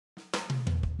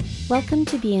Welcome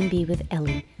to B&B with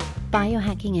Ellie,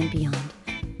 Biohacking and Beyond,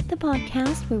 the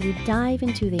podcast where we dive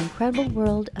into the incredible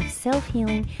world of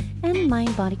self-healing and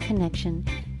mind-body connection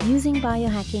using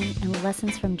biohacking and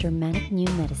lessons from Germanic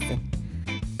New Medicine.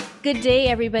 Good day,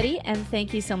 everybody, and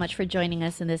thank you so much for joining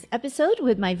us in this episode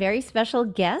with my very special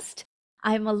guest.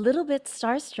 I'm a little bit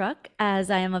starstruck as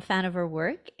I am a fan of her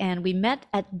work, and we met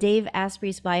at Dave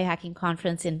Asprey's biohacking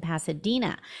conference in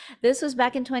Pasadena. This was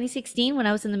back in 2016 when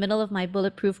I was in the middle of my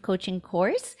bulletproof coaching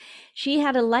course. She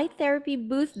had a light therapy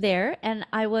booth there, and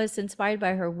I was inspired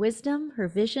by her wisdom, her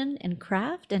vision, and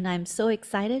craft, and I'm so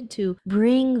excited to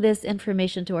bring this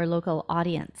information to our local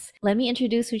audience. Let me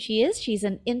introduce who she is. She's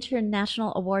an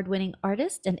international award-winning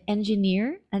artist, an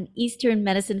engineer, an Eastern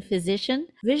medicine physician,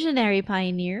 visionary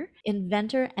pioneer,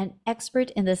 inventor, and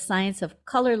expert in the science of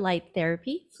color light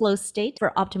therapy, flow state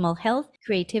for optimal health,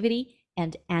 creativity,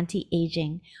 and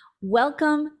anti-aging.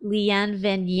 Welcome, Leanne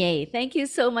Venier. Thank you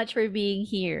so much for being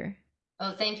here.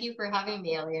 Oh, thank you for having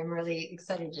me, Ellie. I'm really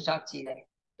excited to talk to you today.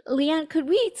 Leanne, could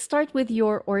we start with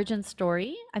your origin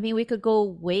story? I mean, we could go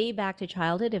way back to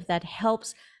childhood if that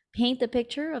helps paint the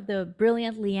picture of the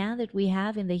brilliant Leanne that we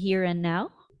have in the here and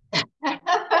now.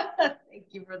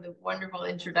 Thank you for the wonderful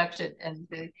introduction and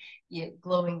the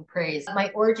glowing praise. My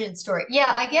origin story.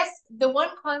 Yeah, I guess the one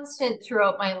constant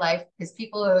throughout my life, because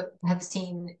people have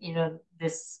seen,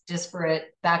 this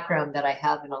disparate background that I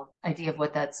have and an idea of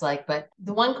what that's like. But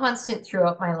the one constant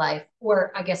throughout my life,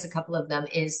 or I guess a couple of them,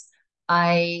 is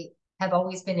I have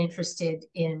always been interested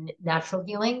in natural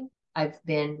healing. I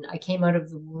came out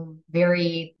of the womb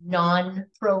very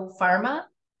non-pro pharma.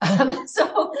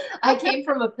 So I came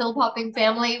from a pill popping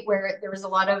family where there was a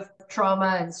lot of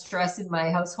trauma and stress in my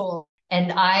household.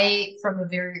 And I, from a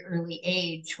very early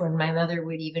age, when my mother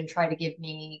would even try to give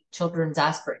me children's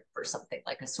aspirin for something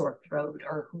like a sore throat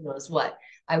or who knows what,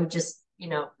 I would just,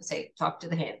 say, talk to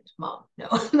the hand, Mom. No,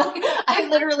 I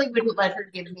literally wouldn't let her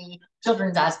give me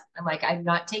children's aspirin. I'm like, I'm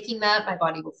not taking that. My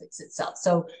body will fix itself.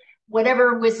 So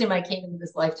whatever wisdom I came into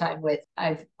this lifetime with,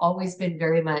 I've always been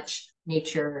very much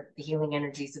nature, the healing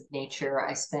energies of nature.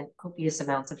 I spent copious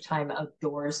amounts of time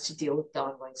outdoors to deal with the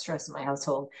ongoing stress in my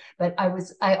household. But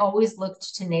I always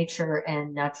looked to nature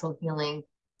and natural healing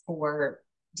for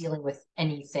dealing with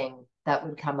anything that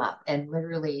would come up. And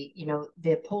literally,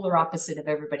 the polar opposite of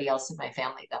everybody else in my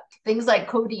family, though. Things like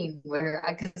codeine,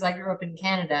 because I grew up in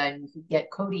Canada and you could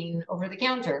get codeine over the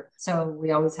counter. So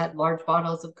we always had large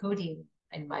bottles of codeine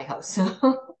in my house.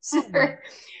 Super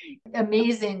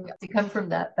amazing to come from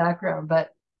that background. But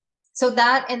so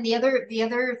that, and the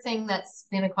other thing that's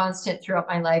been a constant throughout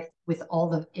my life with all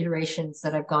the iterations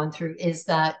that I've gone through is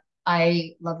that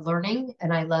I love learning,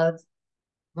 and I love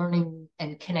learning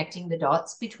and connecting the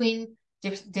dots between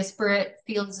disparate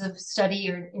fields of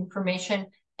study or information,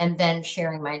 and then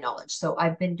sharing my knowledge. So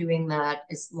I've been doing that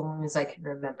as long as I can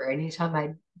remember. Anytime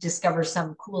I discover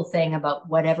some cool thing about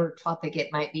whatever topic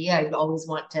it might be, I always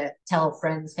want to tell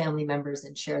friends, family members,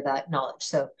 and share that knowledge.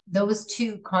 So those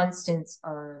two constants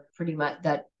are pretty much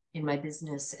that in my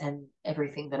business and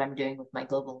everything that I'm doing with my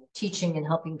global teaching and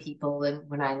helping people. And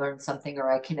when I learn something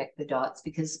or I connect the dots,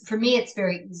 because for me, it's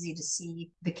very easy to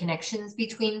see the connections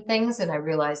between things. And I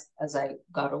realized as I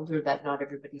got older that not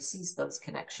everybody sees those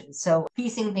connections. So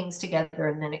piecing things together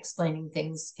and then explaining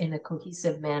things in a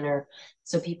cohesive manner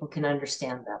so people can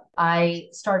understand them. I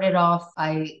started off,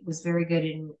 I was very good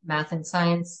in math and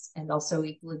science and also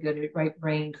equally good at right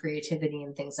brain creativity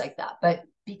and things like that. But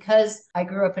because I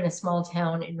grew up in a small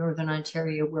town in Northern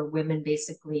Ontario where women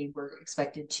basically were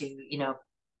expected to,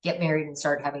 get married and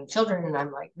start having children. And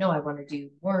I'm like, no, I want to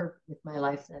do more with my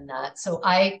life than that. So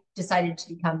I decided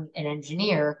to become an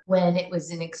engineer when it was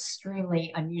an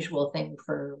extremely unusual thing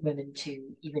for women to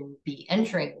even be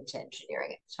entering into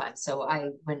engineering at the time. So I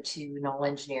went to Knoll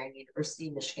Engineering University,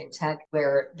 Michigan Tech,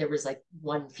 where there was like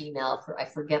one female I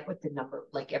forget what the number,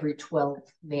 like every 12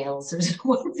 males, there's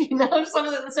one female,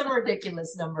 some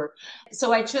ridiculous number.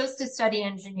 So I chose to study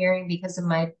engineering because of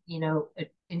my,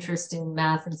 interest in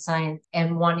math and science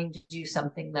and wanting to do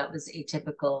something that was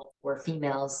atypical for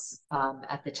females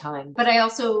at the time. But I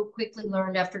also quickly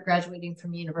learned after graduating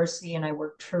from university, and I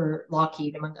worked for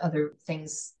Lockheed, among other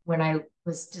things, when I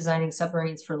was designing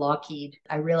submarines for Lockheed,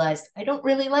 I realized I don't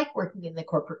really like working in the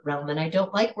corporate realm, and I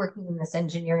don't like working in this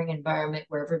engineering environment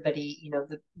where everybody,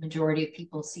 the majority of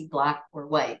people see black or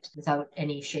white without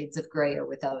any shades of gray or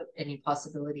without any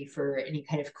possibility for any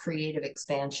kind of creative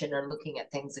expansion or looking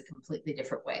at things a completely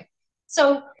different way.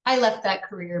 So I left that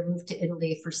career, moved to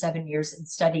Italy for 7 years and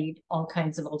studied all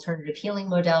kinds of alternative healing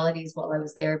modalities while I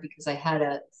was there because I had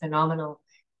a phenomenal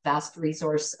vast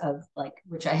resource of like,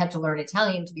 which I had to learn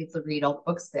Italian to be able to read all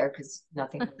the books there because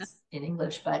nothing was in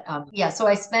English. But yeah, so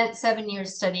I spent 7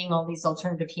 years studying all these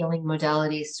alternative healing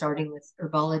modalities, starting with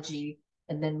herbology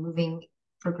and then moving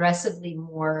progressively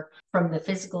more from the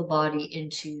physical body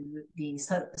into the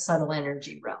subtle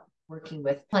energy realm, working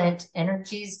with plant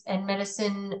energies and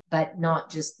medicine, but not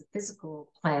just the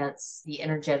physical plants, the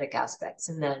energetic aspects.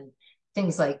 And then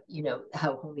things like,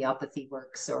 how homeopathy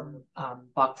works or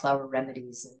Bach flower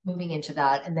remedies, and moving into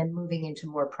that, and then moving into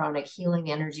more pranic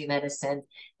healing energy medicine,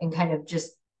 and kind of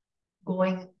just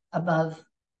going above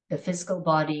the physical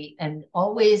body, and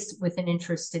always with an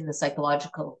interest in the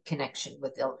psychological connection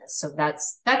with illness. So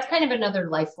that's kind of another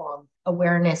lifelong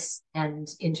awareness, and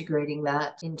integrating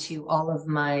that into all of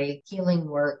my healing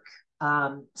work.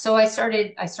 So I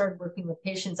started working with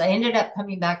patients. I ended up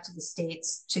coming back to the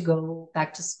States to go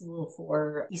back to school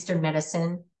for Eastern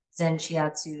medicine, Zen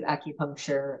Shiatsu,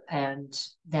 acupuncture, and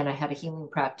then I had a healing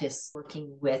practice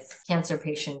working with cancer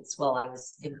patients while I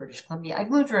was in British Columbia. I've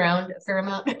moved around a fair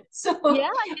amount. So Yeah,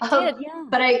 you did. Yeah.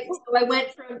 but I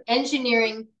went from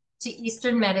engineering to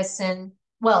Eastern medicine,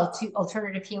 well, to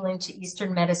alternative healing to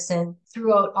Eastern medicine,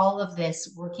 throughout all of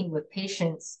this, working with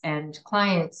patients and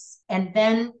clients. And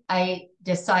then I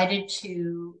decided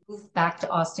to move back to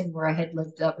Austin, where I had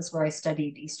lived. That was where I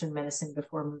studied Eastern medicine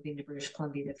before moving to British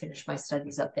Columbia to finish my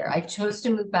studies up there. I chose to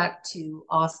move back to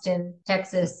Austin,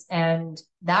 Texas, and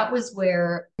that was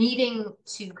where, needing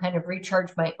to kind of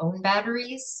recharge my own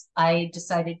batteries, I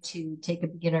decided to take a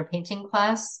beginner painting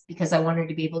class because I wanted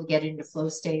to be able to get into flow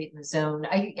state and the zone.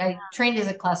 I trained as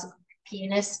a classical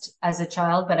pianist as a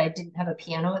child, but I didn't have a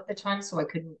piano at the time, so I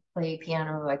couldn't play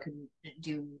piano. I couldn't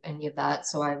do any of that.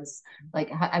 So I was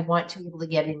like, I want to be able to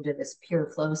get into this pure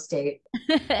flow state.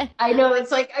 I know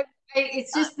it's like,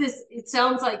 it's just this, it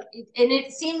sounds like, and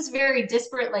it seems very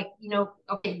disparate. Like,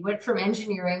 okay, you went from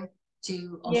engineering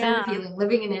to alternative healing,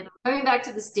 living in it, coming back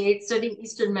to the States, studying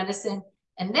Eastern medicine.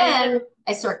 And then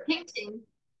I start painting.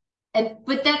 But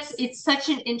it's such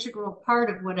an integral part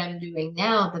of what I'm doing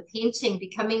now, the painting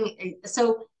becoming,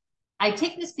 so I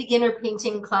take this beginner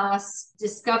painting class,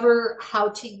 discover how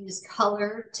to use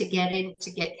color to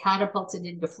get catapulted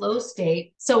into flow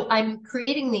state. So I'm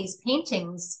creating these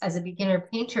paintings as a beginner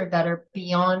painter that are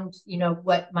beyond,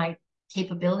 what my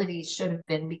capabilities should have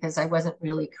been, because I wasn't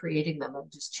really creating them. I'm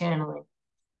just channeling.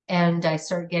 And I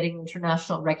started getting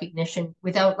international recognition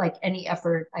without like any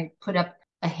effort. I put up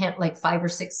like 5 or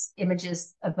 6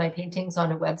 images of my paintings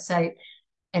on a website.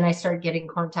 And I started getting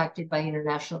contacted by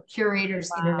international curators,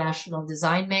 international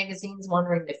design magazines,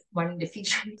 wanting to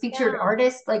feature featured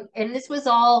artists. And this was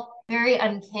all very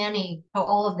uncanny how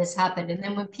all of this happened. And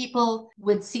then when people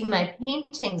would see my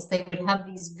paintings, they would have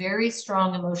these very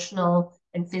strong emotional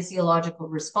and physiological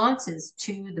responses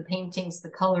to the paintings, the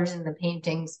colors in the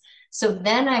paintings. So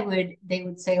then they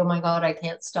would say, oh my God, I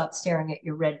can't stop staring at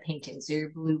your red paintings or your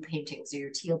blue paintings or your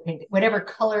teal painting, whatever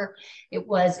color it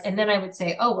was. And then I would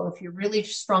say, oh, well, if you're really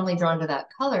strongly drawn to that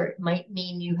color, it might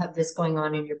mean you have this going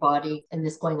on in your body and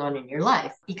this going on in your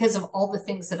life. Because of all the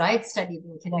things that I had studied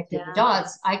and connected the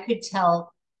dots, I could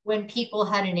tell when people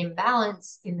had an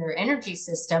imbalance in their energy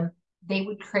system, they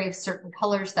would crave certain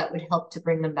colors that would help to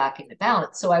bring them back into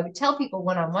balance. So I would tell people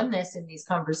one-on-one this in these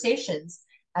conversations,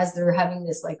 as they're having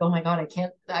this, like, oh my God,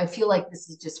 I feel like this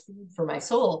is just food for my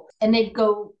soul. And they'd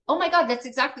go, oh my God, that's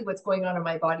exactly what's going on in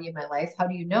my body and my life. How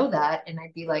do you know that? And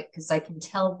I'd be like, because I can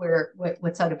tell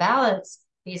what's out of balance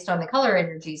based on the color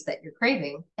energies that you're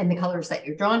craving and the colors that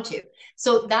you're drawn to.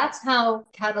 So that's how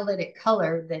Catalytic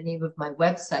Color, the name of my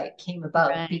website, came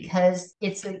about, because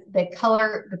it's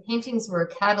the paintings were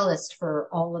a catalyst for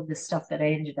all of the stuff that I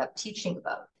ended up teaching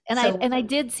about. And I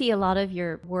did see a lot of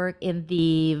your work in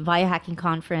the biohacking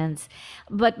conference,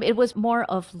 but it was more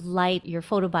of light, your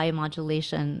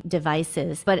photobiomodulation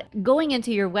devices. But going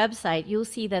into your website, you'll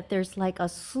see that there's like a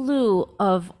slew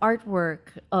of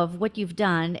artwork of what you've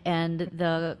done, and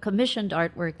the commissioned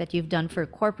artwork that you've done for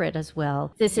corporate as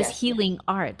well. This is healing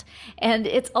art. And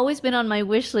it's always been on my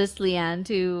wish list, Leanne,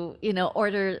 to,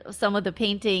 order some of the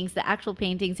paintings, the actual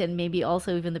paintings, and maybe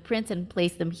also even the prints, and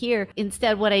place them here.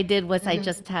 Instead, what I did was I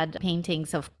just had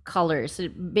paintings of colors. So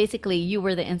basically, you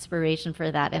were the inspiration for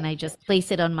that, and I just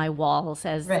place it on my walls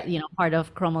as part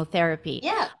of chromotherapy.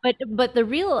 Yeah. But the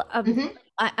real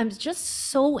I'm just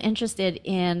so interested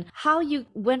in how you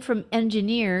went from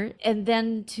engineer and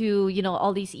then to,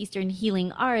 all these Eastern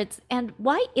healing arts, and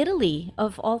why Italy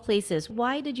of all places?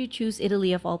 Why did you choose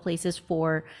Italy of all places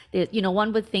for the,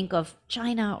 one would think of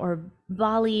China or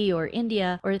Bali or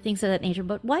India or things of that nature,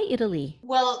 but why Italy?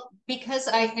 Well, because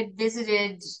I had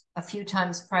visited a few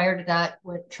times prior to that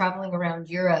with traveling around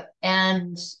Europe,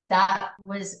 and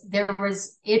there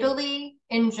was Italy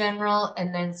in general,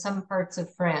 and then some parts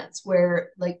of France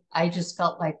where like I just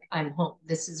felt like I'm home.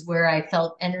 This is where I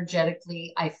felt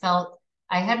energetically.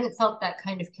 I hadn't felt that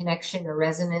kind of connection or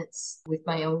resonance with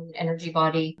my own energy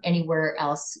body anywhere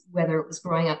else, whether it was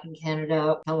growing up in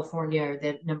Canada, California, or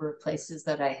the number of places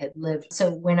that I had lived.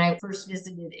 So when I first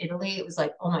visited Italy, it was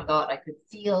like, oh my God, I could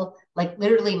feel like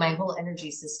literally my whole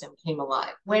energy system came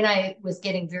alive. When I was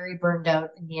getting very burned out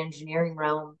in the engineering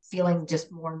realm, feeling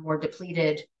just more and more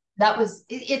depleted,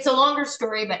 it's a longer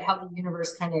story about how the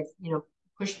universe kind of,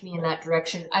 pushed me in that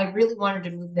direction. I really wanted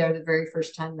to move there the very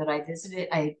first time that I visited.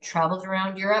 I traveled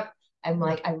around Europe. I'm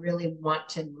like, I really want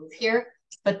to move here.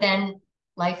 But then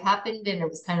life happened and it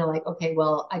was kind of like, okay,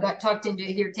 well, I got talked into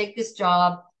here, take this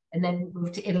job, and then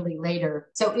moved to Italy later.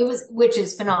 So which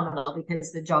is phenomenal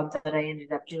because the job that I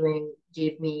ended up doing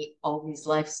gave me all these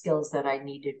life skills that I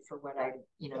needed for what I,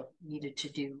 needed to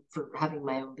do for having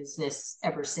my own business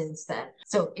ever since then.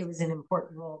 So it was an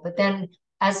important role. But then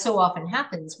as so often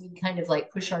happens, we kind of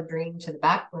like push our dream to the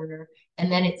back burner,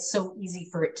 and then it's so easy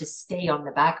for it to stay on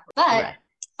the back burner. But right.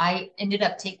 I ended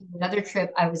up taking another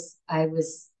trip. I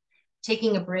was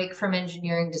taking a break from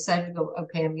engineering, decided to go,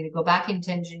 okay, I'm going to go back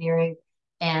into engineering.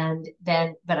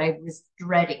 But I was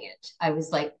dreading it. I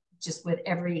was like, just with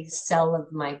every cell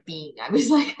of my being, I was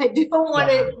like, I don't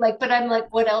want to but I'm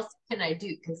like, what else can I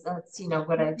do? Because that's,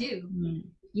 what I do. Mm-hmm.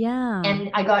 Yeah.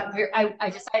 And I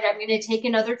decided I'm going to take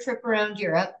another trip around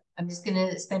Europe. I'm just going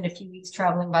to spend a few weeks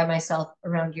traveling by myself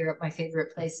around Europe, my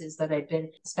favorite places that I'd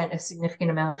spent a significant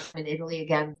amount of time in Italy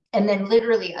again. And then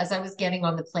literally as I was getting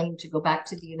on the plane to go back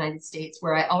to the United States,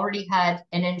 where I already had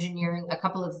a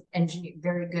couple of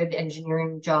very good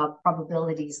engineering job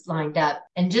probabilities lined up.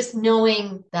 And just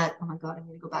knowing that, oh my God, I'm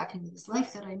going to go back into this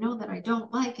life that I know that I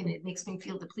don't like, and it makes me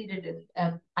feel depleted.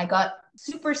 And I got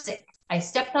super sick. I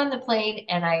stepped on the plane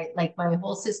and my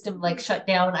whole system shut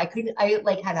down. I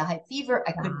had a high fever.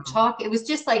 I couldn't talk. It was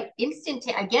just like instant.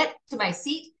 I get to my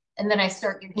seat and then I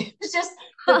start getting, it was just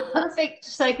the perfect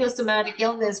psychosomatic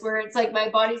illness where it's like my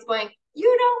body's going,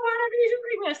 you don't want to be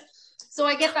doing this. So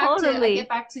I get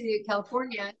back to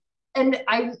California and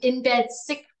I'm in bed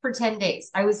sick for 10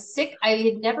 days. I was sick. I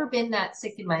had never been that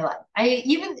sick in my life.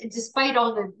 Despite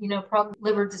all the, problem,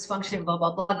 liver dysfunction, blah,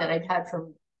 blah, blah, that I'd had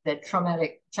from the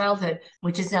traumatic childhood,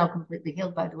 which is now completely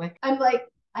healed, by the way. I'm like,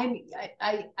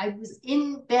 I was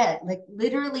in bed, like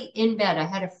literally in bed. I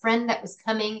had a friend that was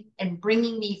coming and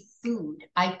bringing me food.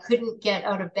 I couldn't get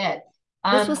out of bed.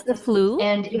 This was the flu?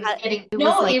 And it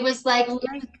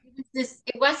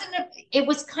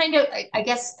was kind of, I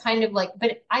guess, kind of like,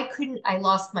 but I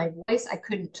lost my voice. I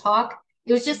couldn't talk.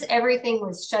 It was just everything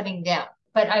was shutting down.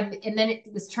 And then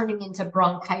it was turning into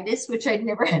bronchitis, which I'd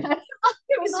never had.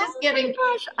 It was just getting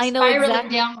spiraling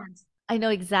downwards. I know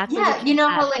exactly. Yeah, you know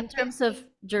how in terms of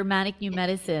Germanic New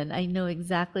Medicine, I know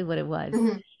exactly what it was.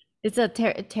 Mm-hmm. It's a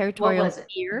territorial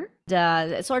fear,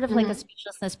 sort of like a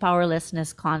speechlessness,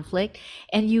 powerlessness conflict,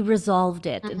 and you resolved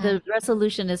it. The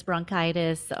resolution is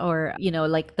bronchitis or,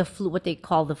 like the flu, what they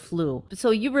call the flu.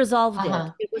 So you resolved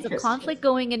it. It was a conflict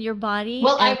going in your body.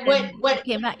 Well, what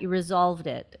came out, you resolved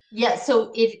it. Yeah,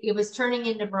 so it was turning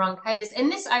into bronchitis.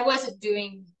 And I wasn't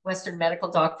doing Western medical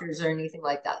doctors or anything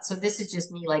like that. So this is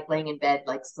just me laying in bed,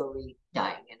 slowly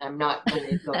dying. And I'm not going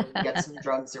to go and get some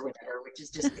drugs or whatever, which is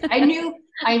just, I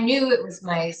knew it was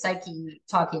my psyche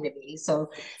talking to me. So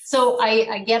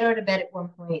I get out of bed at one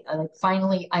point.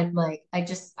 Finally, I'm like, I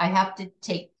have to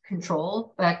take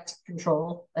back to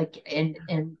control,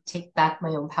 and take back my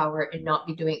own power and not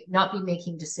be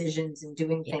making decisions and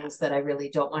doing things that I really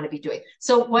don't want to be doing.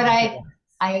 So what I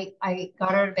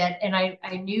got out of bed and I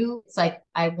knew it's like,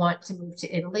 I want to move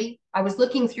to Italy. I was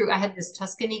looking through, I had this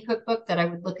Tuscany cookbook that I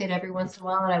would look at every once in a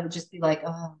while and I would just be like,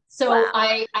 oh. So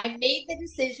I made the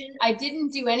decision. I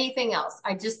didn't do anything else.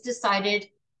 I just decided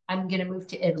I'm going to move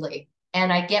to Italy.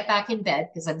 And I get back in bed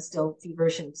because I'm still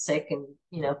feverish and sick. And,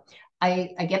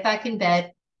 I get back in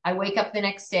bed. I wake up the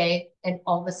next day and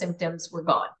all the symptoms were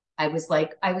gone. I was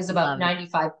about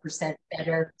 95%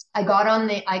 better. I got on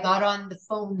the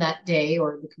phone that day,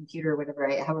 or the computer,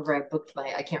 however I booked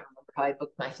I can't remember how I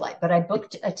booked my flight, but I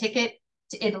booked a ticket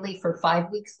to Italy for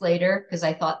 5 weeks later because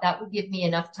I thought that would give me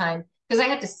enough time, because I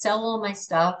had to sell all my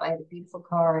stuff. I had a beautiful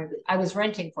car. I was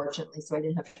renting, fortunately, so I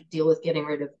didn't have to deal with getting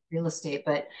rid of real estate,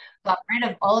 but got rid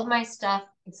of all of my stuff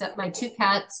except my 2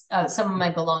 cats, some of my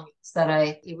belongings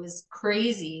it was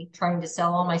crazy trying to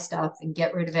sell all my stuff and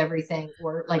get rid of everything,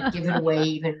 or give it away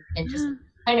even, and just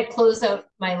kind of close out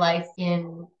my life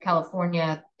in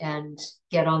California and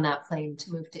get on that plane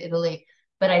to move to Italy.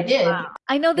 But I did.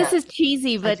 I know this Yeah. is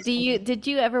cheesy, I but just, did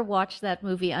you ever watch that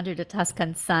movie Under the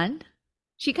Tuscan Sun?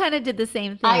 She kind of did the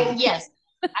same thing. yes,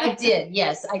 I did.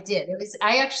 Yes, I did.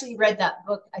 I actually read that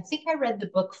book. I think I read the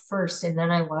book first and then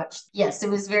I watched. Yes, it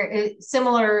was very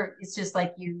similar. It's just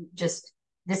like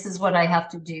this is what I have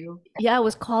to do. Yeah, I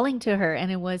was calling to her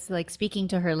and it was like speaking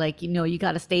to her like, you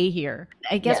got to stay here.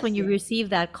 I guess when Yes. you receive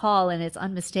that call and it's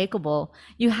unmistakable,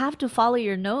 you have to follow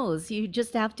your nose. You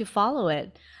just have to follow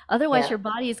it. Otherwise, Yeah. your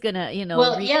body is gonna,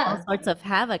 Well, wreak all yeah. sorts of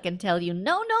havoc and tell you,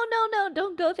 no, no, no, no,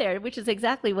 don't go there, which is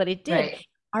exactly what it did. Right.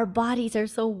 Our bodies are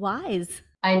so wise.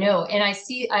 I know. And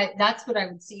that's what I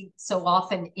would see so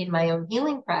often in my own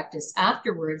healing practice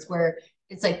afterwards, where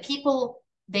it's like people,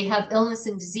 they have illness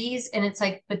and disease, and it's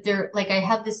like, but they're like, I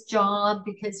have this job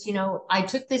because, I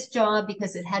took this job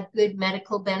because it had good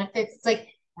medical benefits. It's like,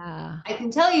 Yeah. I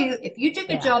can tell you, if you took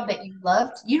a Yeah. job that you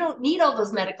loved, you don't need all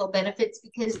those medical benefits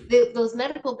because those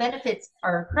medical benefits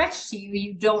are a crutch to you.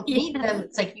 You don't need them. Yes.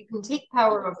 It's like you can take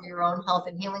power over your own health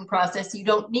and healing process. You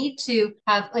don't need to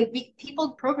have like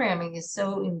people programming is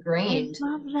so I ingrained.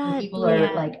 love And that, people are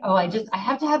Leanne. like, oh, I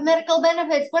have to have medical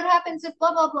benefits. What happens if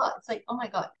blah, blah, blah? It's like, oh my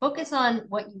God, focus on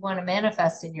what you want to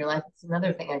manifest in your life. It's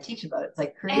another thing I teach about. It's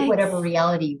like create whatever Ex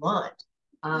reality you want.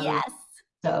 Um, yes.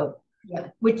 so yeah,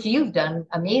 which you've done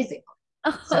amazing.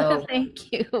 Oh, So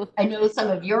thank you. I know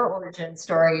some of your origin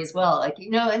story as well. Like,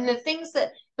 and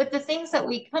but the things that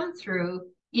we come through,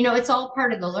 it's all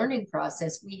part of the learning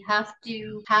process. We have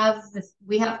to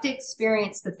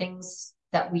experience the things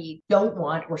that we don't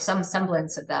want or some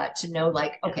semblance of that to know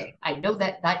like, okay, I know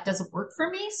that that doesn't work for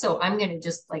me. So I'm going to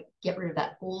just like get rid of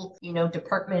that whole,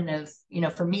 department of,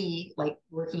 for me, like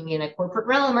working in a corporate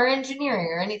realm or engineering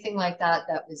or anything like that,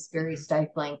 that was very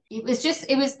stifling. It was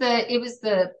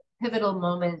the pivotal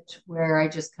moment where I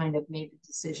just kind of made a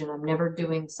decision. I'm never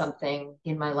doing something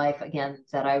in my life again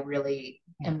that I really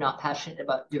am not passionate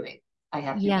about doing. I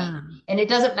have to be. Yeah. And it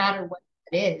doesn't matter what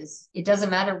it is. It doesn't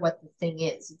matter what the thing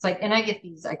is. It's like, and I get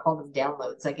these, I call them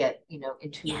downloads. I get, Yes,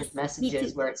 intuitive me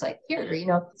messages too. where it's like, here,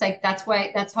 it's like,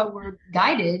 that's how we're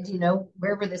guided,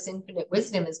 wherever this infinite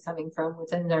wisdom is coming from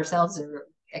within ourselves or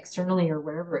externally or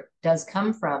wherever it does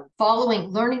come from,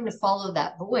 learning to follow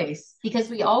that voice because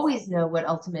we always know what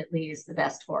ultimately is the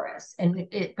best for us.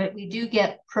 But we do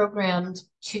get programmed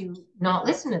to not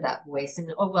listen to that voice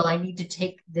and, oh, well, I need to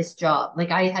take this job.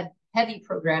 Like I had heavy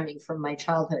programming from my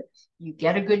childhood. You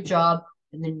get a good job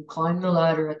and then you climb the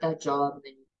ladder at that job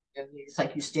and then it's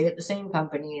like you stay at the same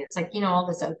company. It's like, all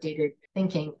this outdated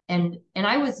thinking. And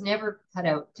I was never cut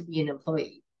out to be an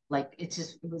employee. Like it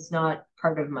was not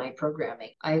part of my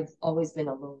programming. I've always been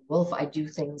a lone wolf. I do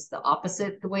things the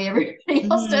opposite the way everybody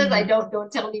else does. I Mhm.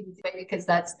 don't tell me to do it because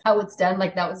that's how it's done.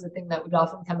 Like that was the thing that would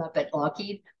often come up at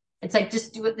Lockheed. It's like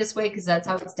just do it this way because that's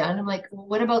how it's done. I'm like, well,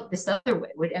 what about this other way?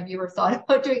 What have you ever thought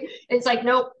about doing? It's like,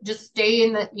 nope, just stay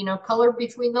in the, color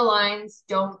between the lines.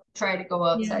 Don't try to go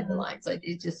outside the Yeah. lines. Like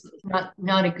it's just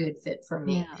not a good fit for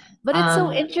Yeah. me. But it's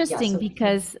so Yeah, interesting so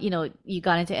because, you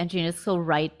got into engineering. It's so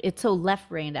right. It's so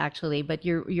left-brained actually, but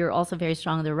you're also very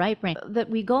strong in the right brain. That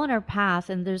we go on our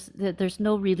path and there's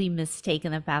no really mistake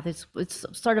in the path. It's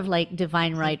sort of like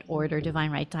divine right order,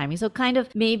 divine right timing. So kind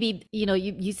of maybe,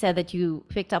 you said that you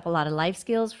picked up a lot of life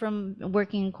skills from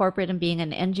working in corporate and being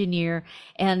an engineer.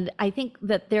 And I think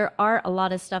that there are a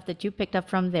lot of stuff that you picked up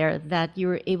from there that you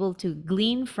were able to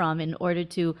glean from in order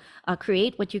to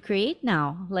create what you create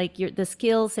now. Like the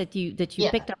skills that you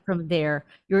yeah, picked up from there,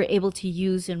 you're able to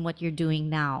use in what you're doing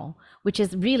now, which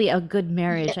is really a good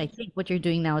marriage. yeah. I think what you're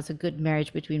doing now is a good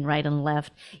marriage between right and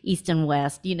left, east and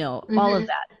west. All of Hmm.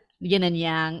 that, yin and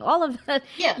yang, all of that.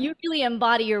 Yeah. You really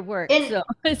embody your work, And so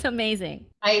it's amazing.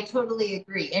 I totally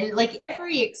agree. And like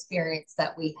every experience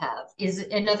that we have is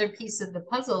another piece of the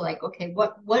puzzle. Like, okay,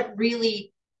 what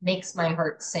really makes my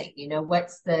heart sing?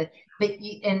 What's the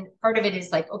and part of it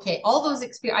is like, okay, all those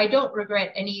I don't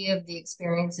regret any of the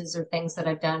experiences or things that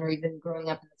I've done, or even growing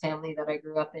up in the family that I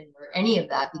grew up in, or any of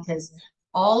that, because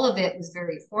all of it was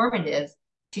very formative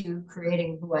to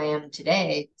creating who I am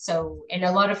today. So, and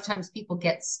a lot of times people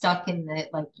get stuck in the,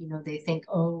 like, they think,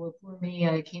 oh, well, for me,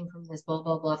 I came from this blah,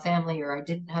 blah, blah family, or I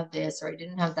didn't have this, or I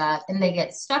didn't have that. And they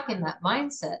get stuck in that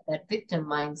mindset, that victim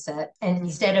mindset. And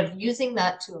instead of using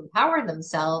that to empower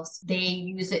themselves, they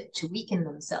use it to weaken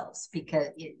themselves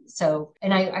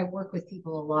and I work with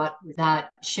people a lot with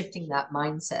that, shifting that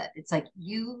mindset. It's like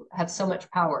you have so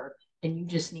much power and you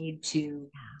just need to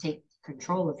take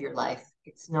control of your life.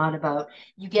 It's not about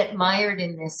you get mired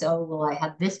in this, oh, well, I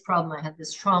had this problem, I had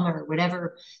this trauma or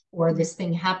whatever, or this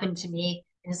thing happened to me.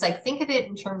 And it's like, think of it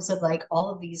in terms of like all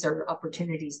of these are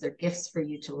opportunities, they're gifts for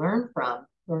you to learn from,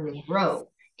 learn and Yes. grow,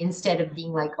 instead of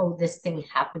being like, oh, this thing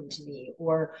happened to me,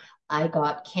 or I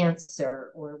got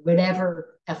cancer, or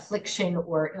whatever affliction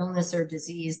or illness or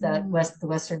disease that Mm, the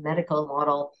Western medical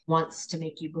model wants to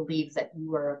make you believe that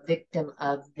you are a victim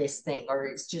of this thing, or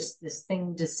it's just this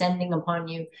thing descending upon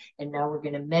you, and now we're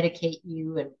going to medicate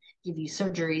you and give you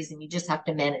surgeries, and you just have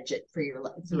to manage it for your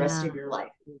life, the rest yeah. of your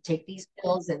life. You take these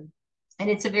pills, and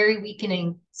it's a very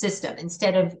weakening system.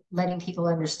 Instead of letting people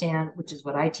understand, which is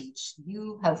what I teach,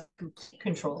 you have complete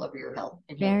control over your health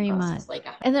and healing Very process. much.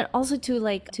 And then also to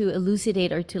like to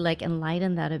elucidate or to like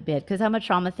enlighten that a bit, because I'm a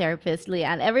trauma therapist,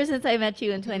 Leanne. Ever since I met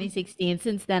you in Mhm, 2016,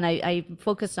 since then I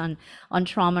focused on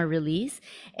trauma release.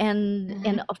 And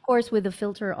mhm, of course with the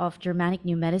filter of Germanic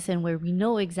New Medicine, where we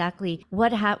know exactly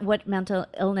what mental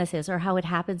illness is or how it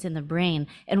happens in the brain.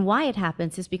 And why it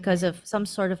happens is because mhm, of some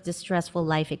sort of distressful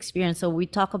life experience. So we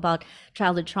talk about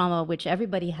childhood trauma, which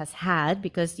everybody has had,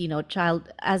 because as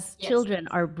yes, children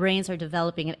our brains are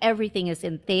developing and everything is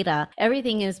in theta,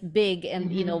 everything is big, and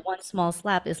mhm, one small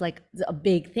slap is like a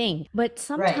big thing. But right,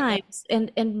 sometimes,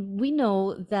 and we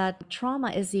know that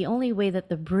trauma is the only way that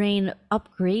the brain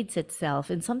upgrades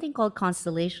itself in something called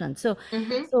constellation. So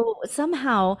mhm,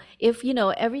 somehow, if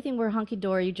everything were hunky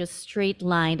dory, just straight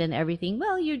lined and everything,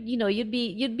 well, you'd be a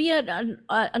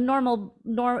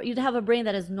you'd have a brain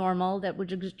that is normal, that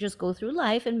would just go through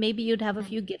life, and maybe you'd have a mhm,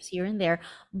 few gifts here and there.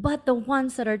 But the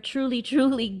ones that are truly,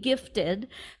 truly gifted,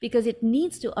 because it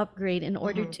needs to upgrade in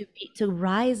order mhm, to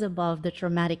rise above the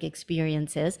traumatic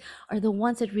experiences, are the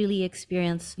ones that really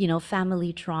experience,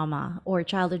 family trauma or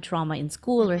childhood trauma in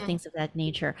school or mhm, things of that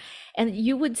nature. And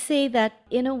you would say that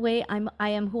in a way I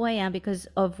am who I am because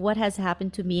of what has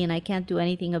happened to me, and I can't do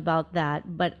anything about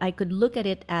that. But I could look at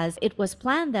it as it was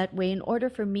planned that way in order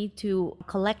for me to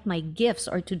collect my gifts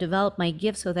or to develop my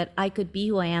gifts so that I could be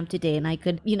who I am today, and I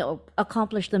could,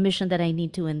 accomplish the mission that I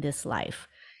need to in this life.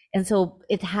 And so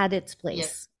it had its yes.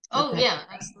 place. Oh yeah,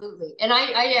 absolutely. And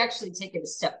I actually take it a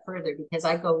step further, because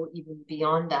I go even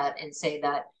beyond that and say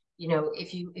that,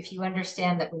 if you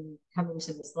understand that when you come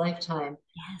into this lifetime,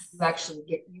 you Yes. actually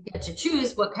you get to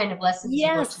choose what kind of lessons you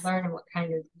want to Yes. learn, and what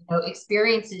kind of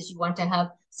experiences you want to have.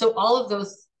 So all of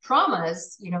those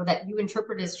traumas, that you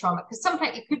interpret as trauma, because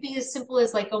sometimes it could be as simple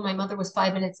as like, oh, my mother was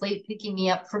 5 minutes late picking me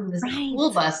up from the school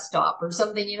Right. bus stop or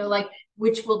something, like,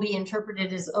 which will be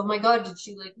interpreted as, oh my God, did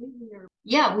she like me? Or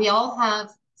yeah, we all have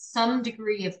some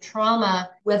degree of trauma,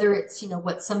 whether it's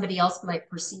what somebody else might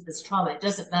perceive as trauma. It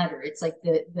doesn't matter. It's like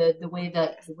the way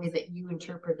that you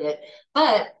interpret it.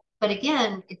 But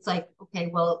again, it's like,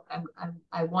 okay, well,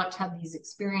 I want to have these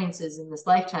experiences in this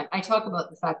lifetime. I talk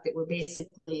about the fact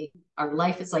that our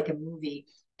life is like a movie,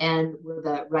 and we're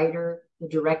the writer, the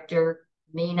director,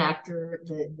 main actor,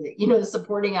 the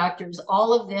supporting actors,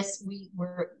 all of this,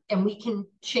 and we can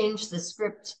change the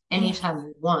script Yes. anytime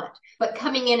we want. But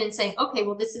coming in and saying, okay,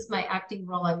 well, this is my acting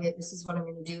role. This is what I'm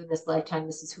going to do in this lifetime.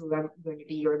 This is who I'm going to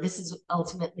be, or this is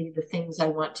ultimately the things I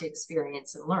want to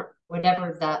experience and learn,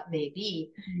 whatever that may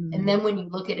be. And Mm. then when you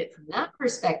look at it from that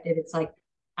perspective, it's like,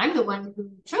 I'm the one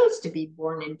who chose to be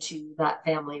born into that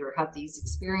family or have these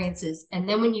experiences. And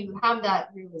then when you have that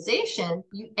realization,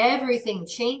 everything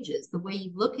changes. The way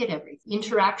you look at everything,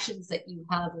 interactions that you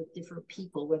have with different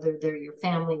people, whether they're your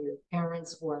family, your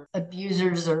parents, or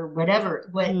abusers or whatever.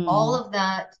 What all Mm. of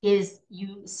that is,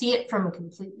 you see it from a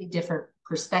completely different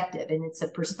perspective. And it's a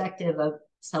perspective of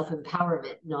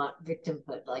self-empowerment, not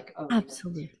victimhood. Like, oh,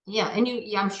 Absolutely. yeah, and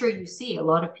I'm sure you see a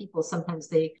lot of people, sometimes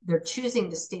they're choosing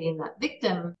to stay in that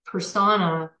victim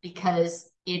persona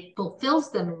because it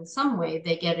fulfills them in some way.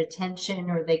 They get attention,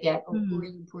 or they get, oh,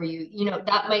 Mm. poor you.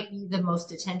 That might be the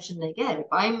most attention they get. If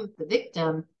I'm the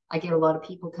victim, I get a lot of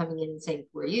people coming in and saying,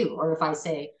 poor you. Or if I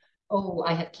say, oh,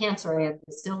 I have cancer, I have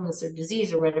this illness or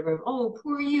disease or whatever, oh,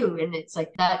 poor you. And it's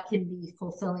like, that can be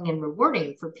fulfilling and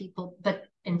rewarding for people. But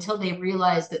until they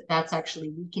realize that that's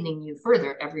actually weakening you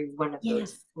further, every one of those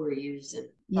Yes. poor yous. And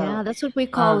Yeah, so, that's what we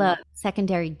call a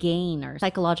secondary gain or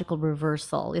psychological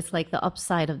reversal. It's like the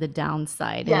upside of the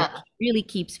downside, and it yeah, really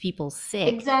keeps people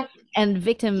sick. exactly. And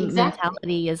victim Exactly.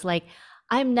 mentality is like,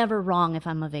 I'm never wrong if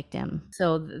I'm a victim.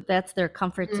 So that's their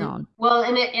comfort Mhm. zone. Well,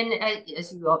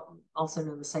 as you also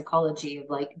know, the psychology of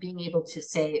like being able to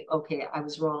say, okay, I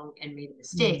was wrong and made a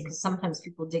mistake. Mm. Because sometimes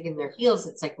people dig in their heels.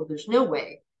 It's like, well, there's no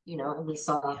way, and we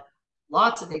saw,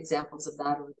 lots of examples of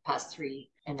that over the past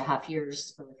 3.5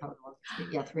 years, or however long it's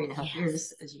been. Yeah, 3.5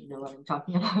 years, as you know what I'm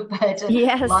talking about. But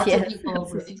Yes, lots of yes, people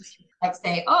absolutely. refuse to like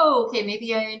say, oh, okay,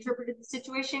 maybe I interpreted the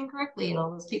situation correctly. And all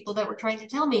those people that were trying to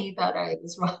tell me that I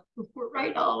was wrong were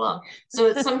right all along.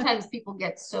 So sometimes people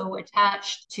get so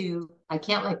attached to, I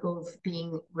can't let go of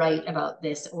being right about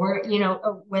this, or,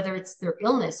 whether it's their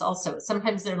illness also.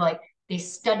 Sometimes they're like, they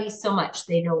study so much.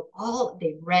 They've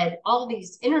read all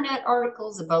these internet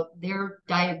articles about their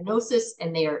diagnosis,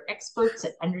 and they are experts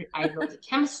I know the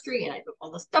chemistry, and I know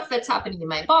all the stuff that's happening in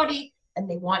my body. And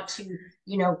they want to,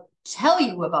 tell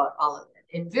you about all of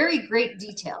it in very great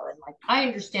detail. And like, I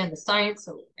understand the science,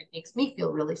 so it makes me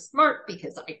feel really smart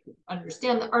because I can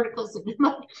understand the articles.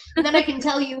 And then I can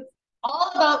tell you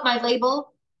all about my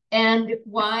label and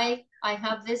why I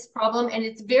have this problem. And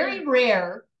it's very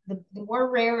rare. The more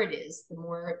rare it is, the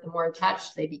more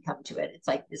attached they become to it. It's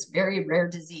like this very rare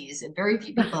disease, and very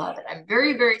few people have it. I'm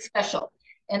very, very special,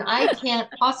 and I can't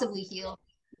possibly heal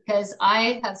because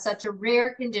I have such a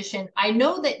rare condition. I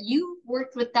know that you've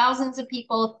worked with thousands of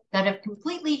people that have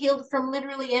completely healed from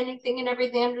literally anything and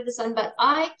everything under the sun, but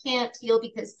I can't heal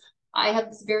because I have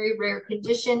this very rare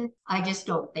condition. I just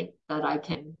don't think that I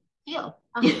can heal.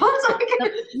 So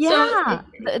Yeah,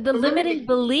 the limiting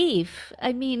belief.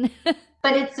 I mean,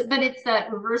 but it's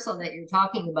that reversal that you're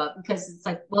talking about, because it's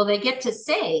like, well, they get to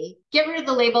say, get rid of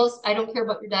the labels. I don't care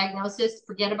about your diagnosis.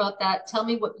 Forget about that. Tell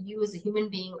me what you as a human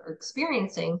being are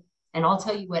experiencing, and I'll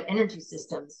tell you what energy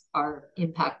systems are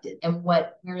impacted and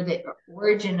where the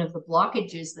origin of the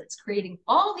blockages that's creating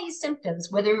all these symptoms,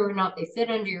 whether or not they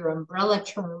fit under your umbrella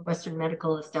term Western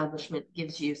medical establishment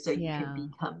gives you, so you can yeah.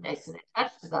 become nice and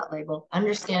attached to that label,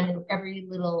 understanding every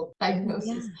little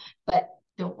diagnosis. Yeah. But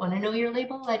don't want to know your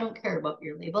label. I don't care about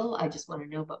your label. I just want to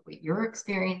know about what your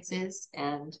experience is.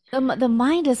 And The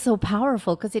mind is so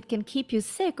powerful because it can keep you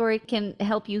sick or it can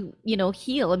help you,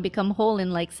 heal and become whole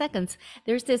in like seconds.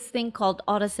 There's this thing called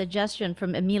autosuggestion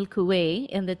from Emile Coué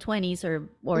in the 20s or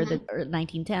the Mhm. or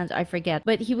 1910s, I forget.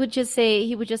 But he would just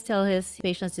tell his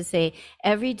patients to say,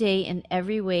 every day in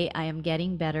every way, I am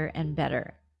getting better and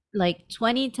better. Like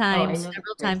 20 Oh, I times, know the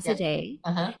several phrase. times a Yeah. day.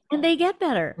 Uh-huh. And they get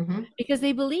better Mm-hmm. because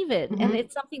they believe it. And Mm-hmm.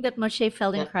 it's something that Moshe Yeah.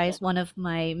 Feldenkrais, one of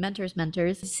my mentors,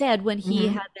 said when he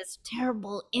Mm-hmm. had this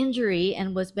terrible injury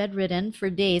and was bedridden for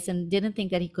days and didn't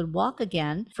think that he could walk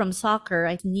again from soccer.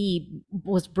 His knee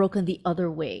was broken the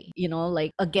other way,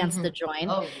 like against Mm-hmm. the joint.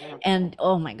 Oh, yeah. And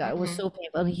oh my God, it was Mm-hmm. so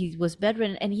painful. And he was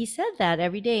bedridden and he said that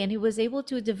every day. And he was able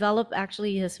to develop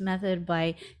actually his method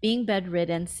by being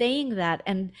bedridden, saying that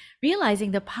and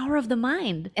realizing the power of the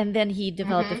mind. And then he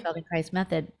developed the Mm-hmm. Feldenkrais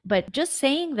method. But just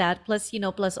saying that, plus,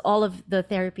 plus all of the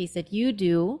therapies that you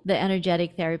do, the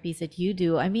energetic therapies that you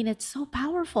do, I mean, it's so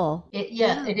powerful. Yeah,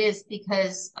 Yeah. it is,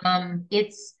 because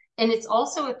it's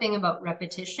also a thing about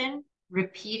repetition,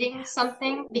 repeating Yes.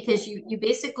 something, because you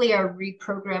basically are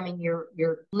reprogramming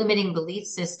your limiting belief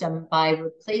system by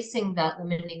replacing that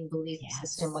limiting belief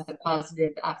system Yes. with a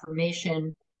positive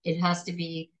affirmation. It has to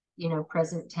be,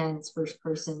 present tense, first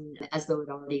person, as though it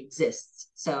already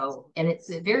exists. So, and it's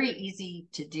very easy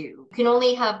to do. You can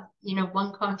only have,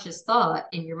 one conscious thought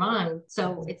in your mind.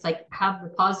 So it's like, have the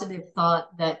positive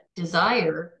thought that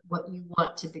desire what you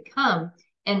want to become,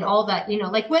 and all that,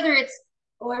 like whether it's,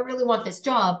 oh, I really want this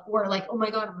job, or like, oh my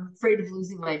God, I'm afraid of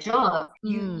losing my job.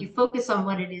 You Mm. focus on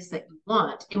what it is that you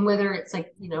want. And whether it's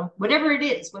like, whatever it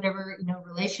is, whatever,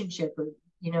 relationship, or,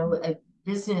 a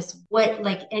business, what,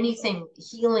 like anything,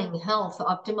 healing, health,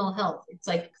 optimal health. It's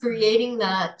like creating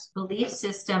that belief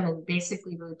system and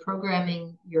basically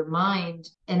reprogramming your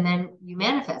mind, and then you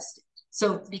manifest it.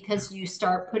 So because you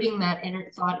start putting that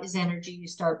thought is energy, you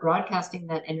start broadcasting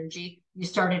that energy, you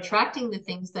start attracting the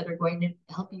things that are going to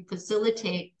help you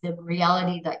facilitate the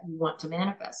reality that you want to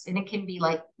manifest. And it can be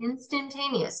like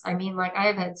instantaneous. I mean, like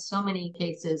I've had so many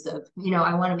cases of,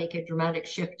 I want to make a dramatic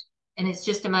shift, and it's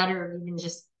just a matter of even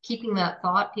just keeping that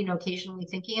thought, occasionally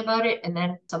thinking about it, and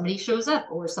then somebody shows up,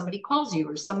 or somebody calls you,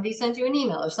 or somebody sends you an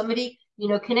email, or somebody,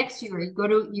 connects you, or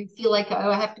you feel like,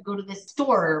 oh, I have to go to this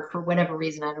store for whatever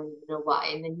reason. I don't even know why.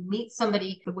 And then you meet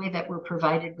somebody. The way that we're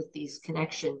provided with these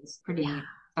connections, Yeah. pretty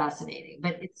fascinating.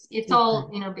 But it's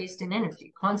all, Super. based in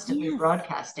energy, constantly Yes.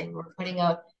 broadcasting. We're putting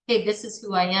out, hey, this is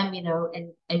who I am,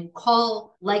 and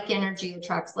call like energy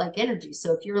attracts like energy.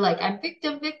 So if you're like, I'm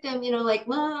victim, like,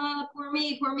 poor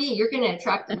me, you're going to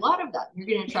attract a lot of that. You're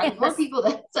going to attract more Yes. people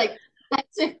that's like,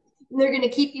 that's it. They're going to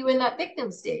keep you in that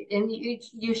victim state. And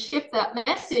you shift that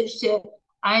message to,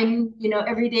 I'm,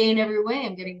 every day in every way,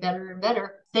 I'm getting better and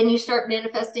better. Then you start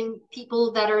manifesting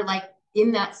people that are like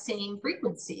in that same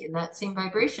frequency, in that same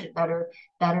vibration, that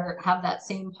are have that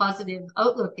same positive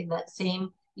outlook, in that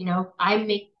same I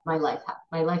make my life happen.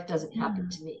 My life doesn't happen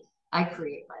Yeah. to me. I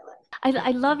create my life.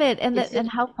 I love it, and It's that, and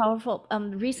how powerful.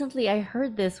 Recently I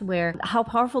heard this, where how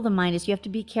powerful the mind is. You have to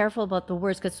be careful about the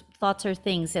words, because thoughts are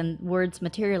things and words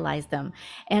materialize them.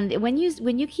 And when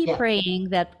you keep yeah. praying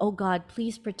that, oh God,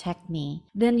 please protect me,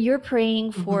 then you're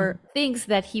praying hmm for things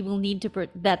that He will need to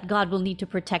that God will need to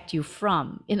protect you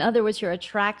from. In other words, you're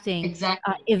attracting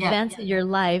Exactly. Yeah. events in your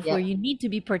life where Yeah. you need to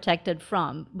be protected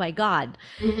from by God.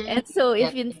 hmm And so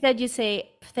if Yeah. instead you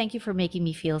say, thank you for making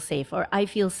me feel safe, or I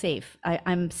feel safe,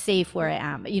 I'm safe where I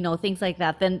am, things like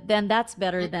that, then that's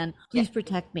better than Yeah. please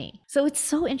protect me. So it's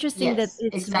so interesting that Yes,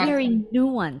 it's exactly. very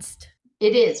nuanced.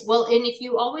 It is. Well, and if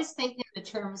you always think in the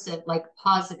terms of like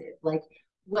positive, like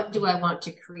what do I want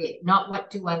to create? Not what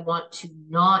do I want to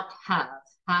not have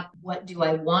happen? What do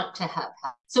I want to have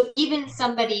happen? So even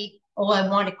somebody, oh, I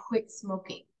want to quit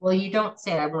smoking. Well, you don't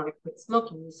say I want to quit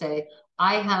smoking. You say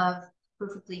I have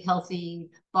perfectly healthy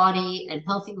body and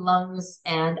healthy lungs,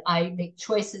 and I make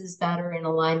choices that are in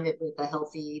alignment with a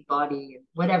healthy body, and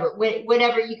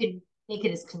whatever you can make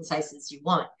it as concise as you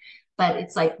want, but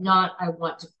it's like not I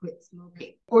want to quit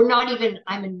smoking, or not even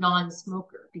I'm a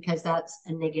non-smoker, because that's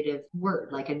a negative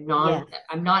word. Like Yes.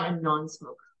 I'm not a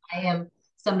non-smoker. I am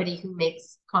somebody who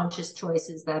makes conscious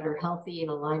choices that are healthy in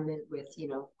alignment with,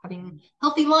 having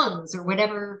healthy lungs or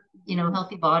whatever,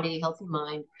 healthy body, healthy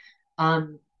mind.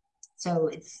 um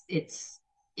so it's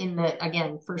in the,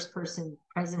 again, first person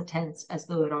present tense, as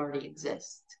though it already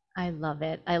exists. I love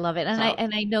it. I love it. And I So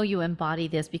and I know you embody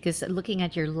this, because looking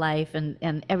at your life and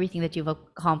everything that you've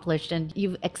accomplished, and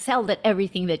you've excelled at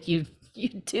everything that you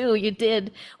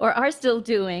did, or are still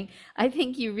doing. I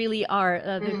think you really are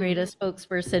the mhm. greatest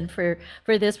spokesperson for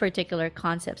this particular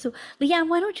concept. So, Leanne,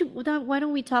 why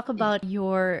don't we talk about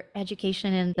your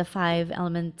education in the five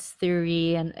elements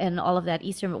theory and all of that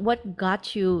Eastern? What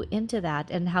got you into that,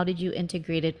 and how did you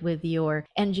integrate it with your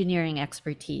engineering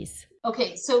expertise?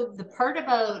 Okay, so the part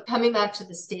about coming back to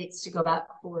the States to go back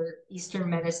for Eastern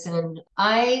medicine,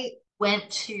 I went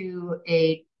to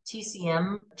a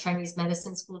TCM, Chinese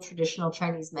medicine school, traditional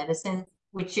Chinese medicine,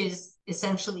 which is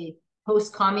essentially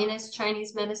post-communist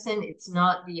Chinese medicine. It's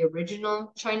not the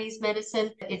original Chinese medicine.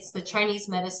 It's the Chinese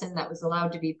medicine that was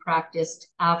allowed to be practiced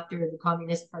after the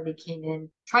Communist Party came in,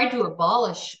 tried to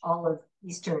abolish all of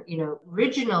Eastern,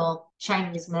 original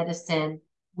Chinese medicine,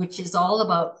 which is all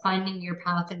about finding your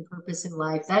path and purpose in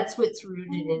life. That's what's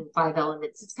rooted in five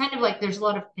elements. It's kind of like there's a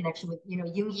lot of connection with,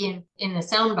 Jungian in the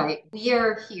soundbite. We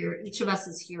are here, each of us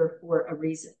is here for a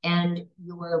reason. And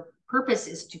your purpose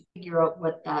is to figure out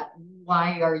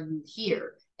why are you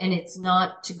here? And it's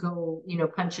not to go,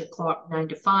 punch a clock 9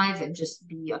 to 5 and just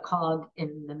be a cog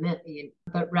in the middle,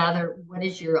 but rather, what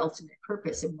is your ultimate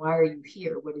purpose and why are you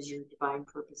here? What is your divine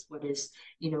purpose? What is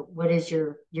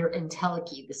your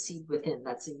entelechy, the seed within?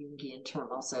 That's a Jungian term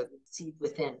also, seed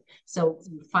within. So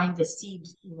you find the seed,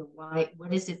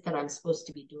 what is it that I'm supposed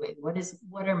to be doing?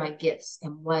 What are my gifts,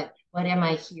 and what am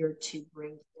I here to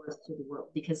bring forth to the world?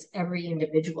 Because every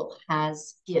individual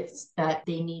has gifts that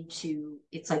they need to,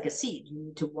 it's like a seed. You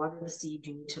need to water the seed,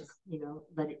 you need to,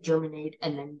 let it germinate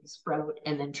and then sprout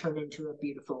and then turn into a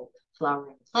beautiful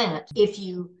flowering plant. If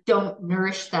you don't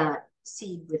nourish that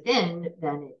seed within,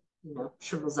 then it,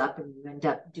 shrivels up and you end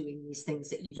up doing these things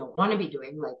that you don't want to be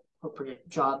doing, like corporate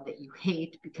job that you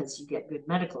hate because you get good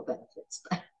medical benefits.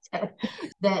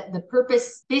 That the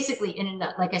purpose, basically,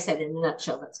 like I said, in a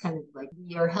nutshell, that's kind of like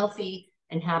we are healthy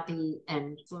and happy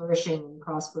and flourishing and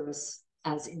prosperous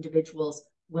as individuals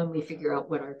when we figure out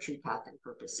what our true path and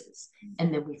purpose is,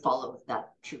 and then we follow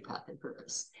that true path and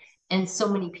purpose. And so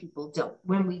many people don't.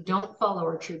 When we don't follow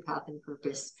our true path and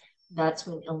purpose, that's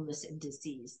when illness and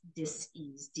disease,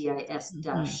 dis-ease, Mhm.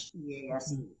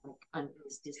 D-I-S--E-A-S-E, Mhm. like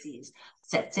unease, disease,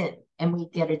 sets in. And we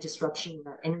get a disruption in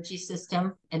our energy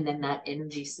system. And then that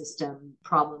energy system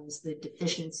problems, the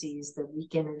deficiencies, the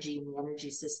weak energy in the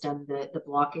energy system, the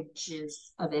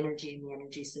blockages of energy in the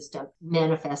energy system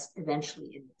manifest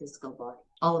eventually in the physical body.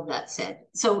 All of that said.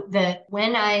 So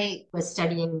when I was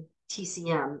studying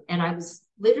TCM, and I was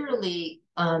literally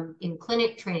in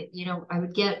clinic training, I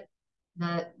would get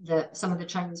some of the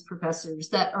Chinese professors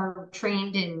that are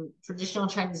trained in traditional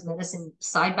Chinese medicine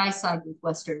side by side with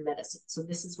Western medicine. So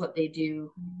this is what they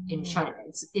do in China.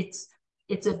 It's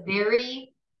a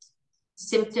very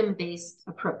symptom-based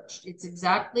approach. It's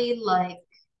exactly like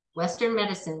Western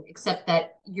medicine, except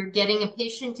that you're getting a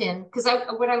patient in, because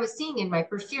what I was seeing in my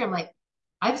first year, I'm like,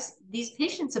 these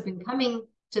patients have been coming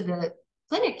to the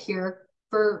clinic here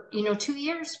for 2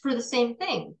 years for the same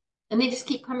thing, and they just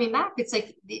keep coming back. It's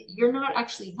like you're not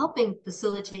actually helping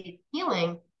facilitate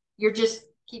healing. You're just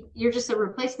you're just a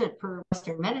replacement for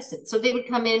Western medicine. So they would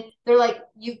come in, they're like,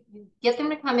 you get them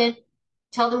to come in,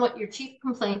 tell them what your chief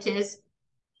complaint is.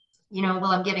 Well,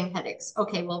 I'm getting headaches.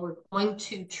 Okay, well, we're going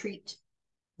to treat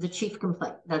the chief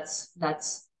complaint. That's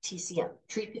TCM.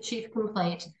 Treat the chief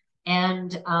complaint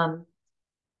and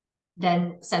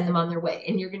then send them on their way.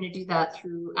 And you're going to do that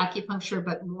through acupuncture,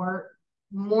 but more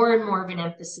and more of an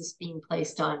emphasis being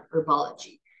placed on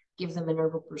herbology. Give them an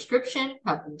herbal prescription,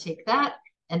 have them take that,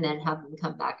 and then have them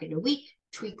come back in a week,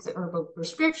 tweak the herbal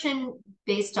prescription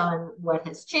based on what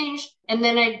has changed. And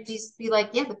then I'd just be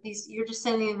like, yeah, but you're just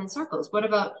sending them in circles. What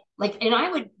about and I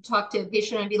would talk to a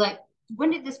patient and I'd be like, when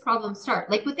did this problem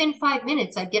start? Like within 5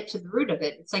 minutes, I get to the root of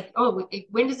it. It's like, oh,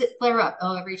 when does it flare up?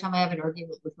 Oh, every time I have an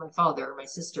argument with my father or my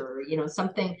sister or,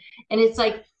 something. And it's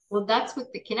like, well, that's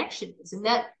what the connection is.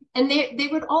 And they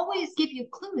would always give you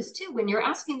clues too, when you're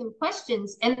asking them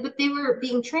questions but they were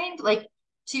being trained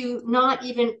to not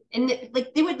even, and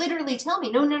they would literally tell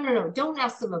me, no, don't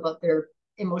ask them about their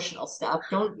emotional stuff.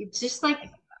 It's just like,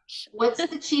 what's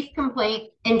the chief complaint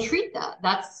and treat that.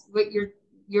 That's what your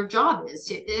job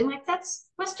is. And that's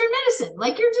Western medicine.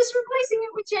 You're just replacing it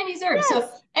with Chinese herbs. Yes. So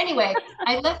anyway,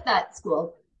 I left that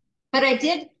school, but I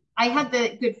had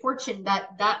the good fortune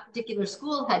that particular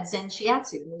school had Zen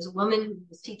Shiatsu. There's a woman who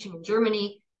was teaching in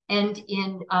Germany and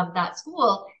in that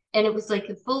school. And it was like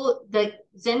the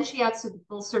Zen Shiatsu, the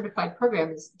full certified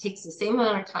program takes the same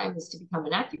amount of time as to become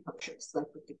an acupuncturist,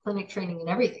 with the clinic training and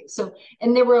everything. So,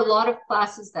 and there were a lot of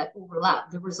classes that overlap.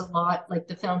 There was a lot,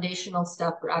 the foundational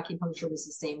stuff for acupuncture was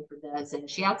the same for the Zen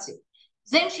Shiatsu.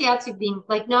 Zen Shiatsu being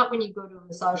not when you go to a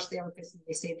massage therapist and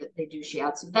they say that they do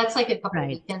Shiatsu. That's a couple of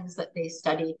weekends that they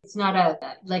study. It's not a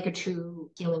true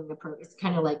healing approach. It's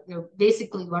kind of they're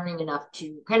basically learning enough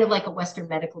to kind of like a Western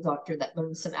medical doctor that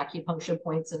learns some acupuncture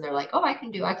points and they're like, oh, I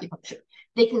can do acupuncture.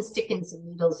 They can stick in some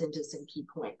needles into some key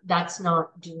point. That's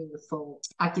not doing the full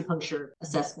acupuncture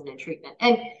assessment and treatment.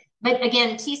 But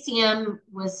again, TCM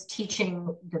was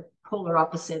teaching the polar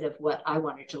opposite of what I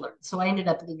wanted to learn. So I ended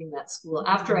up leaving that school.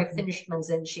 After I finished my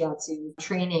Zen Shiatsu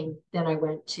training, then I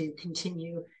went to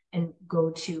continue and go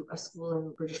to a school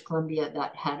in British Columbia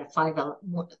that had it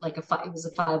was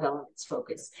a 5 elements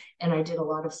focus. And I did a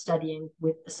lot of studying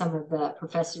with some of the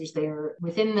professors there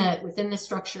within the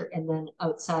structure and then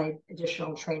outside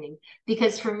additional training.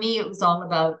 Because for me, it was all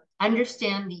about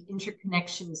understand the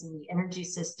interconnections in the energy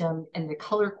system and the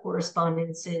color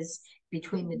correspondences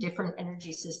between the different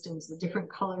energy systems, the different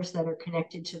colors that are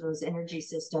connected to those energy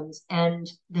systems,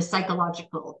 and the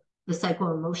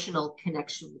psycho-emotional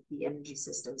connection with the energy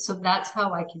system. So that's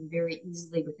how I can very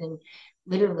easily, within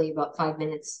literally about 5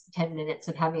 minutes, 10 minutes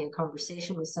of having a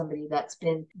conversation with somebody that's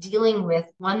been dealing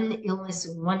with one illness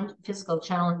and one physical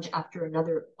challenge after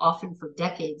another, often for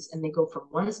decades, and they go from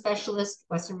one specialist,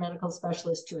 Western medical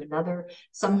specialist, to another.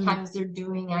 Sometimes they're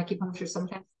doing acupuncture,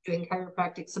 sometimes they're doing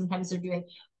chiropractic, sometimes they're doing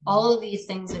all of these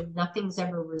things and nothing's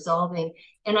ever resolving.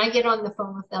 And I get on the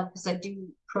phone with them because I do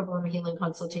pro bono healing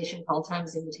consultation, call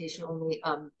times, invitation only.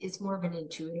 It's more of an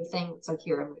intuitive thing. It's like,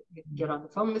 here, I'm going to get on the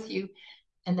phone with you.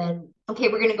 And then, okay,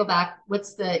 we're going to go back.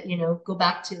 Go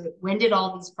back to when did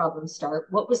all these problems start?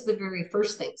 What was the very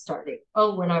first thing starting?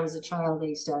 Oh, when I was a child, I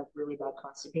used to have really bad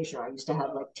constipation, or I used to have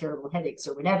terrible headaches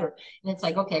or whatever. And it's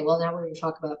like, okay, well, now we're going to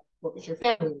talk about what was your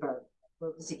family environment?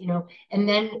 What was it, and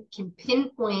then can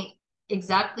pinpoint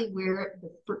exactly where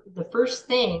the first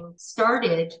thing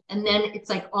started. And then it's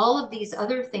like all of these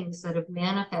other things that have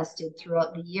manifested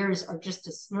throughout the years are just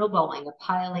a snowballing, a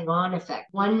piling on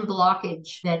effect. One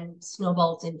blockage then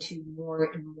snowballs into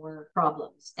more and more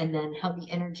problems. And then how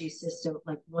the energy system,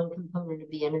 one component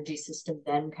of the energy system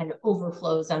then kind of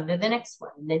overflows onto the next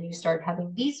one. And then you start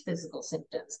having these physical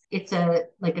symptoms. It's a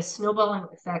snowballing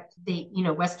effect.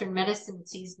 Western medicine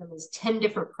sees them as 10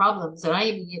 different problems. And I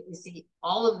immediately see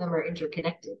all of them are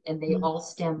interconnected and they all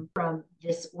stem from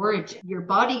this origin. Your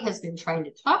body has been trying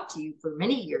to talk to you for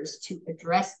many years to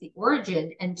address the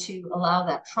origin and to allow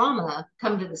that trauma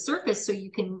come to the surface so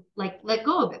you can let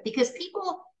go of it. Because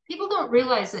people don't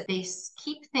realize that they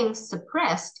keep things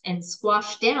suppressed and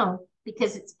squashed down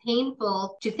because it's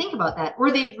painful to think about that,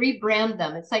 or they rebrand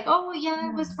them. It's like, oh yeah,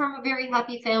 I was from a very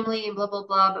happy family and blah blah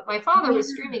blah, but my father was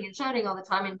screaming and shouting all the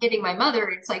time and hitting my mother.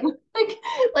 It's like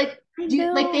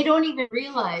they don't even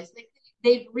realize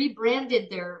they've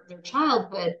rebranded their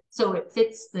childhood so it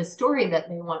fits the story that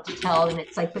they want to tell. And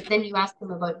it's like, but then you ask them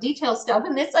about detail stuff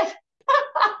and it's like,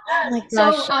 Oh my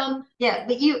So, gosh. yeah,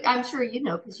 but I'm sure you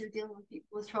know, because you're dealing with people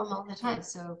with trauma all the time.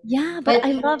 So, Yeah, but but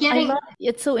I getting, love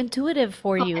it's so intuitive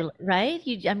for go ahead. you, right?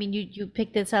 I mean, you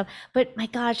picked this up. But my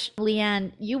gosh,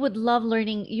 Leanne, you would love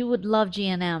learning, you would love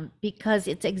GNM because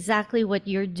it's exactly what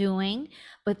you're doing.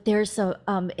 But there's we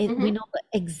Mhm. know the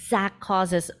exact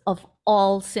causes of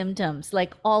all symptoms,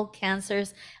 like all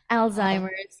cancers, Okay.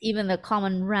 Alzheimer's, even the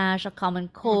common rash, a common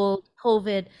Mhm. cold,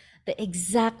 COVID, the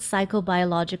exact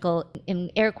psychobiological,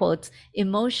 in air quotes,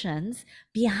 emotions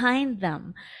behind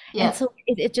them. And Yeah. so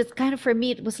it just kind of, for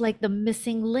me, it was like the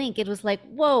missing link. It was like,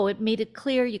 whoa, it made it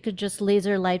clear you could just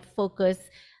laser light focus,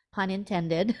 pun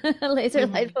intended, laser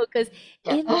light Mhm. focus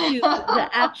Yeah. into the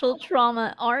actual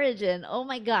trauma origin. Oh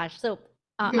my gosh. So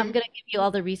I'm Mhm. going to give you all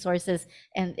the resources,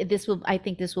 and I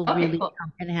think this will Okay, really cool.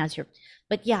 enhance your,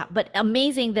 but yeah, but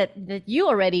amazing that you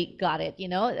already got it,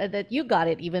 that you got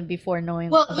it even before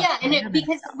knowing Well, about yeah, and GNM and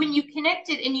because stuff. when you connect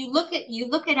it and you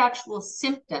look at actual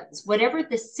symptoms, whatever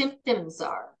the symptoms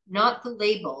are, not the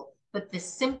label, but the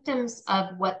symptoms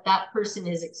of what that person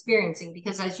is experiencing.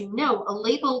 Because as you know, a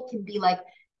label can be like,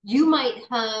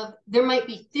 there might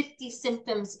be 50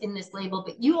 symptoms in this label,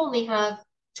 but you only have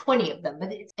 20 of them,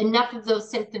 but it's enough of those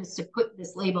symptoms to put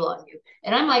this label on you.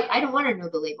 And I'm like, I don't want to know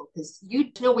the label because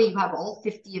no way you have all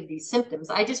 50 of these symptoms.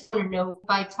 I just want to know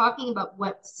by talking about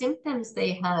what symptoms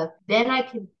they have, then I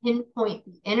can pinpoint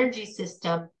the energy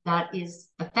system that is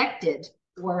affected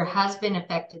or has been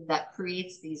affected that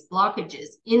creates these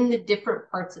blockages in the different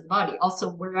parts of the body. Also,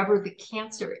 wherever the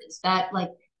cancer is, that like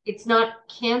it's not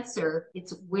cancer,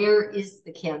 it's where is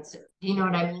the cancer? Do you know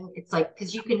what I mean? It's like,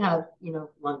 because you can have,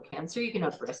 lung cancer, you can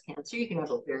have breast cancer, you can have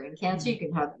ovarian cancer, Mm. you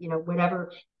can have,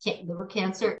 whatever, liver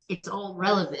cancer. It's all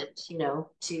relevant, it's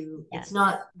Yes,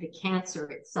 not the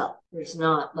cancer itself. There's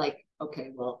not like,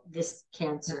 okay, well, this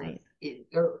cancer right, is,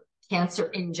 or cancer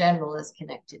in general is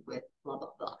connected with blah, blah,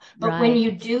 blah. But when right.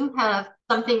 you do have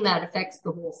something that affects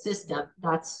the whole system,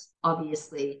 that's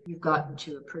obviously you've gotten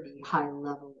to a pretty high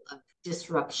level of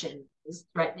disruption is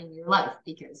threatening your life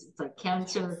because it's like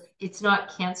cancer, it's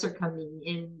not cancer coming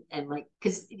in and like,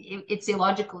 because it's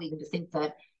illogical even to think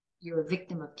that you're a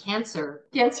victim of cancer.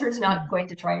 Cancer is not Mm. going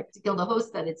to try to kill the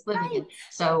host that it's living in. Right.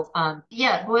 So,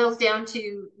 yeah, it boils down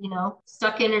to,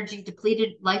 stuck energy,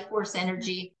 depleted life force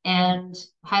energy, and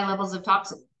high levels of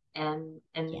toxin. And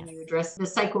then Yes. you address the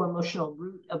psycho-emotional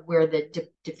root of where the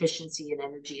deficiency in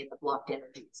energy and the blocked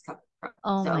energy is coming from.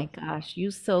 Oh my So, gosh,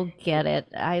 you so get it.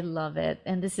 I love it.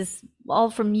 And this is all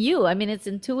from you. I mean, it's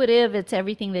intuitive, it's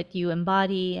everything that you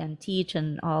embody and teach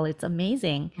and all. It's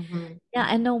amazing. mhm. Yeah,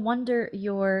 and no wonder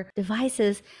your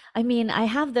devices. I mean, I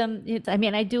have them. I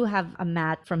mean, I do have a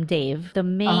mat from Dave. The Uh-huh.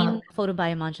 main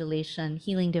photobiomodulation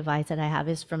healing device that I have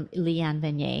is from Leanne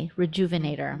Venier,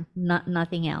 Rejuvenator, Mhm.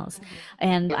 nothing else. Mhm.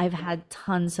 And Yeah. I've had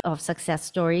tons of success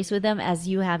stories with them, as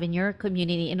you have in your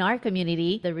community. In our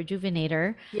community, the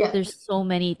Rejuvenator, Yeah. there's so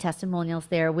many testimonials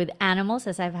there with animals,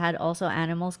 as I've had also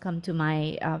animals come to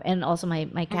my, and also my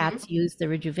Mhm. cats use the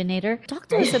Rejuvenator. Talk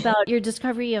to us Right. about your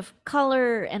discovery of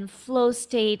color and flow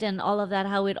state and all of that,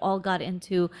 how it all got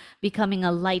into becoming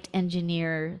a light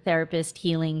engineer therapist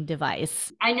healing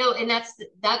device. I know, and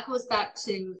that goes back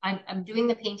to I'm doing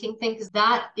the painting thing because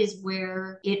that is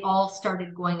where it all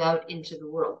started going out into the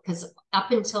world. Because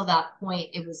up until that point,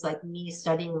 it was like me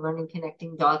studying, learning,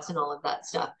 connecting dots, and all of that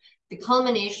stuff. The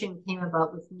culmination came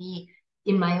about with me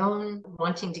in my own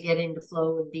wanting to get into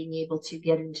flow and being able to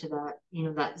get into that,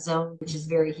 that zone, which is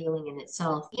very healing in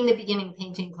itself. In the beginning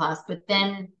painting class, but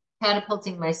then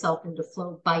catapulting myself into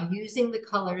flow by using the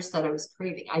colors that I was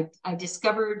craving. I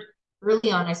discovered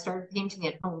early on, I started painting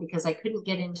at home because I couldn't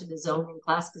get into the zone in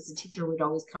class because the teacher would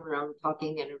always come around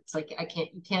talking. And it's like,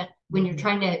 you can't, when you're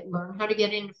trying to learn how to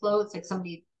get into flow, it's like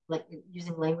somebody like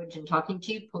using language and talking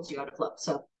to you pulls you out of flow.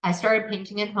 So I started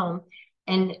painting at home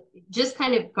and just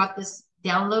kind of got this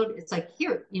download. It's like,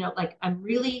 here, like I'm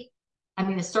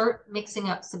going to start mixing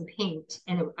up some paint.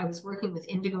 And I was working with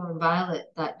indigo and violet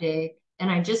that day. And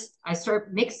I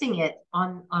start mixing it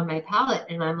on my palette.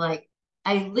 And I'm like,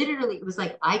 it was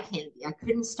like eye candy. I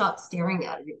couldn't stop staring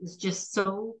at it. It was just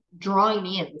so drawing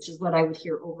me in, which is what I would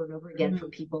hear over and over again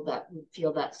from people that would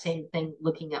feel that same thing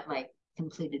looking at my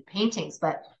completed paintings.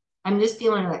 But I'm just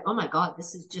feeling like, oh my God,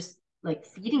 this is just like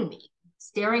feeding me.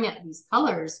 Staring at these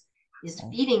colors is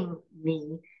feeding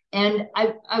me. And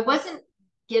I wasn't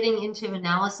getting into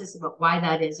analysis about why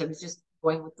that is. I was just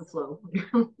going with the flow,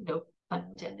 no pun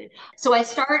intended. So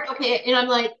okay, and I'm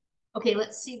like, okay,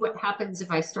 let's see what happens if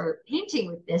I start painting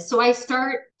with this. So I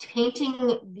start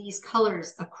painting these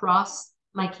colors across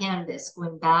my canvas,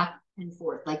 going back and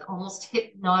forth, like almost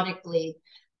hypnotically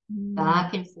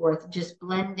back and forth, just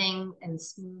blending and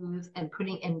smooth and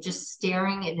putting and just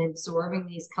staring and absorbing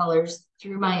these colors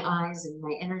through my eyes and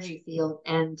my energy field.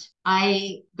 And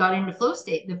I got into flow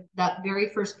state. That very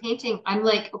first painting, I'm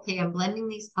like, okay, I'm blending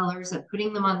these colors, I'm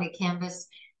putting them on the canvas.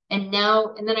 And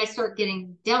then I start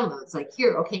getting downloads like,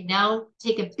 here, okay, now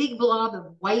take a big blob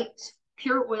of white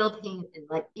pure oil paint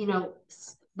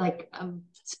and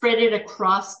spread it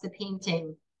across the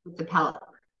painting with the palette.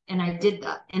 And I did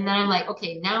that. And then I'm like,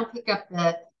 okay, now pick up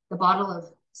the bottle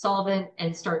of solvent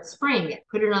and start spraying it,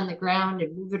 put it on the ground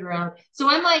and move it around. So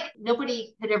I'm like,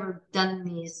 nobody had ever done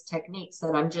these techniques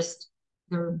that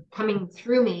they're coming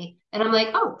through me. And I'm like,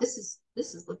 oh, this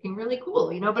is looking really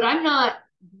cool, but I'm not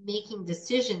making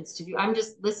decisions to do. I'm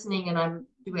just listening and I'm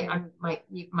doing,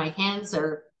 my hands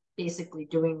are basically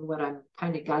doing what I'm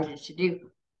kind of guided to do.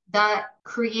 That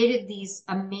created these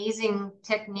amazing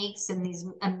techniques and these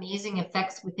amazing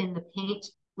effects within the paint,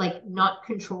 like not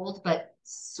controlled, but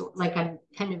like I'm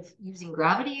kind of using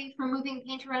gravity for moving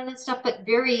paint around and stuff, but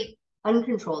very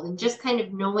uncontrolled and just kind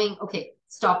of knowing, okay,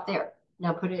 stop there.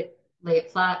 Now lay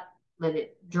it flat, let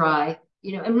it dry,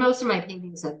 and most of my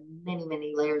paintings have many,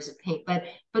 many layers of paint, but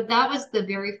that was the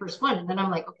very first one. And then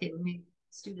I'm like, okay,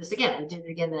 let's do this again. I did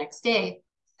it again the next day.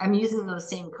 I'm using those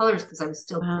same colors because I was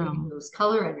still creating those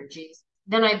color energies.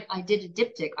 Then I did a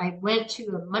diptych. I went to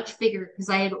a much bigger,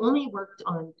 because I had only worked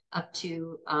on up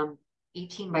to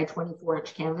 18 by 24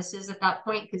 inch canvases at that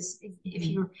point. Because if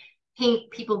you paint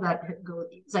people that go,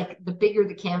 it's like the bigger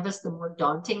the canvas, the more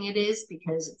daunting it is,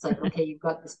 because it's like, okay, you've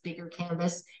got this bigger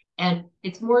canvas and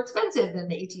it's more expensive than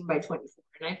the 18 by 24.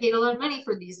 And I paid a lot of money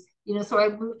for these, so I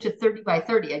moved to 30 by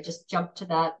 30. I just jumped to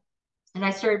that. And I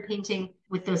started painting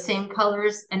with those same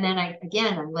colors. And then I'm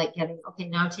like okay,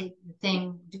 now take the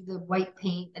thing, do the white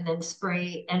paint and then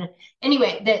spray. And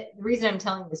anyway, the reason I'm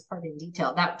telling this part in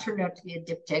detail, that turned out to be a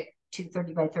diptych to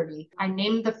 30 by 30. I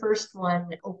named the first one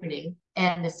Opening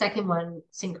and the second one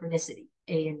Synchronicity,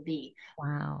 A and B.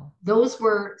 Wow. Those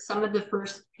were some of the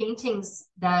first paintings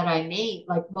that I made,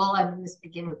 like while I'm in this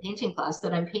beginner painting class,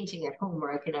 that I'm painting at home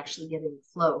where I can actually get in the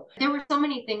flow. There were so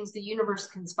many things, the universe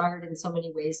conspired in so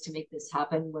many ways to make this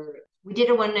happen, where we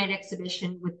did a one-night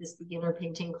exhibition with this beginner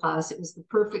painting class. It was the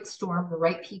perfect storm, the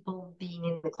right people being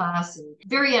in the class, and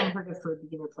very unheard of for a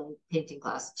beginner painting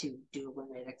class to do a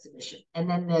one-night exhibition. And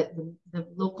then the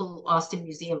local Austin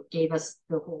Museum gave us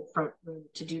the whole front room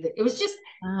to do that. It was just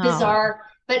bizarre.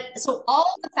 But so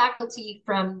all the faculty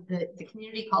from the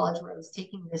community college where I was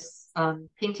taking this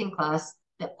painting class,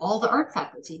 all the art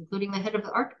faculty, including the head of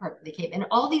the art department, they came. And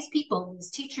all these people,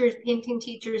 these teachers, painting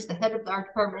teachers, the head of the art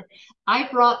department, I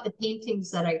brought the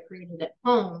paintings that I created at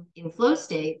home in flow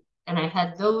state, and I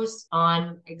had those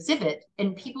on exhibit.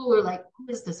 And people were like, who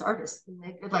is this artist?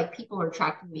 And like, people are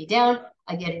tracking me down.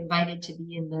 I get invited to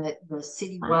be in the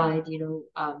citywide,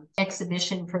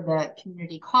 exhibition for the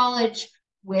community college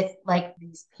with like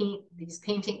these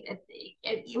painting.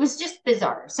 It was just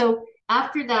bizarre. So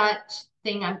after that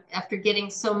thing, after getting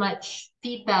so much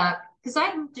feedback, because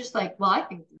I'm just like, well, I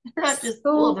think they're not just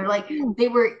cool. They're like, they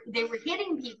were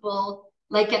hitting people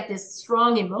like at this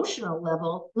strong emotional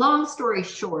level. Long story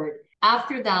short,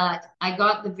 after that, I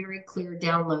got the very clear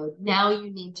download. Now you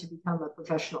need to become a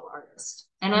professional artist.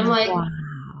 And I'm like, wow.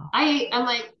 I'm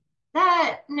like,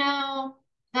 no,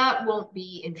 that won't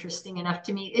be interesting enough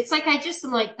to me. It's like I just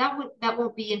am like, that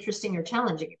won't be interesting or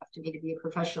challenging enough to me to be a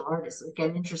professional artist. Like,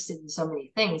 I'm interested in so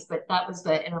many things, but that was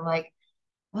and I'm like,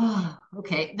 oh,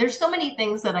 okay. There's so many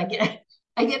things that I get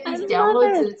these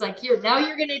downloads, and it's like, here, now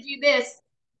you're gonna do this.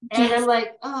 And I'm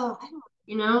like, oh,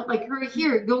 I don't, like,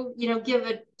 here, go, give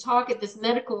a talk at this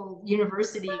medical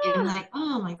university. And I'm like,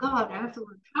 oh my God, I have to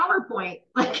learn PowerPoint.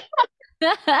 Like,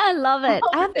 I love it.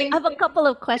 I have a couple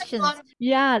of questions.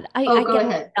 Yeah, I go get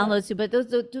ahead. downloads too, but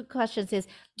those two questions is,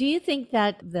 do you think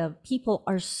that the people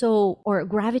are or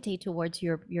gravitate towards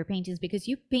your paintings because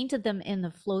you painted them in the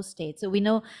flow state? So we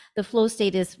know the flow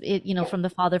state is, from the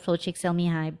father flow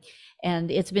Csikszentmihalyi,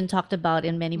 and it's been talked about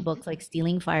in many books like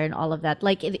Stealing Fire and all of that.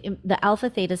 Like the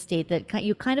alpha theta state, that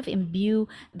you kind of imbue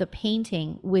the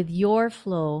painting with your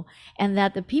flow, and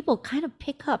that the people kind of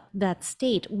pick up that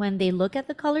state when they look at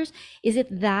the colors. Is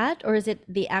it that, or is it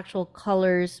the actual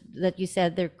colors that you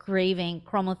said they're craving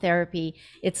chromotherapy?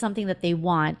 It's something that they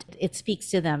want. It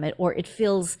speaks to them, or it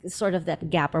fills sort of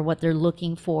that gap or what they're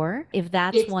looking for. If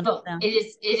that's one of them.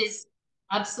 It is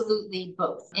absolutely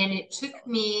both. And it took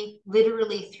me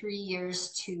literally 3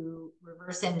 years to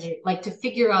reverse engineer, like to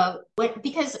figure out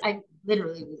because I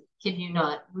literally, kid you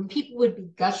not, when people would be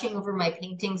gushing over my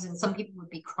paintings and some people would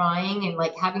be crying and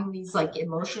like having these like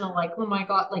emotional, like, oh my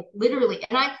God, like literally.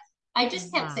 And I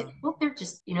just can't say, Wow. well, they're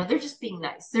just, they're just being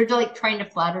nice. They're like trying to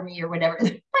flatter me or whatever.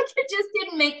 Like it just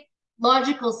didn't make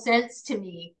logical sense to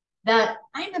me that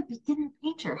I'm a beginner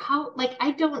painter. How, like,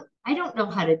 I don't know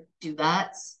how to do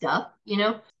that stuff.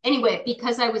 Anyway,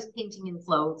 because I was painting in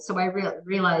flow, so I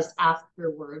realized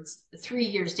afterwards, 3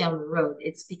 years down the road,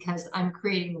 it's because I'm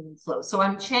creating them in flow. So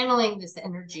I'm channeling this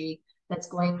energy that's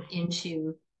going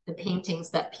into the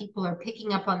paintings that people are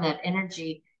picking up on that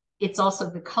energy. It's also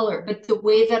the color, but the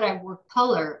way that I work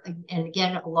color, and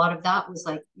again, a lot of that was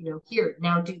like, here,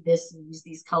 now do this and use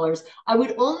these colors. I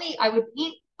would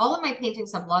paint, all of my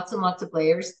paintings have lots and lots of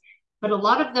layers, but a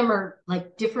lot of them are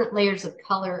like different layers of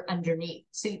color underneath.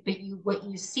 So, but what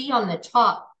you see on the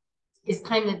top is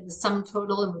kind of the sum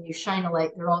total. And when you shine a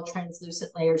light, they're all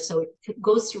translucent layers. So it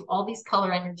goes through all these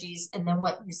color energies. And then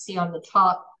what you see on the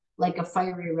top, like a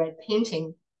fiery red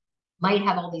painting, might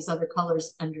have all these other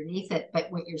colors underneath it, but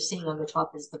what you're seeing on the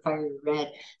top is the fiery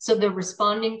red. So they're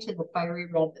responding to the fiery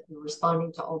red, they're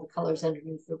responding to all the colors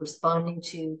underneath, they're responding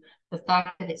to the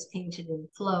fact that it's painted in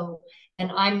flow,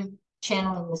 and I'm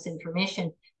channeling this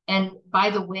information. And by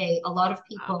the way, a lot of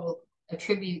people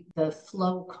attribute the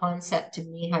flow concept to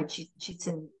Mihai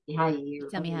Csikszentmihalyi, or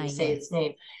Tell me however hi, you say yes. his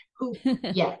name, who,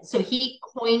 yeah, so he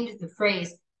coined the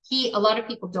phrase. A lot of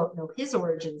people don't know his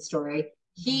origin story.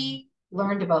 He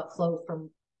learned about flow from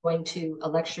going to a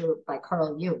lecture by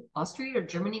Carl Jung, Austria or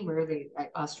Germany, where are they?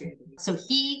 Austria. So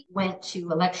he went to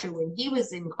a lecture when he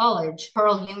was in college.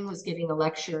 Carl Jung was giving a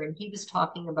lecture and he was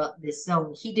talking about this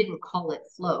zone. He didn't call it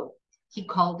flow. He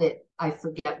called it, I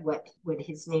forget what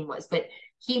his name was, but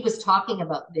he was talking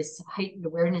about this heightened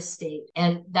awareness state.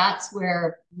 And that's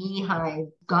where Mihai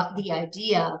got the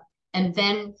idea. And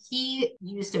then he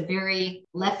used a very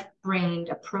left-brained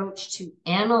approach to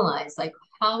analyze, like,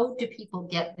 how do people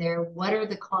get there? What are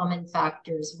the common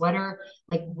factors? What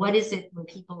is it when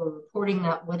people are reporting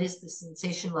that? What is the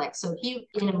sensation like? So he,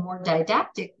 in a more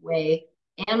didactic way,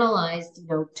 analyzed,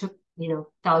 took,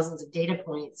 thousands of data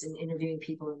points and interviewing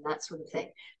people and that sort of thing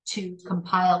to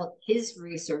compile his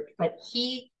research. But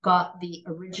he got the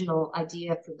original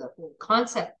idea for the whole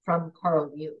concept from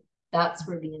Carl Jung. That's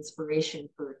where the inspiration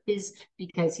for his,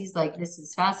 because he's like, this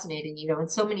is fascinating,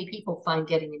 and so many people find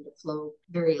getting into flow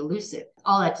very elusive.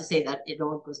 All that to say that it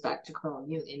all goes back to Carl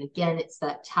Jung. And again, it's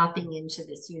that tapping into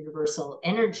this universal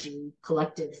energy,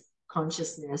 collective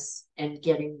consciousness, and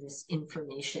getting this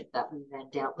information that we then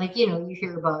down. Like, you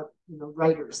hear about,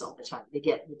 writers all the time. They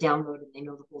get the download and they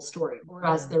know the whole story. Or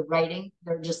as they're writing,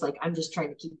 they're just like, I'm just trying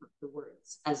to keep the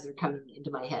words as they're coming into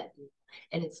my head.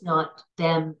 And it's not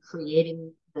them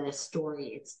creating the story,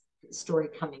 it's the story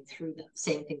coming through them.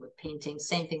 Same thing with painting,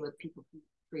 same thing with people who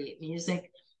create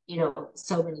music.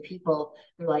 So many people,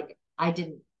 they're like, I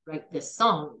didn't write this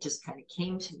song, it just kind of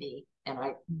came to me and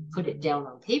I put it down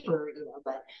on paper,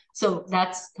 but so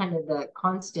that's kind of the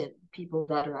constant. People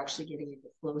that are actually getting into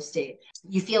flow state,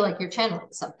 you feel like you're channeling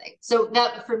something. So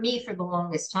that, for me, for the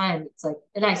longest time, it's like,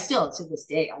 and I still, to this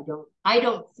day, I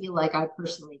don't feel like I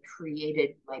personally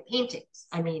created my paintings.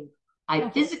 I mean, I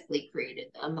physically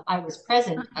created them. I was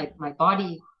present. My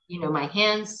body, my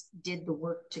hands did the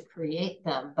work to create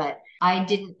them, but I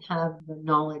didn't have the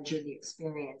knowledge or the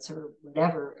experience or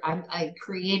whatever. I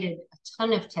created a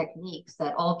ton of techniques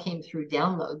that all came through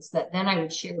downloads that then I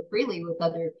would share freely with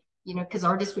other, because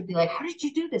artists would be like, how did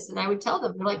you do this? And I would tell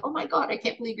them, they're like, oh my God, I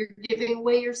can't believe you're giving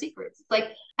away your secrets. It's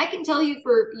like, I can tell you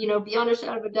for, beyond a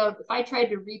shadow of a doubt, if I tried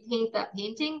to repaint that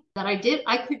painting that I did,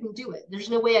 I couldn't do it.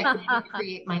 There's no way I could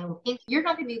recreate my own painting. You're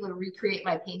not going to be able to recreate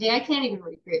my painting. I can't even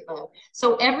recreate my own.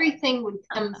 So everything would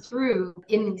come through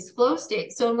in these flow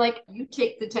states. So I'm like, you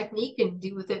take the technique and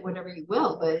do with it whatever you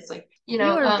will. But it's like,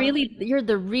 You're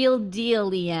the real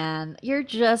deal, Leanne. You're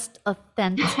just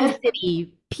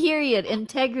authenticity, period,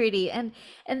 integrity. And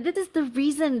this is the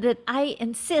reason that I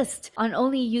insist on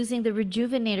only using the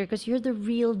rejuvenator, because you're the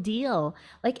real deal.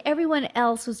 Like everyone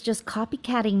else was just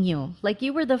copycatting you. Like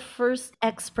you were the first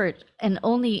expert and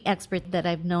only expert that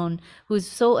I've known who's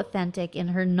so authentic in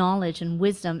her knowledge and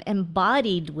wisdom,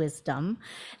 embodied wisdom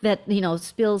that,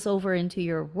 spills over into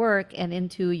your work and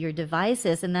into your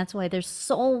devices. And that's why there's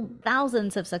so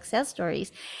thousands of success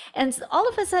stories. And all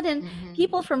of a sudden,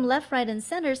 people from left, right, and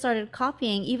center started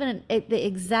copying even the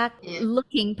exact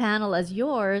looking panel as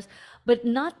yours, but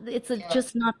not,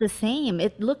 just not the same.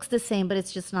 It looks the same, but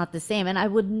it's just not the same. And I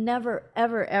would never,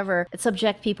 ever, ever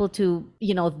subject people to,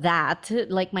 that,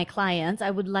 like my clients. I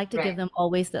would like to give them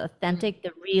always the authentic,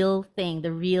 the real thing,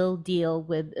 the real deal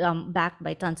with, backed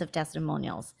by tons of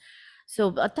testimonials. So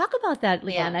talk about that,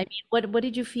 Leanne. Yeah. I mean, what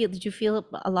did you feel? Did you feel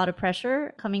a lot of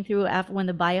pressure coming through after when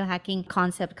the biohacking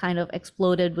concept kind of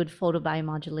exploded with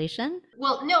photobiomodulation?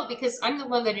 Well, no, because I'm the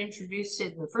one that introduced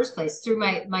it in the first place through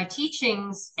my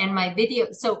teachings and my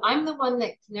video. So I'm the one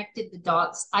that connected the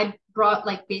dots. I brought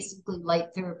like basically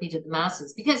light therapy to the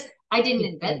masses because I didn't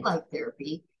You invent did. light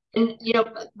therapy. And you know,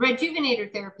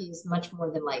 rejuvenator therapy is much more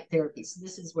than light therapy. So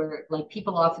this is where like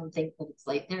people often think that it's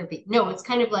light therapy. No, it's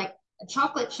kind of like a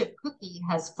chocolate chip cookie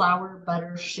has flour,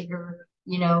 butter, sugar,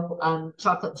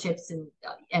 chocolate chips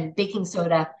and baking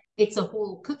soda. It's a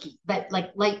whole cookie, but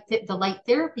like the light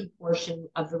therapy portion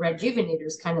of the rejuvenator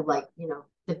is kind of like,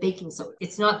 the baking soda.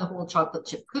 It's not the whole chocolate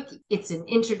chip cookie. It's an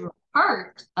integral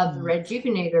part of the Mm.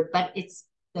 rejuvenator, but it's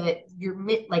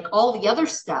like all the other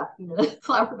stuff,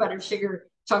 flour, butter, sugar,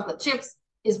 chocolate chips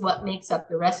is what makes up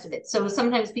the rest of it. So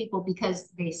sometimes people, because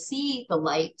they see the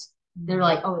light, they're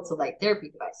like, oh, it's a light therapy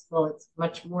device. Well, it's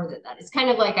much more than that. It's kind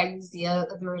of like I use the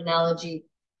other analogy.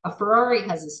 A Ferrari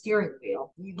has a steering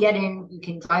wheel. You get in, you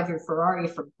can drive your Ferrari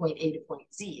from point A to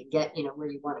point Z and get, where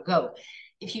you want to go.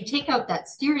 If you take out that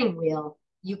steering wheel,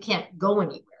 you can't go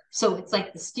anywhere. So it's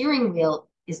like the steering wheel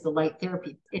is the light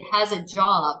therapy. It has a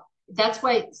job. That's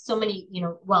why so many, and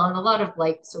a lot of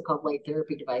so-called light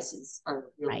therapy devices are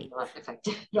really Right. not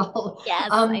effective at all. Yes,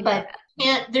 I know But that.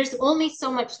 and there's only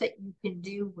so much that you can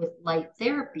do with light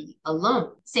therapy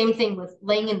alone. Same thing with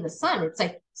laying in the sun. It's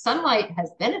like sunlight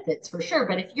has benefits for sure,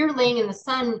 but if you're laying in the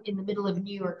sun in the middle of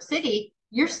New York City,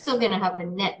 you're still going to have a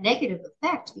net negative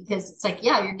effect because it's like,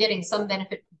 yeah, you're getting some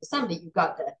benefit from the sun, but you've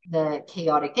got the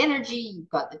chaotic energy, you've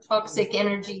got the toxic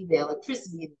energy, the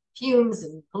electricity, and fumes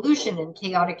and pollution and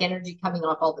chaotic energy coming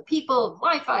off all the people,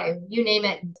 Wi-Fi, you name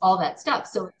it, all that stuff.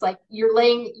 So it's like you're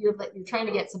trying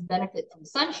to get some benefit from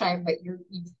sunshine, but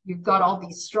you've got all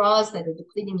these straws that are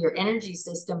depleting your energy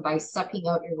system by sucking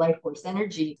out your life force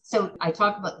energy. So I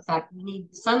talk about the fact you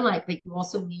need sunlight, but you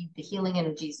also need the healing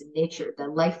energies in nature, the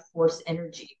life force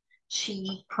energy. Chi,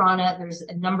 prana, there's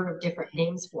a number of different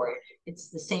names for it. It's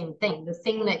the same thing. The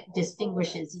thing that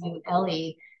distinguishes you,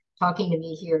 Ellie, talking to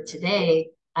me here today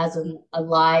as a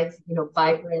live,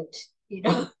 vibrant,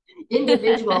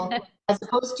 individual, as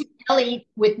opposed to Ellie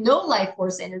with no life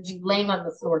force energy laying on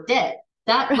the floor dead.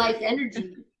 That life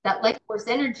force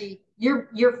energy,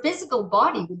 your physical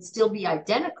body would still be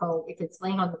identical if it's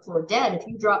laying on the floor dead. If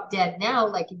you drop dead now,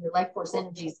 like your life force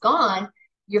energy is gone,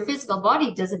 your physical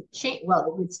body doesn't change. Well,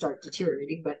 it would start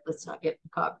deteriorating, but let's not get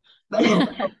macabre. But,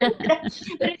 but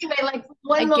anyway, like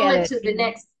one moment to the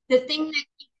next, the thing that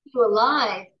keeps you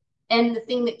alive and the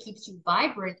thing that keeps you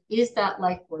vibrant is that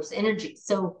life force energy.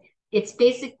 So it's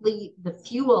basically the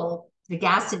fuel, the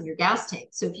gas in your gas tank.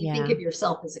 So if you think of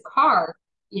yourself as a car,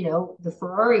 the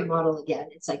Ferrari model again,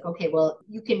 it's like, okay, well,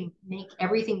 you can make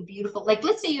everything beautiful. Like,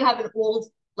 let's say you have an old,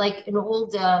 I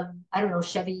don't know,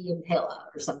 Chevy Impala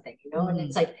or something, and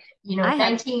it's like, I had,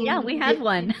 19. yeah, we had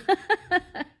one.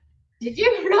 Did you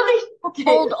really? Okay.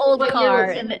 Old What year car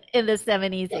was it? in the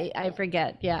 70s. Yeah. I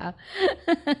forget. Yeah.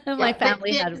 My Yeah,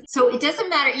 family had. so it doesn't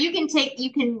matter. You can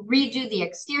redo the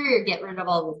exterior, get rid of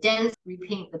all the dents,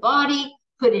 repaint the body,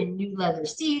 put in new leather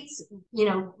seats,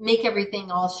 make everything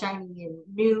all shiny and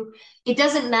new. It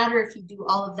doesn't matter if you do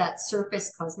all of that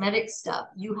surface cosmetic stuff.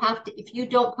 You have to, if you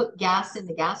don't put gas in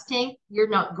the gas tank, you're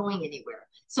not going anywhere.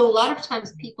 So a lot of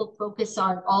times people focus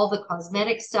on all the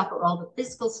cosmetic stuff or all the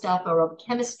physical stuff or all the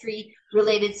chemistry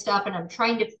related stuff. And I'm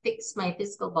trying to fix my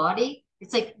physical body.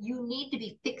 It's like you need to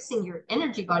be fixing your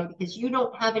energy body because you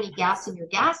don't have any gas in your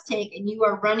gas tank and you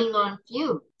are running on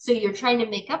fume. So you're trying to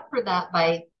make up for that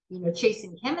by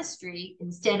chasing chemistry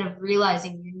instead of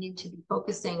realizing you need to be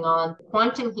focusing on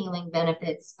quantum healing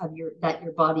benefits of that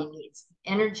your body needs.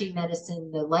 Energy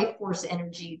medicine, the life force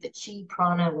energy, the chi,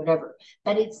 prana, whatever.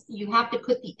 But you have to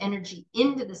put the energy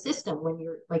into the system when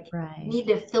you're you need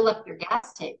to fill up your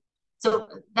gas tank. So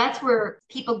that's where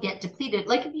people get depleted.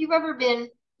 Like if you've ever been,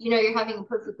 you're having a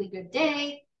perfectly good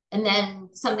day and then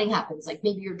something happens, like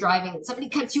maybe you're driving and somebody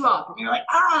cuts you off and you're like,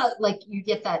 like you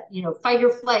get that, fight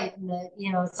or flight and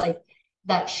it's like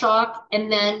that shock and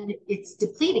then it's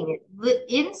depleting. It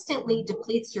instantly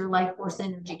depletes your life force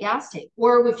energy gas tank.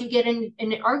 Or if you get in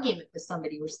an argument with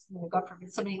somebody or God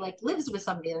forbid somebody lives with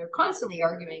somebody and they're constantly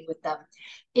arguing with them,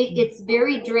 it's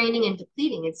very draining and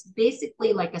depleting. It's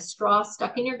basically like a straw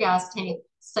stuck in your gas tank,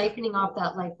 siphoning off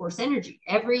that life force energy.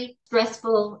 Every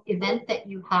stressful event that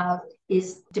you have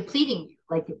is depleting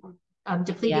you,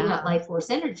 depleting that life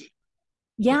force energy.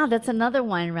 Yeah, that's another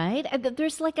one, right?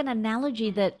 There's like an analogy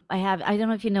that I have. I don't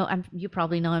know if you know, you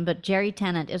probably know him, but Jerry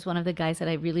Tennant is one of the guys that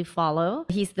I really follow.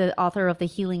 He's the author of the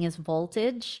Healing is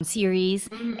Voltage series,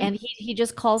 and he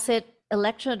just calls it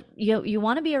you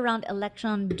want to be around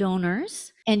electron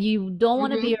donors, and you don't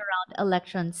want to be around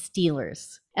electron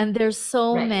stealers. And there's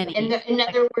so Right. many. And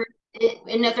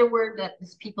another word that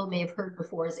people may have heard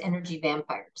before is energy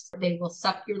vampires. They will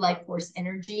suck your life force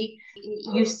energy.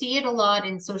 You see it a lot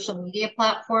in social media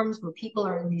platforms where people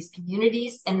are in these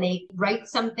communities and they write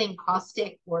something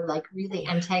caustic or like really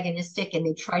antagonistic, and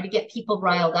they try to get people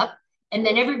riled up. And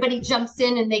then everybody jumps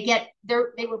in and they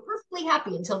were perfectly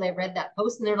happy until they read that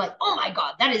post, and they're like, oh my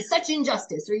God, that is such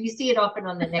injustice. Or you see it often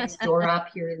on the Nextdoor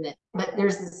app here but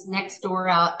there's this Nextdoor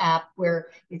app where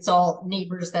it's all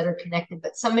neighbors that are connected,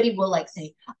 but somebody will like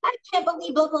say, I can't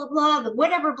believe blah, blah, blah,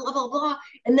 whatever, blah, blah, blah.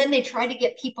 And then they try to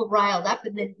get people riled up.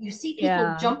 And then you see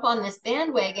people jump on this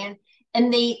bandwagon,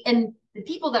 and the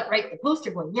people that write the post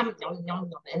are going, yum, yum, yum,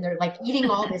 yum. And they're like eating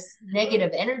all this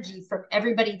negative energy from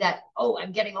everybody that, oh,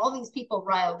 I'm getting all these people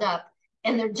riled up.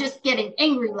 And they're just getting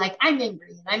angry, like I'm angry,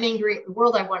 and I'm angry at the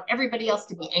world. I want everybody else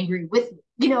to be angry with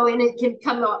me, and it can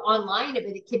come online, but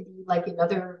it can be like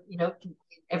another,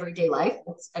 everyday life.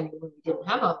 When we didn't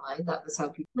have online, that was how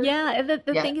people. Yeah, and the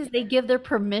thing is, they give their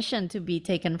permission to be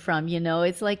taken from,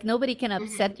 It's like nobody can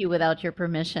upset you without your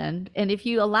permission. And if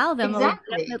you allow them,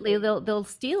 Exactly. definitely they'll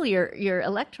steal your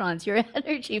electrons, your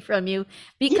energy from you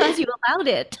because you allowed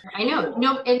it. I know.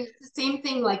 No, and it's the same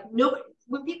thing. Like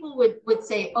when people would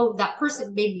say, "Oh, that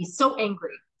person made me so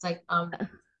angry," it's like,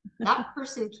 that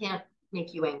person can't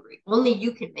make you angry. Only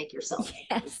you can make yourself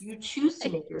angry. If you choose to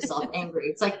make yourself angry,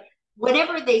 it's like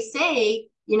whatever they say,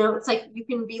 it's like you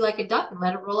can be like a duck and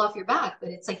let it roll off your back.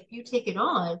 But it's like if you take it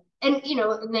on, and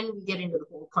and then we get into the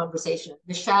whole conversation,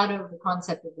 the shadow, the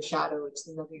concept of the shadow, which is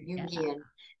another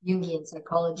Jungian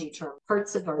psychology term,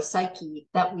 parts of our psyche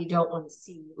that we don't want to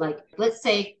see. Like, let's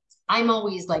say I'm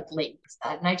always like late,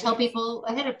 and I tell people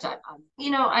ahead of time,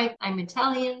 I'm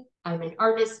Italian, I'm an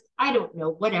artist, I don't know,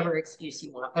 whatever excuse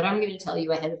you want, but I'm going to tell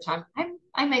you ahead of time,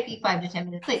 I might be 5 to 10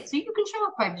 minutes late, so you can show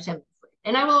up 5 to 10 minutes late,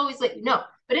 and I will always let you know.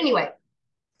 But anyway,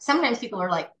 sometimes people are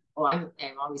like, oh, I'm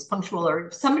always punctual, or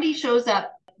if somebody shows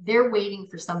up, they're waiting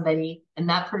for somebody, and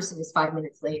that person is 5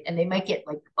 minutes late, and they might get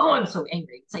like, oh, I'm so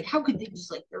angry. It's like, how could they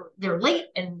just like they're late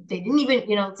and they didn't even,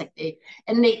 it's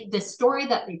like the story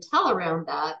that they tell around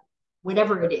that,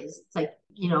 whatever it is, it's like,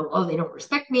 oh, they don't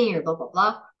respect me or blah, blah,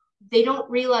 blah. They don't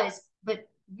realize, but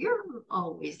you're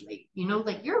always late,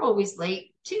 like you're always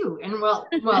late too. And well,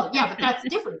 yeah, but that's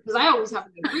different because I always have a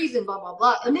good reason, blah, blah,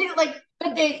 blah.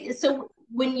 And so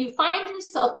when you find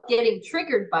yourself getting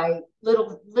triggered by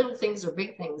little things or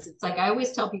big things, it's like I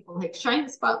always tell people, like, shine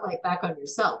the spotlight back on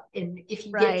yourself. And if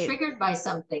you get triggered by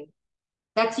something,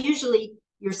 that's usually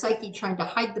your psyche trying to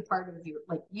hide the part of you.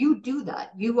 Like, you do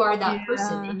that. You are that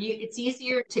person. And it's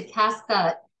easier to cast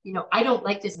that, I don't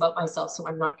like this about myself, so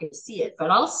I'm not going to see it. But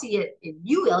I'll see it in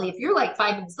you, Ellie. If you're like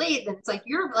 5 minutes late, then it's like,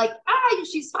 you're like,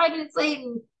 she's 5 minutes late.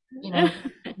 And,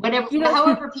 whatever,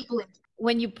 however people.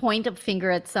 When you point a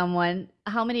finger at someone,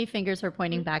 how many fingers are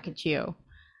pointing back at you?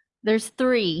 There's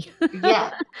 3.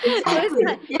 Yeah,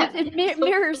 exactly. It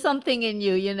mirrors something in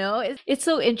you, It's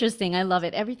so interesting. I love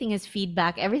it. Everything is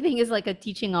feedback. Everything is like a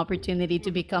teaching opportunity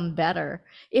to become better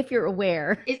if you're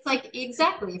aware. It's like,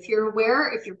 exactly. If you're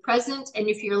aware, if you're present, and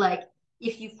if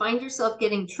you find yourself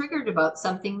getting triggered about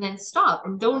something, then stop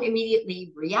and don't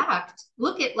immediately react.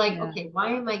 Look at like, okay,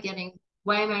 why am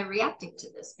I reacting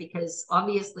to this? Because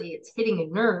obviously it's hitting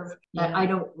a nerve that I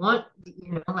don't want,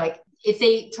 like if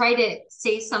they try to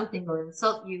say something or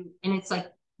insult you, and it's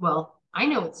like, well, I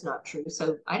know it's not true,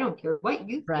 so I don't care what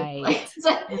you think. Right. Like,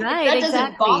 that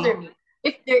doesn't bother me.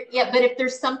 But if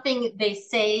there's something they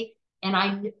say, and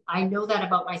I know that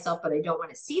about myself, but I don't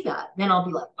want to see that, then I'll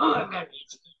be like, oh, I'm gonna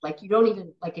like, you don't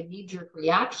even like a knee-jerk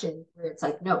reaction where it's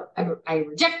like, no, I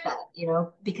reject that,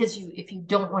 because if you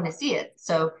don't want to see it.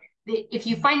 So if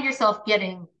you find yourself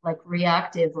getting like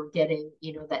reactive or getting,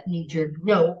 that knee-jerk,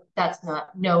 no, that's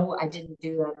not, no, I didn't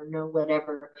do that, or no,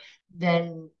 whatever,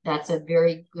 then that's a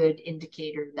very good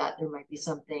indicator that there might be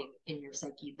something in your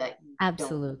psyche that you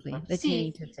absolutely don't that see. you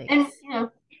need to fix. And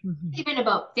even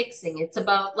about fixing, it's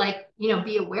about like,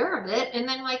 be aware of it, and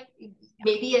then like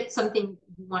maybe it's something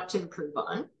you want to improve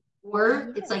on,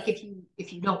 or it's like if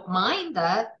you don't mind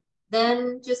that,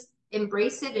 then just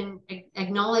embrace it and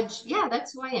acknowledge,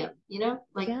 that's who I am,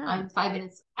 like I'm 5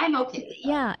 minutes. I'm okay with that.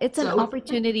 Yeah, it's an So,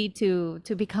 opportunity to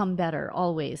become better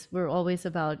always. We're always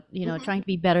about, mhm, trying to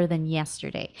be better than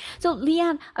yesterday. So,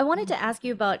 Leanne, I wanted to ask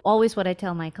you about always what I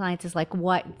tell my clients is like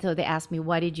what so they ask me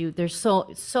why did you there's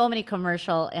so many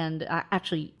commercial and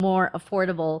actually more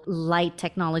affordable light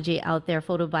technology out there,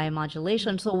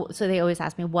 photobiomodulation. So they always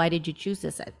ask me why did you choose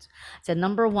this? I said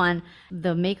number one,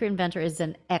 the maker inventor is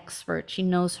an expert. She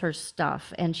knows her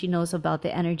stuff and she knows about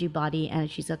the energy body and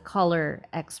she's a color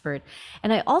expert.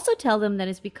 And I also tell them that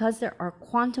it's because there are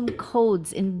quantum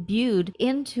codes imbued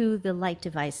into the light mhm,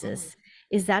 devices.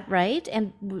 Is that right?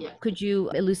 And yeah. could you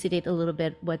elucidate a little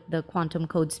bit what the quantum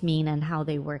codes mean and how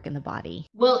they work in the body?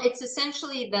 Well, it's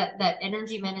essentially that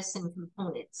energy medicine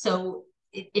component. So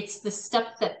it's the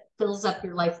stuff that fills up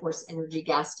your life force energy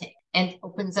gas tank and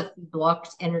opens up the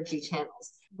blocked energy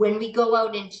channels. When we go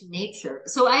out into nature,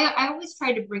 so I always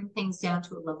try to bring things down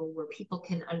to a level where people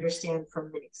can understand from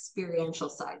an experiential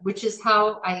side, which is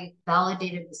how I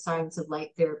validated the science of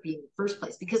light therapy in the first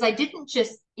place. Because I didn't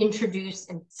just introduce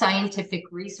scientific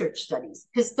research studies,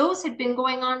 because those had been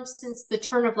going on since the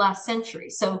turn of last century.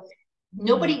 So Mm.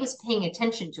 nobody was paying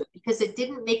attention to it because it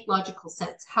didn't make logical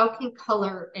sense. How can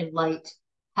color and light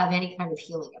have any kind of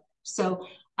healing effect? So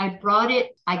I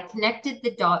connected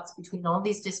the dots between all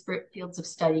these disparate fields of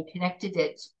study, connected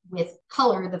it with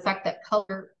color, the fact that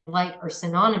color and light are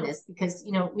synonymous. Because,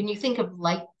 when you think of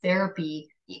light therapy,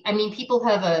 I mean,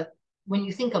 when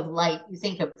you think of light, you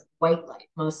think of white light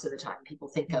most of the time. People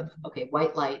think of, okay,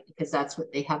 white light because that's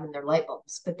what they have in their light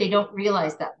bulbs, but they don't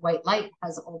realize that white light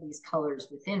has all these colors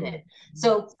within it.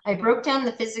 So I broke down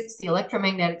the physics, the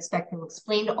electromagnetic spectrum,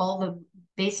 explained all the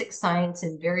basic science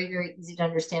in very, very easy to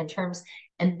understand terms.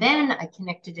 And then I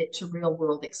connected it to real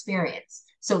world experience.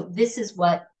 So this is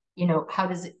what, how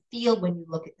does it feel when you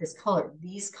look at this color?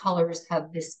 These colors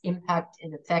have this impact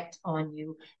and effect on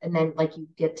you. And then like you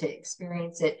get to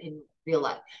experience it in real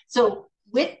life. So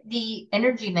with the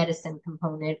energy medicine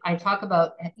component, I talk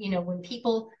about,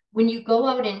 when you go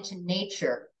out into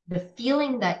nature, the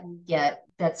feeling that you get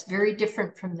that's very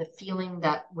different from the feeling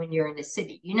that when you're in a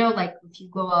city. Like if you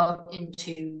go out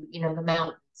into, the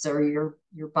mountains or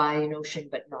you're by an ocean,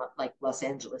 but not like Los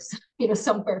Angeles,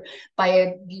 somewhere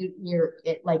you're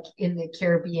like in the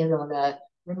Caribbean on a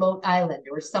remote island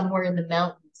or somewhere in the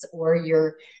mountains, or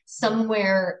you're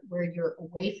somewhere where you're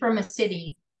away from a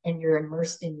city and you're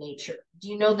immersed in nature. Do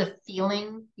you know the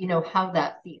feeling, how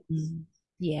that feels? Mm.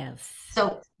 Yes.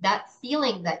 So that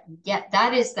feeling that you get,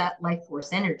 that is that life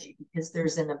force energy, because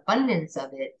there's an abundance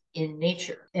of it in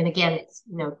nature. And again, it's,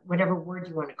 whatever word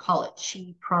you want to call it,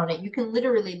 chi, prana. You can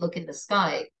literally look in the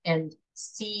sky and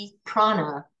see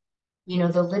prana,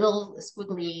 the little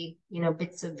squiggly,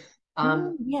 bits of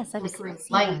Yes, I flickering see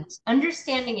that. light,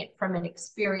 understanding it from an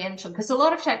experiential, because a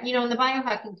lot of time, in the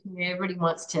biohacking community, everybody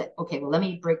wants to, okay, well, let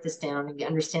me break this down and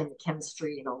understand the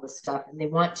chemistry and all this stuff. And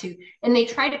they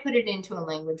try to put it into a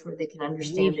language where they can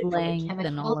understand it from a Wavelength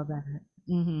and all chemical. of that.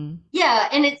 Mm-hmm. Yeah,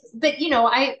 but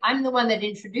I'm the one that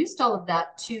introduced all of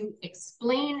that to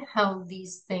explain how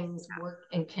these things work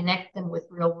and connect them with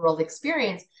real world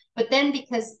experience. But then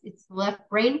because it's the left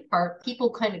brain part, people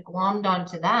kind of glommed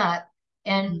onto that.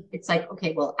 And it's like,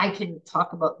 okay, well, I can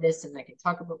talk about this and I can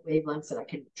talk about wavelengths and I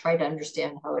can try to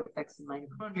understand how it affects the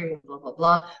mitochondria and blah, blah,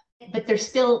 blah. But they're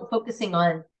still focusing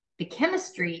on the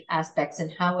chemistry aspects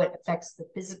and how it affects the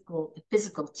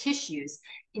physical tissues,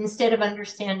 instead of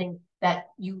understanding that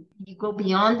you go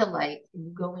beyond the light and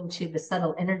you go into the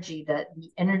subtle energy, that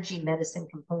the energy medicine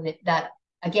component, that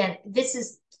again, this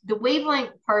is the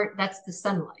wavelength part, that's the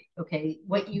sunlight. Okay,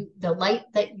 the light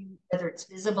that you, whether it's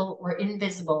visible or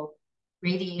invisible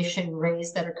radiation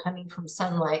rays that are coming from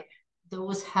sunlight,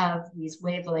 those have these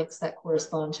wavelengths that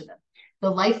correspond to them. The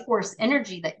life force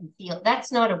energy that you feel,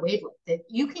 that's not a wavelength. That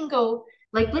you can go,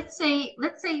 like, let's say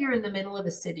you're in the middle of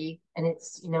a city and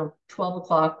it's 12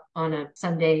 o'clock on a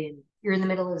Sunday and you're in the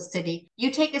middle of the city.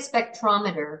 You take a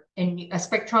spectrometer, and a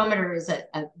spectrometer is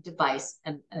a device,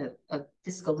 a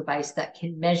physical device that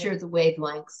can measure the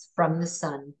wavelengths from the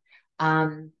sun.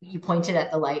 You point it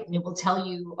at the light and it will tell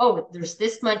you, oh, there's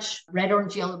this much red,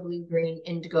 orange, yellow, blue, green,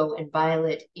 indigo, and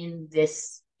violet in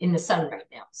the sun right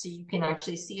now. So you can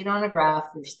actually see it on a graph.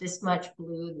 There's this much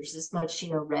blue, there's this much,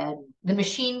 red. The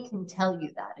machine can tell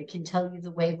you that. It can tell you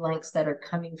the wavelengths that are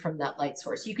coming from that light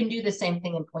source. You can do the same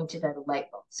thing and point it at a light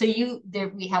bulb. So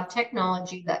we have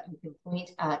technology that you can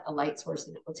point at a light source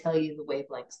and it will tell you the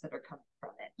wavelengths that are coming from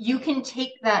it. You can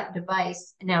take that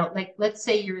device now, like let's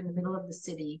say you're in the middle of the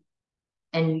city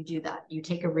and you do that. You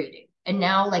take a reading. And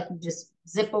now like you just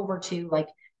zip over to like,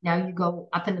 now you go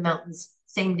up in the mountains,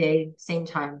 same day, same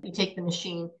time. You take the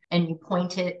machine and you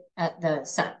point it at the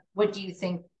sun. What do you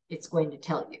think it's going to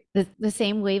tell you. The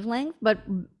same wavelength, but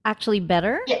actually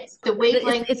better? Yes, the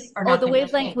wavelengths are oh, not the going to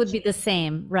wavelength would change. be the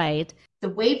same, right? The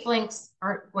wavelengths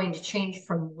aren't going to change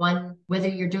from one, whether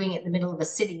you're doing it in the middle of a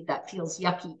city that feels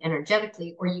yucky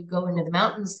energetically, or you go into the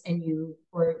mountains and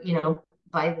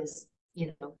by this,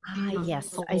 Yes,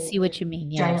 I see beautiful what you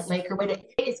mean. giant Yes. lake or whatever.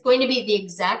 It's going to be the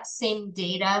exact same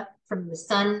data from the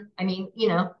sun. I mean,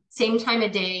 same time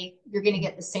of day, you're going to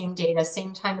get the same data,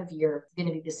 same time of year, it's going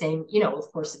to be the same. Of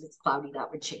course, if it's cloudy,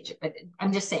 that would change it. But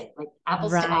I'm just saying, like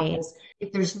apples to Right. apples,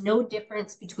 if there's no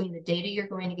difference between the data you're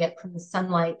going to get from the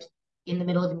sunlight in the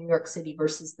middle of New York City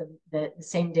versus the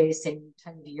same day, same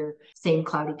time of year, same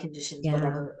cloudy conditions, Yeah.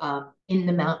 whatever, in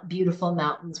the beautiful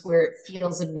mountains where it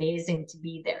feels amazing to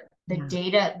be there. The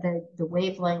data, the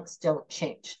wavelengths don't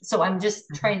change. So I'm just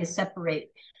trying to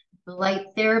separate. The light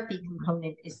therapy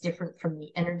component is different from the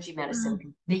energy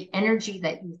medicine. The energy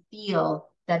that you feel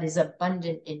that is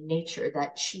abundant in nature,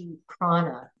 that chi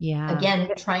prana. Yeah.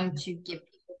 Again, trying to give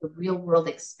people the real world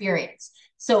experience.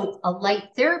 So a light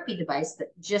therapy device that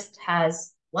just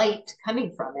has light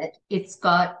coming from it, it's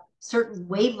got certain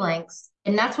wavelengths,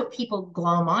 and that's what people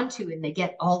glom onto, and they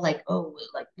get all like, oh,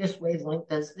 like this wavelength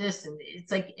does this, and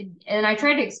it's like, and I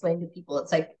try to explain to people,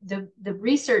 it's like the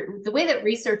research, the way that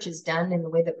research is done and the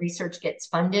way that research gets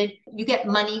funded, you get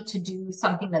money to do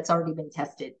something that's already been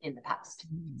tested in the past.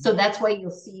 So that's why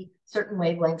you'll see certain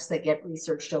wavelengths that get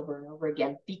researched over and over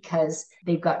again, because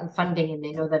they've gotten funding and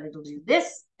they know that it'll do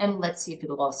this, and let's see if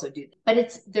it'll also do that.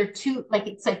 But they're too, like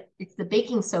it's the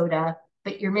baking soda,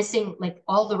 but you're missing like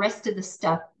all the rest of the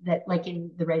stuff that, like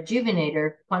in the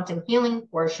Rejuvenator quantum healing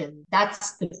portion,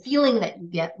 that's the feeling that you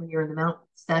get when you're in the mountains.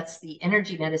 That's the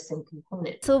energy medicine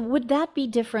component. So would that be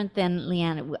different than,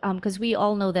 Leanne? Because we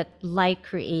all know that light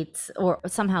creates or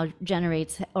somehow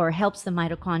generates or helps the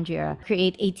mitochondria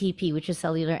create ATP, which is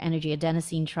cellular energy,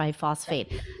 adenosine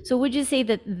triphosphate. So would you say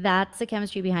that that's the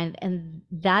chemistry behind it, and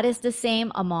that is the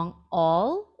same among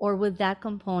all, or would that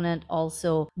component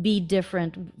also be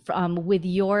different with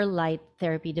your light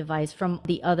therapy device from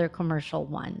the other commercial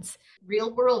ones?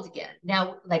 Real world again.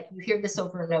 Now, like you hear this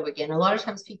over and over again. A lot of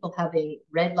times people have a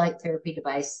red light therapy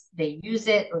device. They use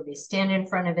it or they stand in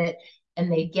front of it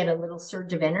and they get a little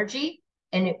surge of energy,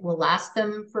 and it will last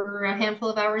them for a handful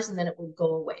of hours and then it will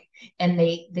go away. And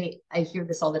I hear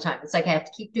this all the time. It's like, I have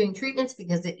to keep doing treatments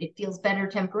because it feels better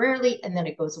temporarily and then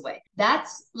it goes away.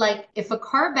 That's like if a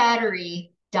car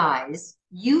battery dies,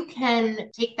 you can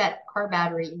take that car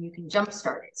battery and you can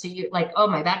jumpstart it. So you're like, oh,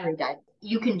 my battery died.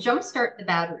 You can jumpstart the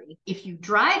battery. If you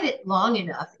drive it long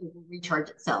enough, it will recharge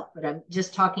itself. But I'm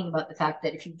just talking about the fact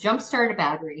that if you jumpstart a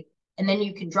battery and then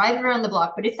you can drive it around the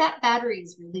block, but if that battery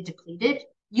is really depleted,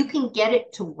 you can get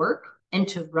it to work and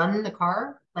to run the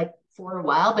car like for a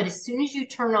while. But as soon as you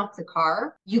turn off the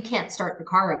car, you can't start the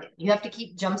car again. You have to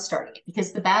keep jumpstarting it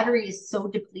because the battery is so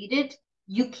depleted.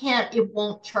 It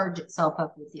won't charge itself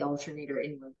up with the alternator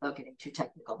anyway, without getting too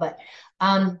technical. But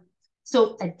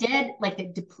so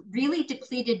really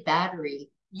depleted battery,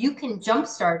 you can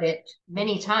jumpstart it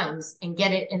many times and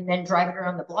get it and then drive it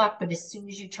around the block. But as soon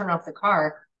as you turn off the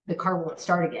car won't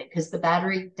start again because the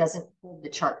battery doesn't hold the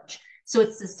charge. So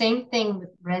it's the same thing with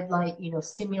red light,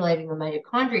 stimulating the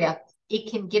mitochondria. It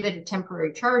can give it a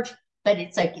temporary charge, but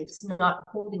it's like it's not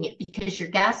holding it because your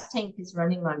gas tank is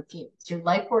running on fumes. Your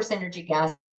life force energy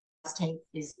gas tank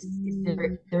is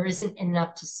there isn't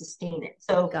enough to sustain it.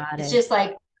 So it's just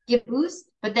like give boost,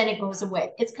 but then it goes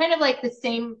away. It's kind of like the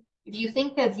same if you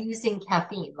think of using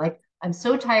caffeine. Like, I'm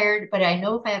so tired, but I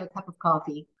know if I have a cup of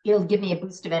coffee, it'll give me a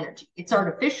boost of energy. It's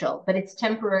artificial, but it's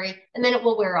temporary, and then it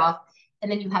will wear off.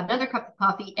 And then you have another cup of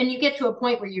coffee, and you get to a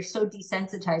point where you're so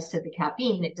desensitized to the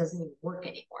caffeine, it doesn't even work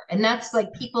anymore. And that's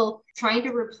like people trying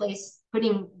to replace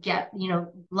putting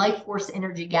life force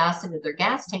energy gas into their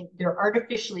gas tank. They're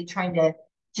artificially trying to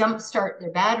jumpstart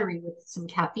their battery with some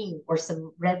caffeine or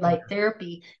some red light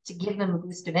therapy to give them a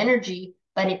boost of energy,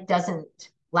 but it doesn't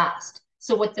last.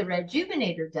 So what the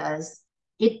Rejuvenator does,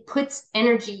 it puts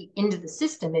energy into the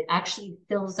system. It actually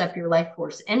fills up your life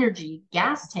force energy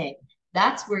gas tank.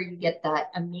 That's where you get that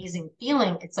amazing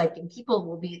feeling. It's like, and people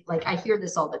will be like, I hear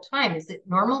this all the time. Is it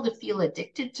normal to feel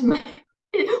addicted to my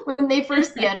when they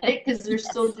first get it because they're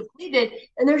so depleted,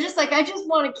 and they're just like, I just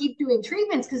want to keep doing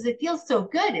treatments because it feels so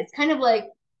good. It's kind of like,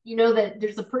 that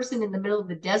there's a person in the middle of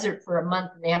the desert for a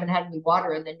month and they haven't had any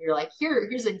water, and then you're like,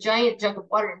 here's a giant jug of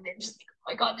water, and they're just like,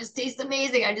 oh my God, this tastes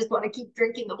amazing. I just want to keep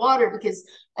drinking the water because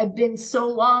I've been so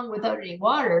long without any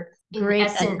water.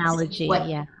 Great analogy.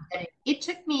 Yeah. It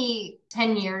took me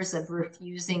 10 years of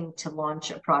refusing to launch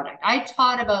a product. I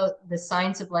taught about the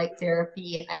science of light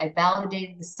therapy. I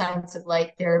validated the science of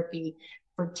light therapy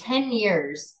for 10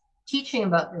 years teaching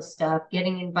about this stuff,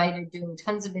 getting invited, doing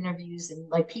tons of interviews, and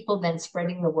like people then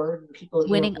spreading the word, and people,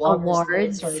 Winning bloggers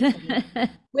awards. started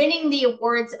winning the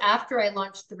awards after I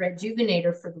launched the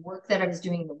Rejuvenator for the work that I was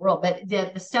doing in the world. But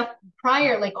the stuff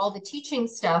prior, like all the teaching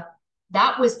stuff,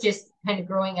 that was just kind of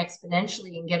growing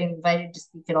exponentially and getting invited to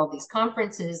speak at all these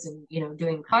conferences and,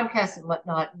 doing podcasts and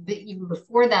whatnot. But even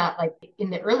before that, like in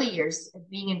the early years,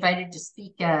 being invited to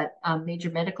speak at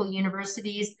major medical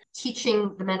universities,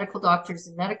 teaching the medical doctors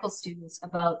and medical students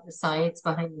about the science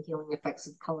behind the healing effects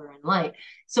of color and light.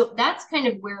 So that's kind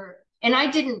of where, and I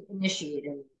didn't initiate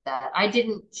any of that. I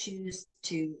didn't choose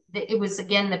to, it was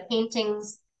again, the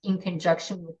paintings in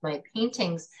conjunction with my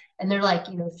paintings. And they're like,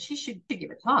 she should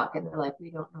give a talk. And they're like, we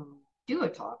don't know do a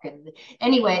talk. And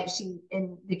anyway,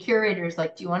 and the curator is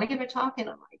like, do you want to give a talk? And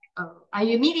I'm like, oh, I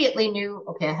immediately knew,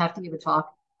 okay, I have to give a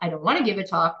talk. I don't want to give a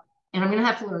talk. And I'm going to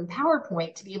have to learn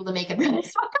PowerPoint to be able to make a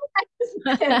talk.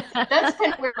 That's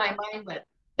kind of where my mind went.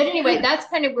 But anyway, that's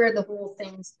kind of where the whole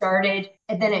thing started.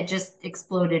 And then it just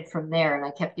exploded from there. And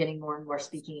I kept getting more and more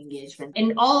speaking engagement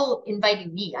and all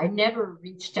inviting me. I never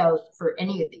reached out for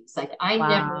any of these. Like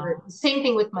never, same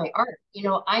thing with my art.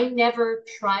 I never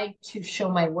tried to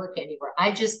show my work anywhere.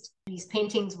 These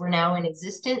paintings were now in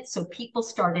existence. So people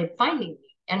started finding me.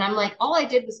 And I'm like, all I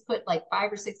did was put like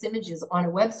 5 or 6 images on a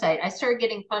website. I started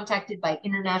getting contacted by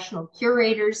international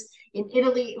curators in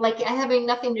Italy, like having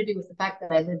nothing to do with the fact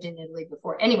that I lived in Italy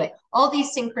before. Anyway, all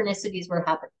these synchronicities were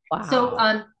happening. Wow.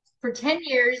 So for 10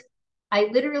 years, I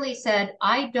literally said,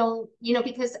 I don't,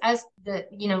 because as the,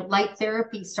 light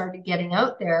therapy started getting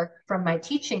out there from my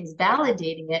teachings,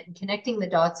 validating it and connecting the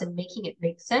dots and making it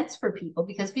make sense for people,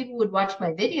 because people would watch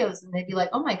my videos and they'd be like,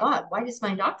 oh my God, why does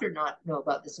my doctor not know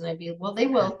about this? And I'd be, well, they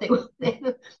will,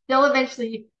 they'll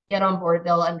eventually get on board.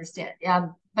 They'll understand.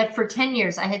 But for 10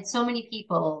 years, I had so many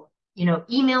people,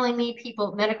 emailing me,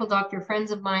 medical doctor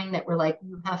friends of mine that were like,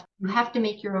 you have to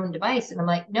make your own device. And I'm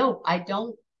like, no, I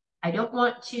don't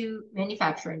want to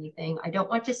manufacture anything. I don't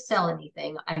want to sell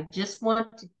anything. I just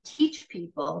want to teach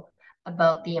people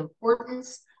about the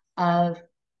importance of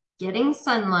getting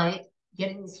sunlight,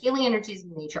 getting these healing energies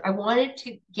in nature. I wanted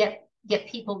to get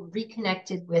people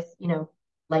reconnected with,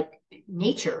 like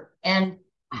nature, and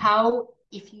how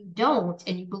if you don't,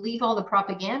 and you believe all the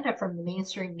propaganda from the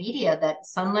mainstream media that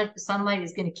sunlight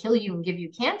is going to kill you and give you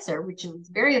cancer, which is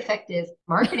a very effective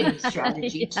marketing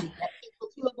strategy to get people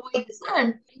to avoid the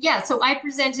sun. Yeah. So I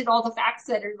presented all the facts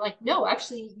that are like, no,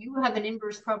 actually you have an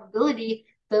inverse probability.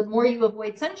 The more you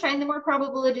avoid sunshine, the more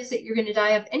probable it is that you're going to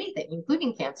die of anything,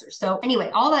 including cancer. So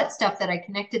anyway, all that stuff that I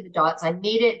connected the dots, I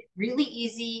made it really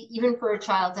easy, even for a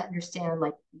child to understand,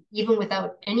 like even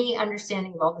without any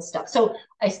understanding of all this stuff. So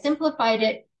I simplified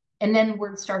it, and then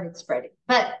word started spreading.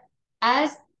 But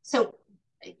as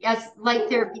light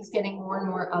therapy is getting more and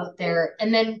more out there,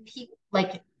 and then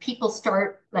people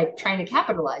start like trying to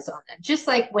capitalize on that. Just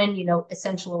like when,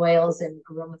 essential oils and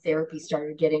aromatherapy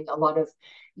started getting a lot of,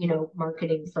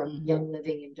 marketing from Young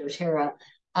Living and doTERRA.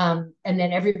 And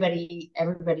then everybody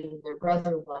and their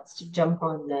brother wants to jump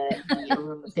on the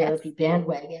aromatherapy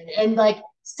bandwagon and like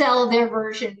sell their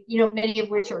version, many of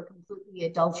which are completely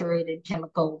adulterated,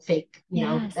 chemical, fake,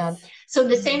 so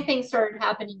the same thing started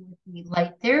happening with the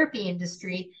light therapy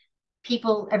industry.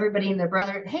 Everybody and their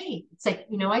brother, hey, it's like,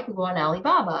 I can go on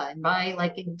Alibaba and buy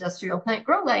like an industrial plant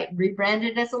grow light and rebrand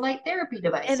it as a light therapy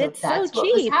device. And so it's that's so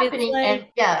what was cheap. happening.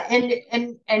 Like...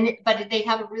 But they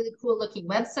have a really cool looking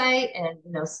website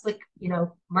and, slick,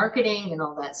 marketing and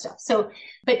all that stuff. So,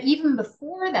 but even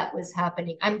before that was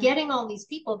happening, I'm getting all these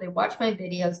people, they watch my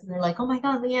videos and they're like, oh my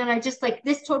God, Leanne, I just like,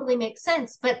 this totally makes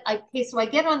sense. But so I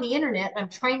get on the internet and I'm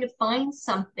trying to find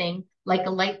something like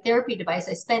a light therapy device.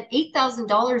 I spent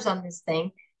 $8,000 on this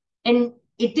thing and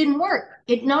it didn't work.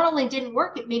 It not only didn't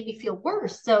work, it made me feel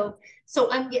worse. So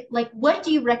I'm like, what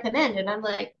do you recommend? And I'm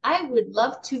like, I would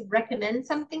love to recommend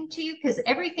something to you, because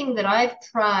everything that I've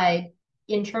tried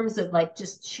in terms of like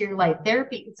just sheer light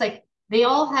therapy, it's like they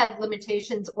all had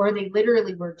limitations, or they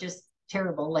literally were just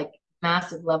terrible, like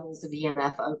massive levels of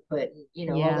EMF output,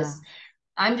 and, all this.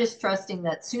 I'm just trusting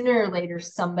that sooner or later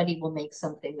somebody will make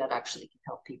something that actually can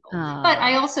help people. But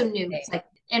I also knew it's like,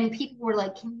 and people were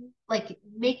like, can you like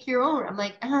make your own? I'm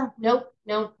like, nope,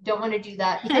 no, don't want to do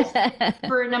that, because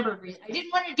for a number of reasons. I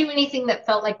didn't want to do anything that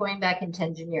felt like going back into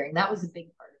engineering. That was a big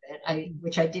part of it,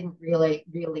 which I didn't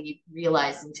really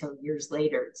realize until years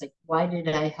later. It's like, why did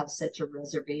I have such a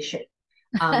reservation?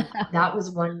 That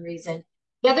was one reason.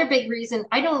 The other big reason,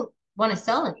 I don't want to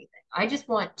sell anything. I just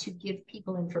want to give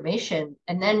people information,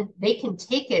 and then they can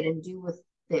take it and do with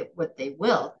it what they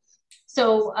will.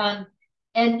 So,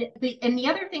 and the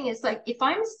other thing is, like, if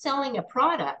I'm selling a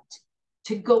product,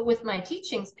 to go with my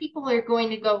teachings, people are going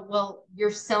to go, well,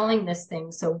 you're selling this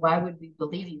thing, so why would we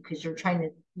believe you? Because you're trying to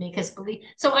make us believe.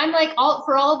 So I'm like,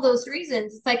 for all of those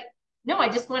reasons, it's like, no, I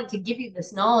just want to give you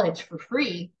this knowledge for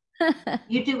free.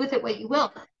 You do with it what you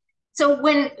will. So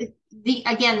when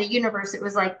the universe, it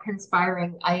was like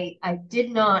conspiring. I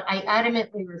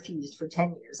adamantly refused for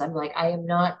 10 years. I'm like, I am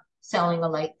not selling a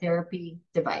light therapy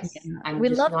device. Yeah. I'm We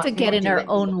just love not to going get to in do our it.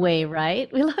 own way,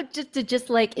 right? We love just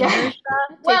like Yeah. inertia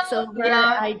Well, takes over.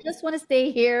 yeah. I just want to stay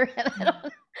here. And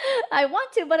I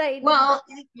want to, but Well,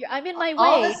 I'm in my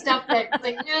all the way. stuff that's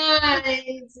like, nah,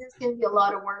 it's going to be a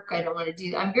lot of work. I don't want to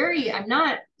do. I'm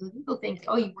not, people think,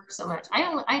 oh, you work so much. I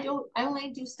only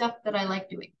do stuff that I like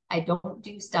doing. I don't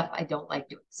do stuff I don't like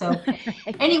doing. So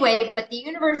anyway, but the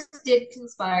universe did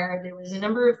conspire. There was a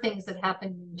number of things that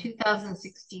happened in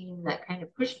 2016 that kind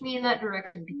of pushed me in that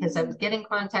direction, because I was getting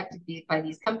contacted by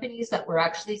these companies that were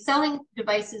actually selling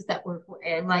devices that were,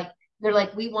 and like, they're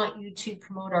like, we want you to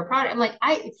promote our product. I'm like,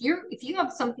 if you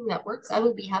have something that works, I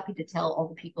would be happy to tell all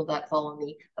the people that follow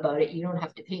me about it. You don't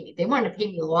have to pay me. They want to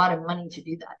pay me a lot of money to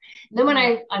do that. And then when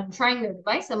I'm trying their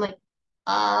device, I'm like,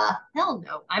 hell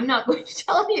no, I'm not going to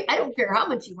tell you. I don't care how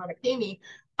much you want to pay me.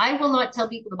 I will not tell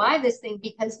people to buy this thing,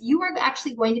 because you are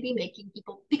actually going to be making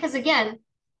people, because again,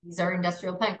 these are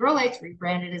industrial plant grow lights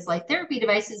rebranded as light therapy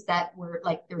devices that were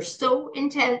like, they're so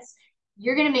intense.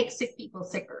 You're going to make sick people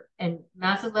sicker, and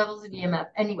massive levels of EMF.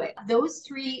 Anyway, there were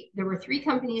three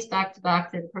companies back to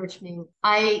back that approached me.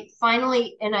 I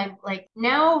finally, and I'm like,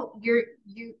 now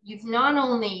you've not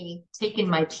only taken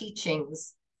my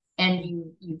teachings and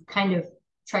you've kind of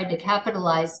tried to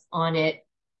capitalize on it.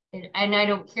 And I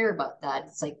don't care about that.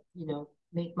 It's like,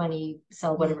 make money,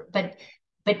 sell whatever, but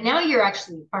now you're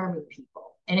actually harming people.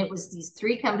 And it was these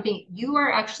three companies. You are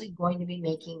actually going to be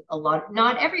making a lot,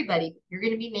 not everybody, but you're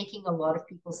going to be making a lot of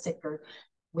people sicker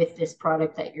with this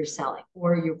product that you're selling,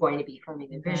 or you're going to be harming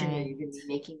their vision, or you're going to be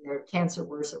making their cancer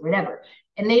worse, or whatever.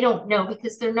 And they don't know,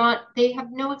 because they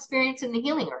have no experience in the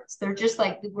healing arts. They're just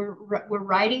like, we're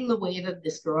riding the wave of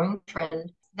this growing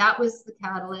trend. That was the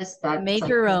catalyst. That Made like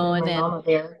your own, my mama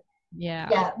bear.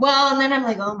 Yeah. Well, and then I'm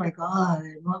like, oh my God,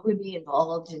 what would be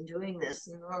involved in doing this?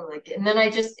 And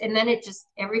then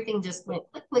everything just went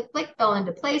click, click, click, fell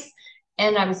into place.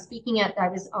 And I was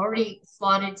already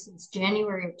slotted since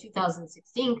January of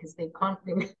 2016, because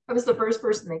I was the first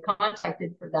person they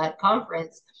contacted for that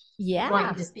conference.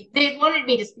 Yeah. They wanted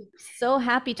me to speak. So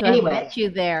happy to have met you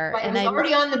there. I was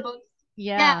already on the book.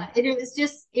 Yeah. And it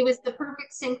was the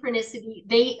perfect synchronicity.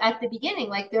 They, at the beginning,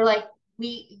 like, they're like,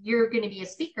 you're going to be a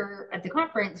speaker at the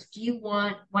conference. Do you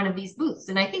want one of these booths?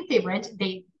 And I think they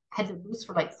had the booths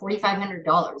for like $4,500.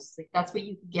 Like, that's what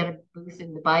you could get a booth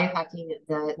in the biohacking,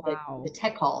 the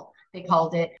tech hall, they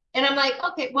called it. And I'm like,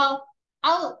 okay, well,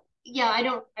 I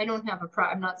don't have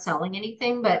I'm not selling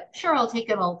anything, but sure, I'll take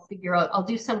it. I'll figure out, I'll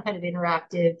do some kind of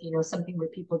interactive, something where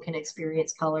people can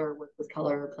experience color, work with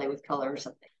color, play with color or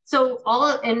something. So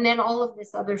and then all of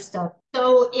this other stuff.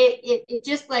 So it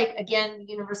just, like, again, the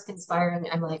universe conspiring.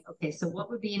 I'm like, okay, so what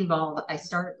would be involved? I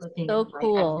start looking. So like,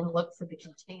 cool. I'm gonna look for the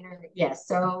container. Yes.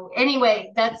 So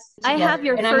anyway, that's together. I have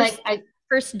your And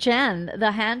first gen,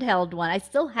 the handheld one. I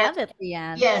still have it,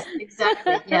 Leanne. Yes,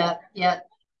 exactly. Yeah.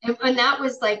 And that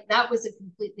was a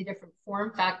completely different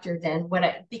form factor than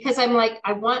because I'm like,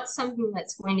 I want something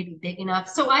that's going to be big enough.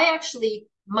 So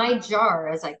my jar,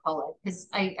 as I call it, because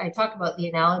I talk about the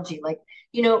analogy, like,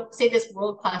 say this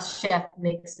world-class chef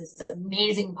makes this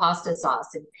amazing pasta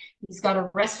sauce, and he's got a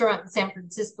restaurant in San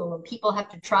Francisco, and people have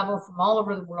to travel from all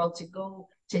over the world to go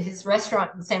to his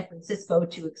restaurant in San Francisco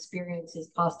to experience his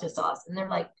pasta sauce. And they're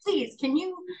like, please, can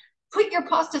you put your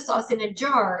pasta sauce in a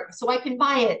jar so I can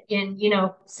buy it in,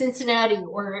 Cincinnati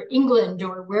or England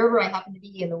or wherever I happen to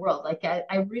be in the world. Like,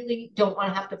 I really don't want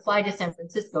to have to fly to San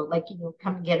Francisco, like,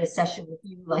 come and get a session with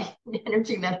you, like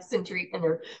energy medicine treatment,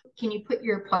 or can you put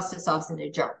your pasta sauce in a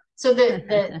jar? So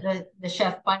the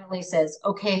chef finally says,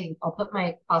 okay, I'll put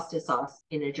my pasta sauce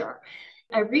in a jar.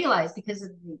 I realized, because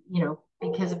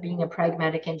of being a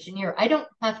pragmatic engineer, I don't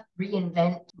have to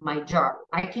reinvent my jar.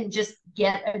 I can just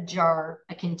get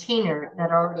a container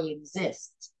that already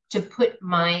exists to put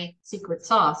my secret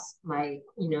sauce, my,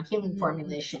 healing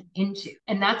formulation into.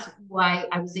 And that's why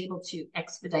I was able to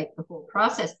expedite the whole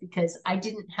process, because I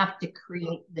didn't have to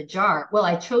create the jar. Well,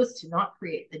 I chose to not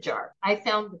create the jar.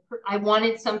 I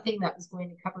wanted something that was going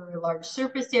to cover a large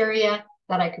surface area,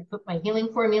 that I could put my healing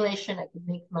formulation, I could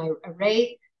make my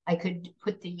array, I could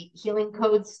put the healing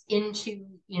codes into,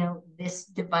 this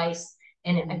device,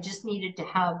 and I just needed to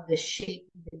have the shape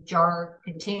of the jar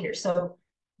container. So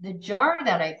the jar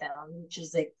that I found, which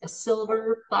is a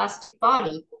silver plastic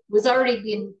body, was already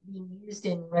being used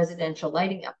in residential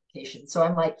lighting applications. So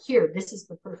I'm like, here, this is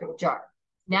the perfect jar.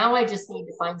 Now I just need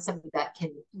to find somebody that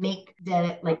can make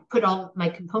that, like put all my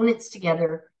components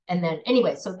together. And then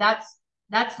anyway, so that's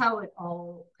how it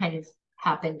all kind of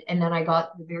happened. And then I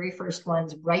got the very first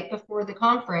ones right before the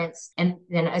conference. And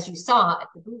then as you saw at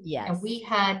the booth, Yes.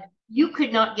 and you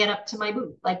could not get up to my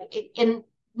booth. And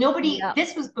nobody,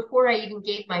 this was before I even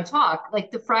gave my talk,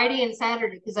 like the Friday and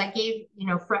Saturday, because I gave,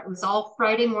 it was all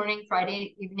Friday morning,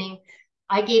 Friday evening.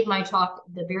 I gave my talk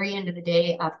the very end of the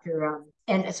day after,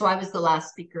 and so I was the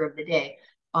last speaker of the day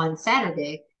on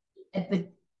Saturday. But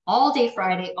all day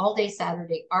Friday, all day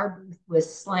Saturday, our booth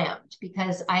was slammed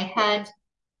because I had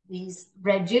these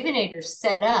rejuvenators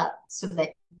set up so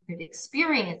that you could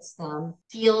experience them,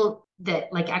 feel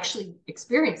that, like actually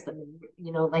experience them,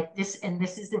 like this. And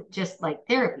this isn't just like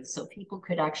therapy. So people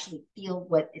could actually feel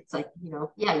what it's like,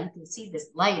 yeah, you can see this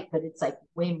light, but it's like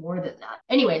way more than that.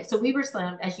 Anyway, so we were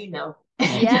slammed, as you know.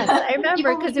 Yes, I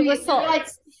remember because it was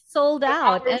sold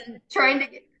out and trying to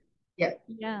get,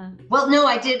 yeah. Well, no,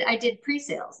 I did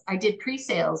pre-sales. I did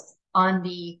pre-sales on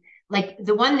the, like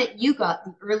the one that you got,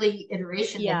 the early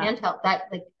iteration, the handheld, that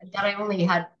I only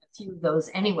had a few of those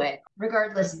anyway.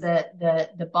 Regardless,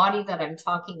 the body that I'm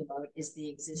talking about is the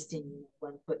existing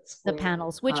 1 foot square. The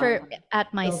panels, which are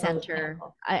at my center.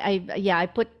 I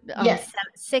put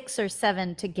 6 or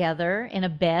 7 together in a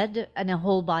bed, in a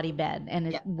whole body bed,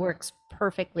 and it works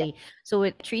perfectly. So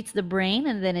it treats the brain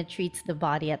and then it treats the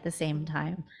body at the same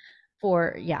time.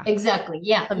 Exactly.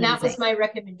 Yeah. Amazing. And that was my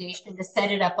recommendation, to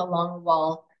set it up along the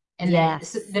wall. And then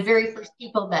so the very first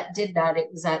people that did that, it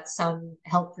was at some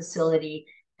health facility,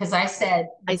 because I said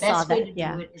the best way to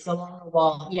do it is along the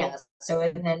wall. Yes. So,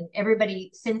 and then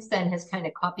everybody since then has kind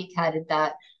of copycatted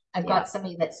that. I've got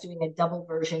somebody that's doing a double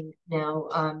version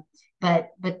now.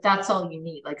 But that's all you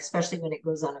need, like, especially when it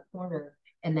goes on a corner,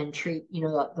 and then treat,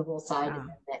 the whole side, and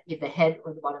then the head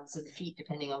or the bottoms of the feet,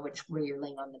 depending on where you're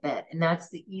laying on the bed. And that's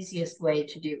the easiest way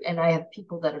to do. And I have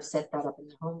people that have set that up in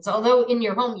their homes. Although in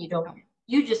your home,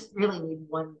 you just really need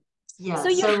one. Yeah.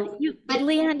 So but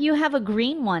Leanne, you have a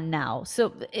green one now.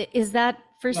 So is that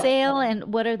for sale?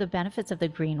 And what are the benefits of the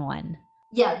green one?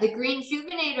 Yeah, the green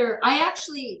Juvenator, I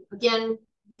actually, again,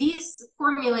 these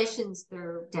formulations,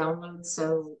 they're downloads.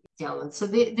 So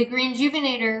the green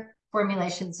Juvenator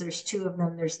formulations, there's 2 of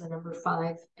them. There's the number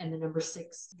 5 and the number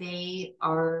 6. They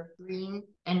are green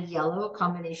and yellow, a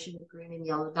combination of green and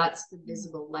yellow. That's the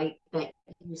visible light that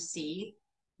you see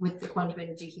with the quantum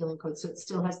energy healing code. So it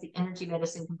still has the energy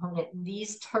medicine component. And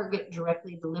these target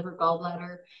directly the liver,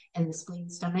 gallbladder, and the spleen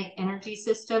stomach energy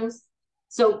systems.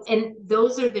 So, and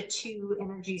those are the 2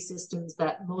 energy systems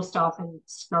that most often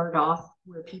start off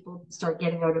where people start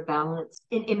getting out of balance,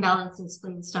 imbalance in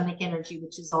spleen stomach energy,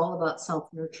 which is all about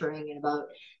self-nurturing and about,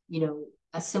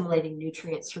 assimilating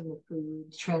nutrients from the food,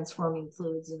 transforming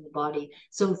fluids in the body.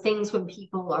 So things when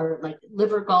people are like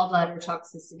liver, gallbladder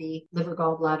toxicity, liver,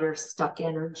 gallbladder stuck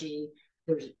energy,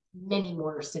 there's many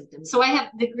more symptoms. So I have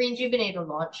the Green Juvenator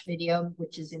launch video,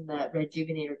 which is in the Red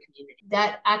Juvenator community.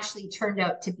 That actually turned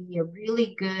out to be a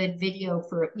really good video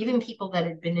for even people that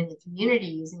had been in the community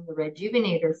using the Red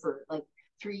Juvenator for like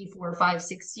 3, 4, 5,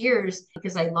 6 years,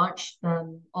 because I launched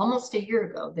them almost a year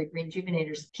ago, the Green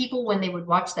Juvenators. People, when they would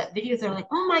watch that video, they're like,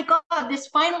 oh my God, this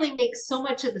finally makes so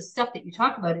much of the stuff that you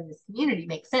talk about in this community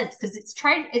make sense. Because it's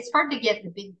hard to get the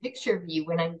big picture view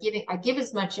when I give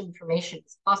as much information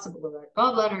as possible about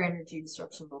gallbladder energy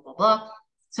disruption, blah, blah, blah,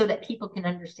 so that people can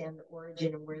understand the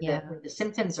origin and where the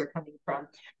symptoms are coming from.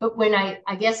 But when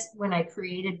I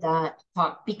created that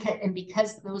talk,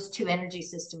 because those 2 energy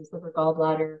systems, liver,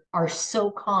 gallbladder, are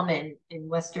so common in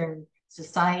Western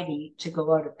society to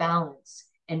go out of balance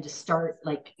and to start,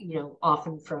 like,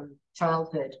 often from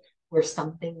childhood, where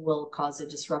something will cause a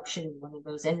disruption in one of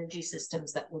those energy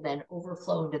systems that will then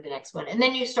overflow into the next one. And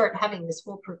then you start having this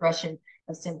whole progression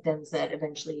of symptoms that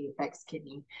eventually affects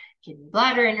kidney,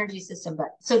 bladder energy system.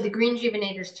 But so the Green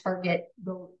Juvenators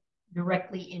go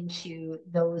directly into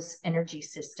those energy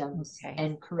systems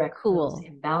and correct those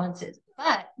imbalances.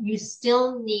 But you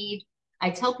still need,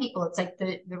 I tell people, it's like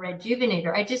the Red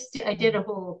Juvenator. I did a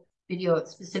whole video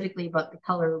specifically about the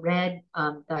color red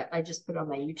that I just put on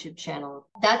my YouTube channel.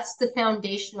 That's the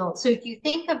foundational. So if you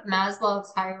think of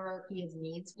Maslow's hierarchy of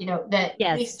needs,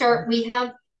 that we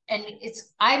have, and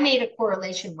I made a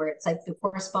correlation where it's like the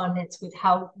correspondence with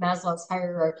how Maslow's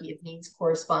hierarchy of needs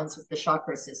corresponds with the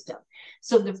chakra system.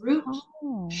 So the root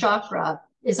chakra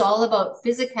is all about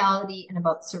physicality and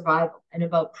about survival and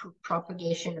about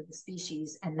propagation of the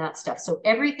species and that stuff. So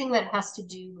everything that has to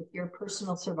do with your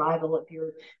personal survival of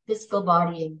your physical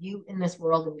body and you in this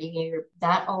world and being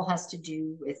that all has to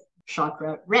do with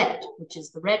chakra red, which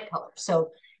is the red color. So,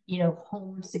 you know,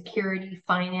 home security,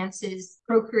 finances,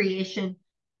 procreation,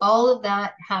 all of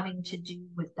that having to do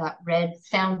with that red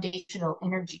foundational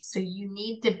energy. So you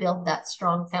need to build that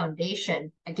strong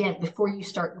foundation again before you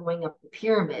start going up the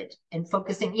pyramid and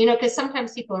focusing, you know, because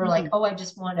sometimes people are like, oh, I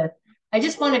just want to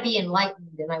be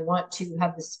enlightened and I want to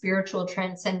have the spiritual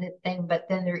transcendent thing, but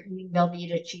then they're eating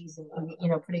Velveeta cheese and, you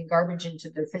know, putting garbage into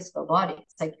their physical body.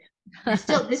 It's like, you're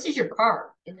still, this is your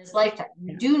car in this lifetime.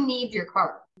 You do need your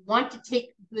car. You want to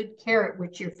take good care of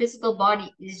which your physical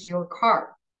body is your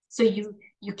car. So you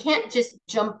can't just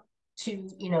jump to,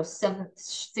 you know,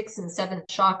 sixth and seventh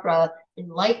chakra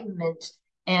enlightenment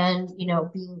and, you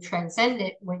know, being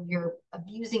transcendent when you're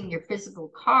abusing your physical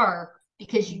car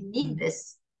because you need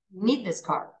this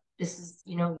car. This is,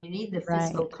 you know, you need the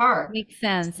physical car. Makes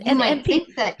sense. You might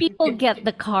think that people get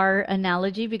the car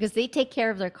analogy because they take care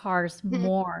of their cars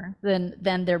more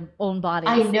than their own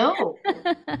bodies. I know.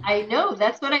 I know.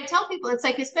 That's what I tell people. It's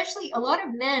like, especially a lot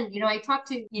of men, you know, I talk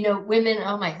to, you know, women,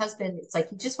 oh, my husband, it's like,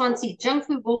 he just wants to eat junk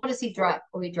food. Well, what does he drive?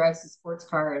 Oh, he drives a sports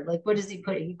car. Like, what does he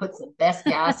put? He puts the best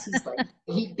gas. He's like,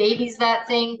 he babies that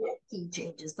thing. He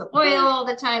changes the oil all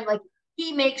the time. Like,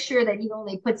 he makes sure that he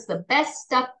only puts the best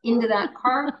stuff into that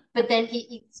car, but then he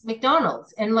eats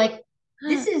McDonald's. And like,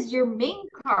 this is your main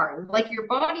car. Like, your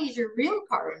body is your real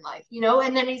car in life, you know?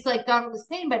 And then he's like, got all this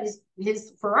pain, but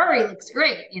his Ferrari looks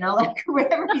great, you know, like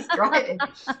whatever he's driving.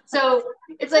 So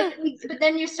it's like, but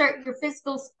then you start, your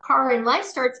physical car in life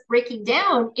starts breaking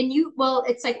down and well,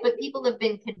 it's like, but people have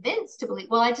been convinced to believe,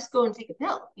 well, I just go and take a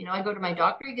pill. You know, I go to my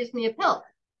doctor, he gives me a pill.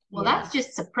 Well, that's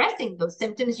just suppressing those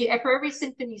symptoms. For every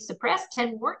symptom you suppress,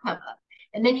 10 more come up.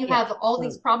 And then you have all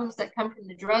these problems that come from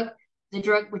the drug,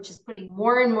 which is putting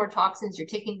more and more toxins. You're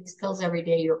taking these pills every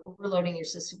day. You're overloading your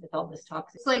system with all this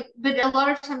toxins. It's like, but a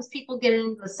lot of times people get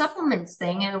into the supplements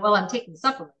thing and, well, I'm taking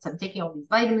supplements. I'm taking all these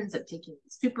vitamins. I'm taking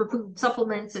superfood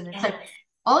supplements. And it's like,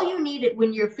 all you need it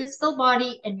when your physical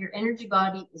body and your energy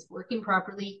body is working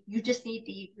properly, you just need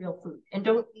to eat real food and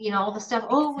don't, you know, all the stuff.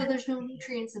 Oh, well, there's no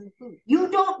nutrients in the food. You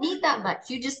don't need that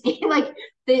much. You just need like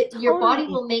your body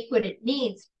will make what it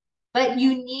needs, but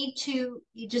you don't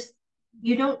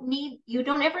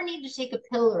ever need to take a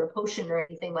pill or a potion or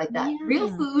anything like that.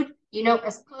 Real food, you know,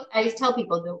 as I tell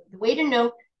people, the way to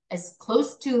know as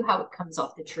close to how it comes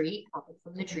off the tree, apple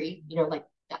from the tree, you know, like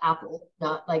the apple,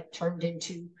 not like turned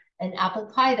into an apple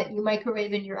pie that you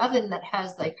microwave in your oven that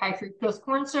has like high fructose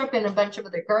corn syrup and a bunch of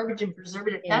other garbage and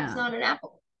preservative. That's not an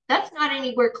apple. That's not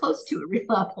anywhere close to a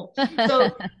real apple.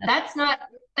 So that's not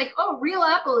like, oh, real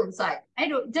apple inside.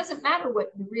 It doesn't matter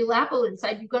what the real apple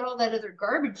inside, you've got all that other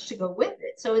garbage to go with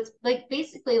it. So it's like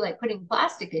basically like putting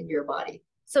plastic into your body.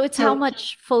 So it's how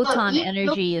much photon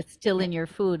energy is still in your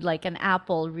food. Like an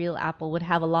apple, real apple would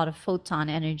have a lot of photon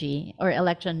energy or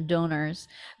electron donors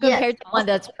compared to one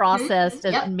that's processed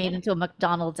and made into a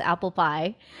McDonald's apple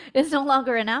pie. It's no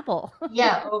longer an apple. Oh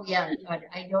yeah. God,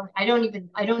 I don't even,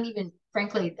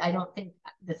 frankly, I don't think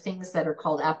the things that are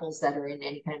called apples that are in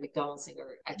any kind of McDonald's thing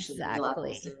are actually real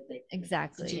apples.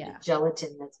 They're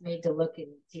gelatin that's made to look and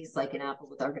taste like an apple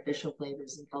with artificial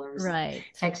flavors and colors, and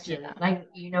texture. Yeah.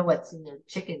 You know what's in their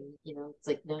chicken? You know, it's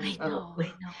like I know.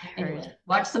 Anyway,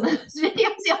 watch some of those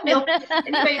videos.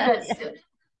 Anyway,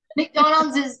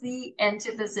 McDonald's is the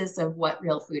antithesis of what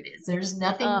real food is. There's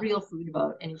nothing real food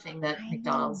about anything that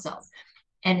McDonald's sells,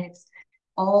 and it's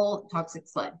all toxic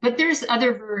sludge. But there's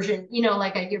other version, you know,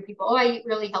 like I hear people, oh, I eat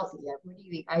really healthy. Yeah, what do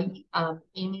you eat? I eat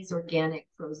Amy's organic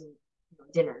frozen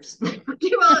dinners.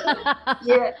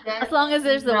 As long as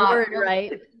there's the word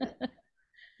right.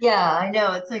 Yeah, I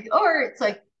know. It's like,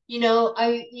 you know,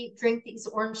 I drink these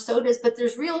orange sodas, but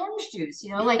there's real orange juice, you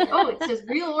know, like, oh, it says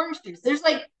real orange juice. There's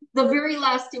like the very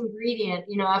last ingredient,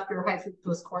 you know, after high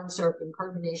fructose corn syrup and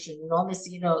carbonation and all this,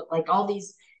 you know, like all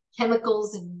these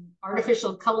chemicals and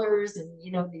artificial colors and, you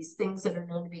know, these things that are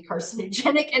known to be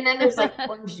carcinogenic. And then there's like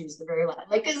orange juice, the very last,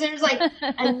 like, because there's like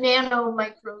a nano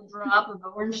micro drop of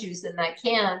orange juice in that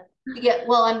can. You get,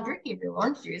 well, I'm drinking real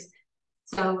orange juice.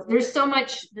 So there's so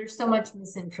much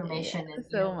misinformation and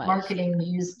marketing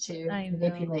used to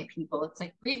manipulate people. It's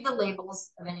like, read the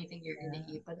labels of anything you're going to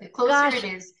eat, but the closer it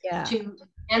is to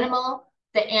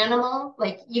the animal,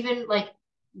 like even like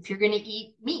if you're going to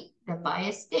eat meat, then buy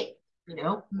a steak, you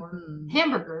know, or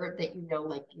hamburger that, you know,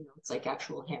 like, you know, it's like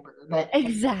actual hamburger, but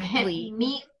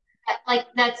meat, like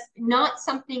that's not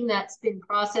something that's been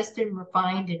processed and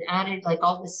refined and added like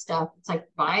all this stuff. It's like,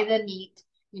 buy the meat.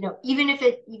 You know, even,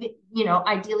 you know,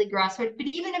 ideally grass-fed, but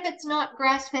even if it's not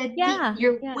grass-fed meat,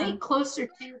 you're way closer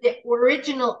to the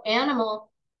original animal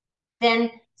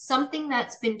than something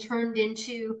that's been turned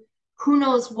into who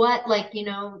knows what, like,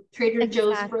 Trader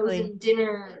Joe's Exactly. frozen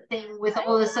dinner thing with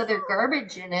all this other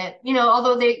garbage in it.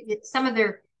 Although some of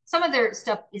their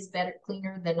stuff is better,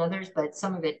 cleaner than others, but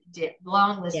some of it,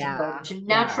 long list of Yeah. garbage. And Yeah.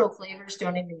 natural flavors,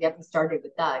 don't even get me started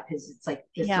with that, because it's like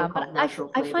the Yeah, but so-called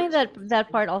natural I find flavors.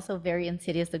 that part also very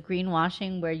insidious, the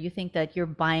greenwashing, where you think that you're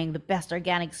buying the best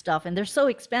organic stuff and they're so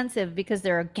expensive because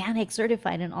they're organic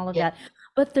certified and all of Yeah, that,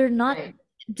 but they're not right,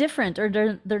 different,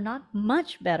 or they're not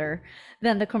much better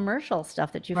than the commercial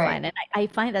stuff that you right. find. And I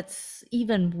find that's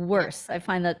even Yeah, worse. I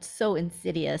find that so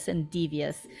insidious and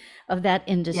devious of that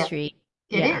yeah, industry.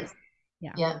 it Yeah. is.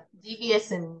 Yeah. Yeah,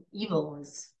 devious and evil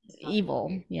is not the Evil.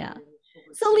 way I Yeah. would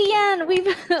So overstate it. Leanne,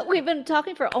 we've we've been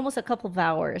talking for almost a couple of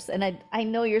hours, and I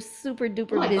know you're super Oh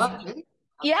duper my busy. God, really?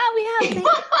 Yeah, we have.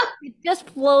 It just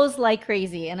flows like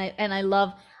crazy, and I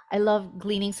love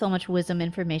gleaning so much wisdom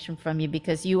information from you,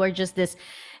 because you are just this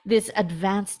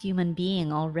advanced human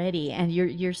being already, and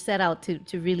you're set out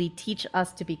to really teach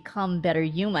us to become better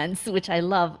humans, which I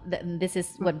love. And this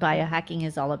is what biohacking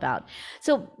is all about.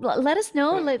 So let us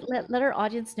know, Right. let our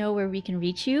audience know where we can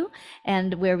reach you,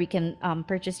 and where we can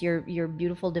purchase your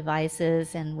beautiful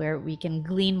devices, and where we can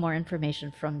glean more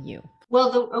information from you.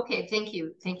 Well, okay, thank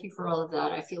you. Thank you for all of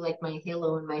that. I feel like my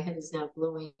halo in my head is now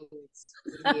glowing. It's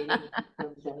radiating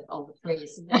from all the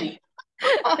praise.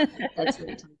 That's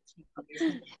really time to speak,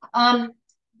 obviously. My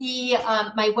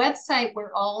website,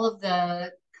 where all of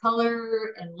the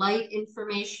color and light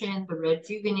information, the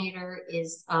rejuvenator,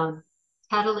 is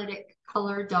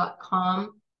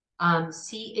catalyticcolor.com.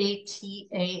 Catalytic,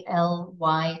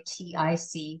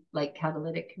 like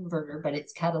catalytic converter, but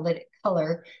it's catalytic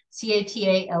color,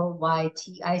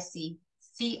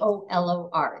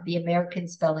 CATALYTICCOLOR, the American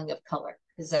spelling of color.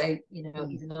 Because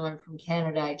even though I'm from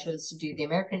Canada, I chose to do the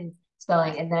American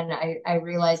spelling. And then I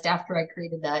realized after I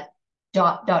created that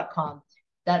 .com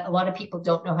that a lot of people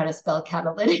don't know how to spell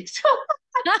catalytic. So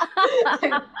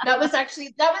that was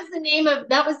the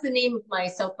name of my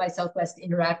South by Southwest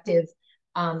interactive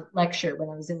lecture when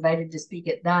I was invited to speak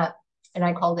at that, and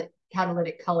I called it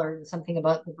catalytic color and something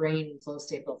about the brain and flow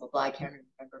state, blah blah blah. I can't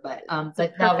remember, It's a but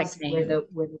that perfect was where name.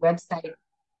 the website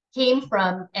came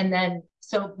from. And then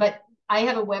but I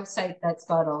have a website that's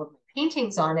got all of my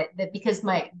paintings on it, that because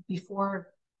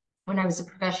before, when I was a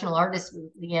professional artist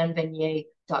with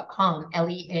leannevenier.com,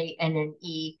 LEANNE,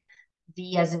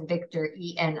 V as in Victor,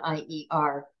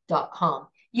 ENIER.com.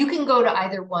 You can go to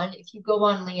either one. If you go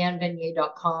on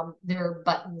leannevenier.com, there are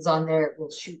buttons on there. It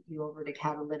will shoot you over to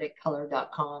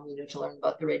catalyticcolor.com, to learn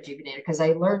about the rejuvenator. Because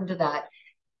I learned that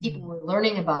people were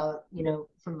learning about,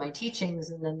 from my teachings,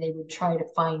 and then they would try to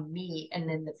find me. And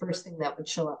then the first thing that would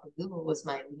show up in Google was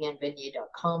my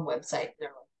leannevenier.com website. And they're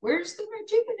like, where's the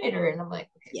rejuvenator? And I'm like,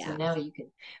 okay, so Yeah. now you can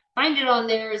find it on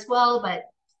there as well. But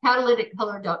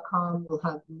catalyticcolor.com will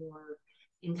have more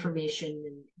information.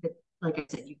 And like I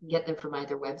said, you can get there from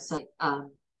either website.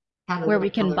 Where we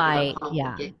can buy. Catalyticcolor.com.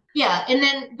 Yeah. Yeah. And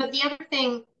then, but the other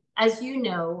thing, as you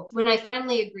know, when I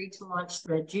finally agreed to launch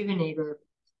the Rejuvenator,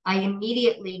 I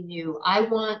immediately knew I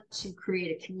want to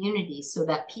create a community so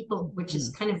that people, which is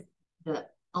kind of the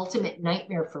ultimate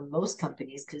nightmare for most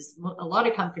companies, because a lot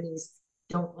of companies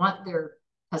don't want their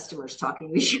customers talking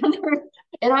to each other.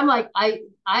 And I'm like, I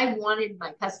wanted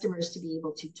my customers to be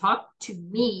able to talk to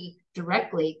me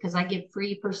directly, because I give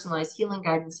free personalized healing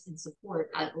guidance and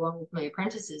support along with my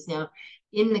apprentices now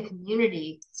in the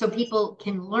community, so people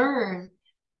can learn.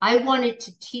 I wanted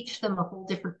to teach them a whole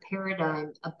different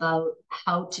paradigm about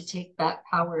how to take back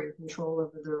power and control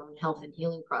over their own health and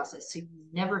healing process. So you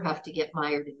never have to get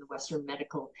mired in the Western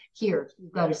medical. Here,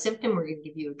 you've got a symptom, we're going to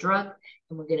give you a drug,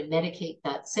 and we're going to medicate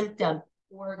that symptom.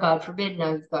 Or God forbid,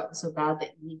 now you've gotten so bad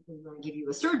that we want to give you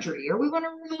a surgery, or we want to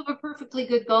remove a perfectly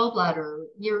good gallbladder,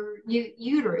 your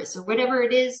uterus, or whatever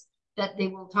it is that they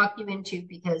will talk you into,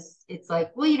 because it's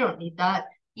like, well, you don't need that.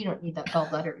 You don't need that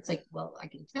gallbladder. It's like, well, I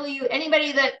can tell you,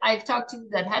 anybody that I've talked to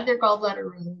that had their gallbladder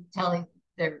removed, telling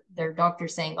their doctor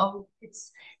saying, oh,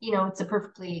 it's a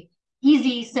perfectly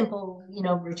easy, simple,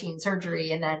 routine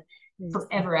surgery. And then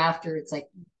forever after, it's like,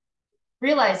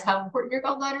 realize how important your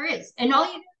gallbladder is. And all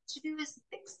you need to do is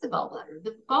fix the gallbladder.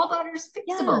 The gallbladder is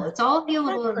fixable. Yeah. It's all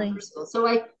healable and Exactly. reversible. So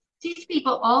I teach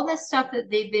people all this stuff that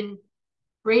they've been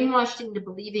brainwashed into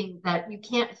believing that you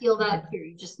can't heal that. Here,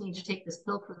 you just need to take this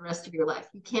pill for the rest of your life.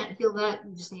 You can't heal that.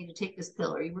 You just need to take this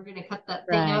pill, or we're going to cut that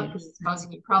thing out Right. because it's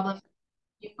causing you problems.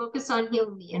 You focus on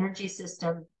healing the energy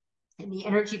system and the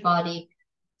energy body,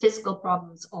 physical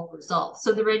problems all resolve.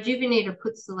 So the Rejuvenator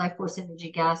puts the life force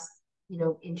energy gas,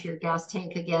 into your gas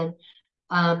tank again,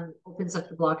 opens up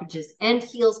the blockages and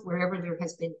heals wherever there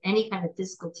has been any kind of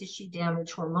physical tissue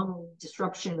damage, hormonal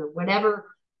disruption, or whatever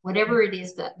whatever it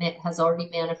is that has already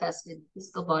manifested in the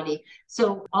physical body.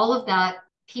 So all of that,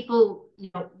 people,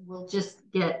 will just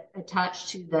get attached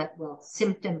to that, well,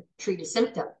 symptom, treat a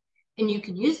symptom. And you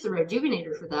can use the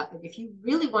rejuvenator for that. But if you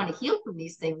really want to heal from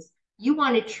these things, you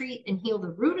want to treat and heal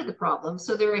the root of the problem.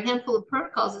 So there are a handful of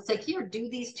protocols. It's like, here, do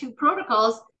these 2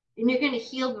 protocols, and you're going to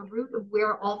heal the root of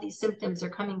where all these symptoms are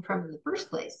coming from in the first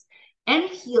place, and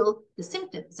heal the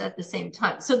symptoms at the same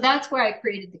time. So that's where I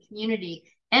created the community.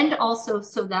 And also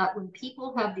so that when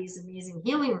people have these amazing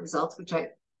healing results, which I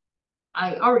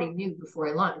already knew before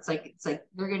I launched, it's like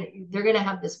they're gonna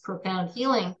have this profound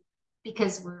healing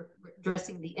because we're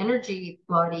addressing the energy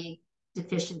body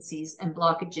deficiencies and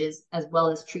blockages, as well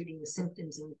as treating the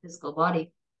symptoms in the physical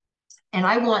body. And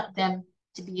I want them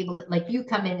to be able to, like, you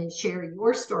come in and share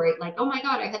your story, like, oh my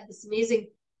God, I had this amazing,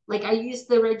 like, I used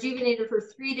the rejuvenator for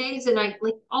 3 days, and I,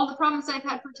 like, all the problems I've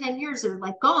had for 10 years are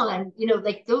like gone,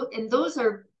 like those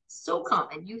are so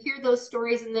common. You hear those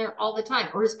stories in there all the time,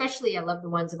 or especially I love the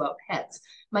ones about pets.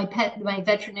 My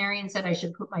veterinarian said I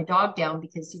should put my dog down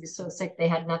because he was so sick, they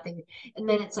had nothing. And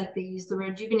then it's like they use the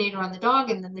rejuvenator on the dog,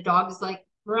 and then the dog is like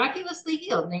miraculously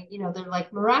healed. And they're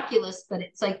like miraculous, but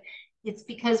it's like, it's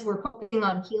because we're focusing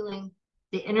on healing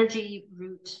the energy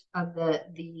root of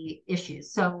the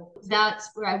issues. So that's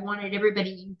where I wanted everybody,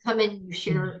 you come in, you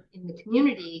share in the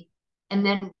community, and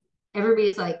then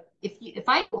everybody's like, if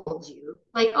I told you,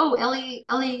 like, oh, Ellie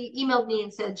emailed me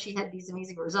and said she had these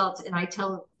amazing results, and I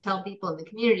tell people in the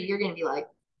community, you're going to be like,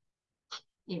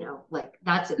 like,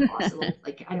 that's impossible.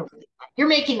 Like, I don't really, you're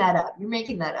making that up. You're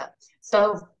making that up.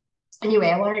 So anyway,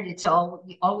 I wanted it to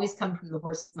always come from the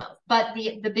horse's mouth. But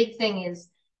the big thing is,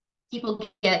 people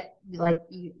get, like,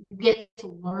 you get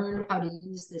to learn how to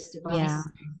use this device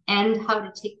and how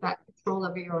to take back control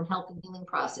over your own health and healing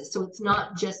process. So it's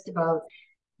not just about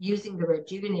using the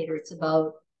rejuvenator, it's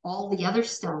about all the other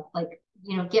stuff, like,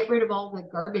 get rid of all the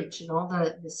garbage and all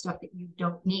the stuff that you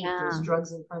don't need, those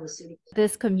drugs and pharmaceuticals.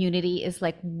 This community is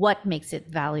like what makes it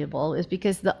valuable is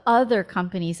because the other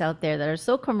companies out there that are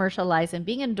so commercialized and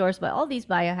being endorsed by all these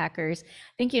biohackers, I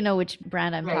think you know which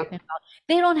brand I'm talking about,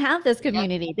 they don't have this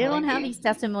community. They don't have these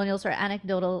testimonials or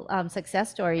anecdotal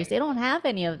success stories. They don't have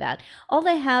any of that. All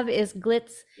they have is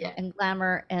glitz and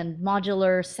glamour and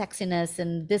modular sexiness,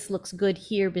 and this looks good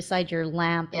here beside your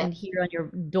lamp and here on your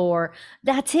door.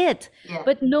 That's it.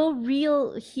 But no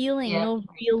real healing, no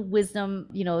real wisdom,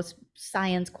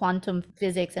 science, quantum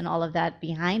physics, and all of that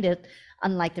behind it,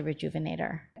 unlike the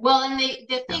rejuvenator. Well, and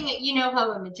the thing,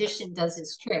 how a magician does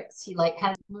his tricks. He, like,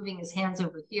 has moving his hands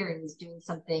over here, and he's doing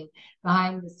something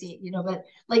behind the scene, but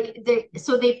like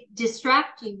they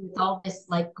distract you with all this,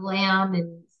 like, glam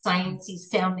and sciencey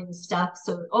sounding stuff.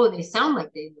 So, they sound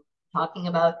like they know what I'm talking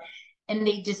about. And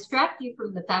they distract you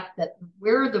from the fact that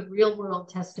where are the real world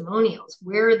testimonials?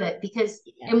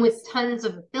 And with tons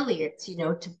of affiliates,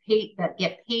 that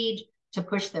get paid to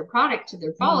push their product to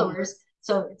their followers.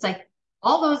 So it's like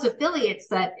all those affiliates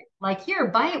that, like, here,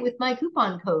 buy it with my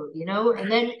coupon code, and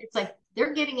then it's like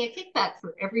they're getting a kickback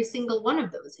for every single one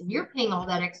of those. And you're paying all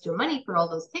that extra money for all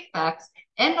those kickbacks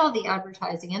and all the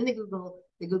advertising and the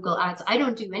Google ads. I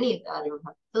don't do any of that. I don't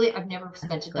have affiliate. I've never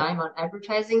spent a dime on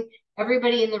advertising.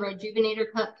 Everybody in the rejuvenator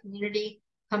community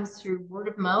comes through word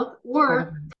of mouth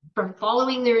or from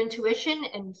following their intuition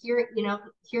and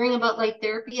hearing about light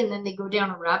therapy, and then they go down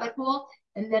a rabbit hole,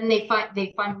 and then they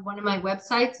find one of my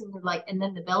websites, and they're like, and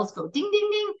then the bells go ding ding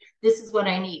ding, this is what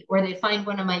I need. Or they find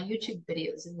one of my YouTube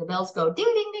videos and the bells go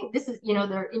ding ding ding, this is,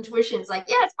 their intuition is like,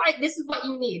 yeah, it's fine, this is what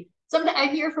you need. Sometimes I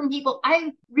hear from people,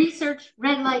 I researched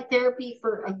red light therapy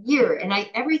for a year, and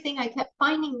everything I kept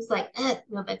finding was like,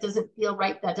 no, that doesn't feel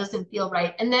right. That doesn't feel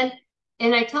right.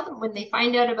 And I tell them, when they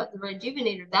find out about the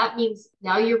rejuvenator, that means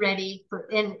now you're ready for,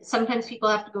 and sometimes people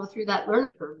have to go through that learning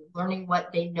curve, learning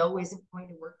what they know isn't going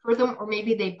to work for them, or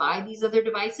maybe they buy these other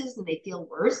devices and they feel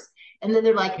worse. And then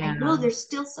they're like, I know there's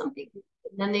still something.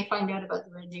 And then they find out about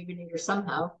the rejuvenator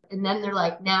somehow. And then they're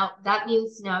like, now that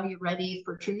means now you're ready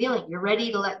for true healing. You're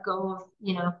ready to let go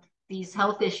of, these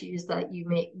health issues that you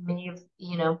may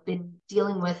have, been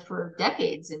dealing with for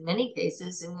decades in many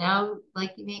cases. And now,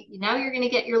 like, now you're going to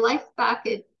get your life back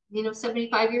at,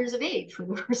 75 years of age for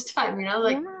the first time, and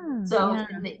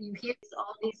that you hear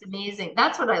all these amazing,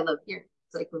 that's what I love hearing.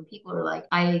 It's like when people are like,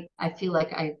 I feel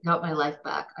like I got my life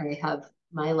back. I have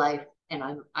my life and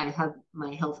I have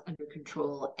my health under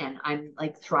control, and I'm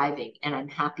like thriving, and I'm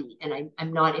happy, and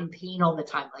I'm not in pain all the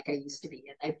time like I used to be,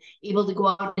 and I'm able to go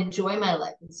out and enjoy my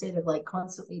life instead of like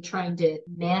constantly trying to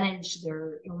manage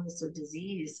their illness or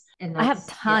disease. And I have that's,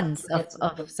 yeah, tons that's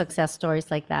of success stories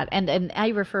like that. And I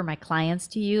refer my clients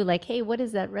to you like, hey, what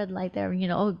is that red light there? You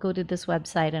know, oh, go to this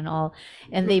website and all.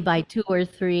 And they buy two or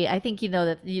three. I think you know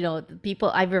that, you know, the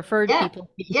people I've referred yeah, people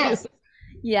to you. yes.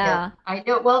 Yeah, Yeah. I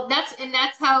know. Well,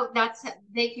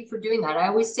 thank you for doing that. I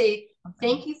always say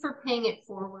thank you for paying it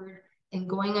forward and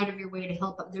going out of your way to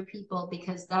help other people,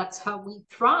 because that's how we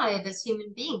thrive as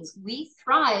human beings. We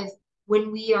thrive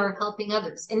when we are helping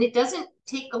others. And it doesn't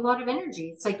take a lot of energy.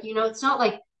 It's like, it's not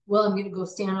like, well, I'm going to go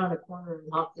stand on a corner and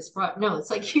hawk this product. No,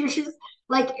 it's like you're just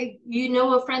like, a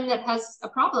friend that has a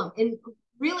problem. And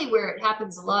really where it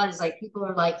happens a lot is like people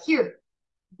are like, here,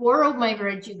 borrow my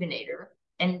rejuvenator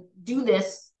and do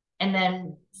this, and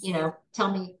then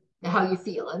tell me how you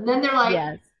feel. And then they're like,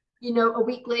 Yes. a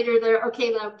week later, they're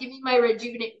okay, now give me my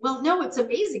rejuvenator. Well, no, it's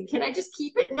amazing, can I just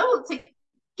keep it? No, it's like,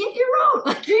 get your own.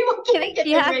 Like, you can't get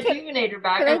the rejuvenator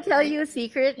back. Can I tell you a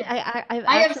secret? I've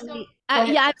I have actually,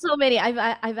 yeah, I have so many.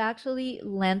 I've actually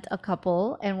lent a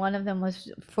couple, and one of them was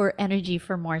for energy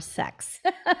for more sex.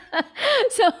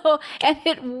 So, and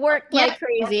it worked yeah, like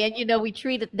crazy. And you know, we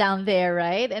treat it down there,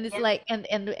 right? And it's yeah, like, and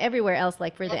everywhere else,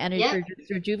 like for the energy, yeah, for just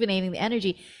rejuvenating the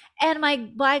energy. And by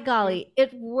yeah, golly,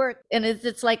 it worked. And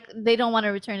it's like they don't want to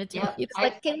return it to me. yeah. It's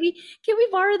like, can we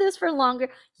borrow this for longer?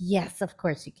 Yes, of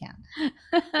course you Yeah.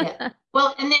 can.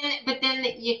 Well, but then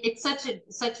it's such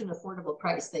an affordable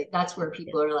price that's where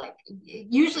people are like,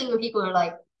 usually when people are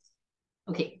like,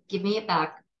 okay, give me it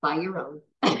back, buy your own.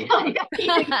 But that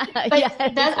Yes.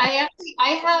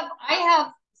 I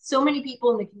have so many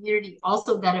people in the community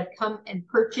also that have come and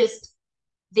purchased.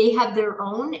 They have their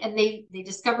own, and they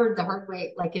discovered the hard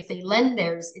way, like if they lend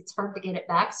theirs, it's hard to get it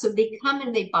back. So they come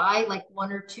and they buy like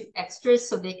one or two extras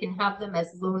so they can have them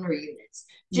as loaner units,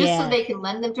 just so Yes. they can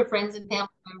lend them to friends and family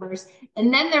members.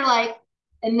 And then they're like,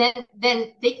 and then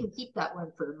they can keep that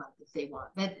one for a month if they want.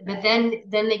 But then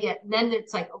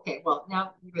it's like, okay, well,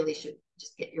 now you really should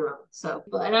just get your own. So,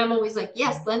 and I'm always like,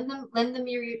 yes, lend them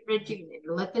your rejuvenator,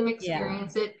 let them Yeah.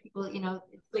 experience it. People,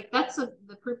 it's like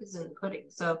the proof is in the pudding.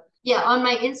 So yeah, on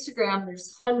my Instagram,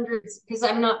 there's hundreds, because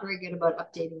I'm not very good about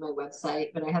updating my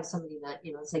website, but I have somebody that,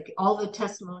 it's like all the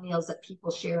testimonials that people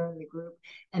share in the group.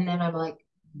 And then I'm like,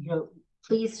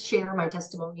 please share my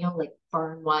testimonial like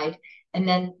far and wide. And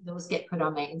then those get put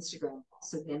on my Instagram.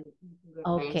 So then you can go to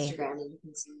my Okay. Instagram and you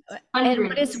can see And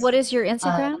hundreds. what is your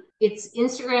Instagram? It's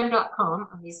Instagram.com,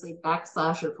 obviously / or /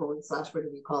 whatever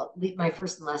you call it. My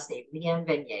first and last name, Leanne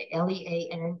Venier,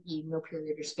 Leanne, no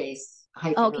period or space,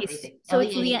 hyphen or Okay, anything. so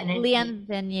it's Leanne. Leanne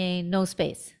Venier, no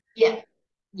space. Yeah,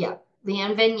 yeah,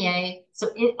 Leanne Venier.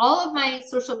 So all of my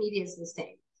social media is the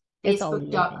same. It's all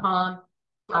Leanne Venier.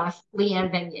 Facebook.com/Leanne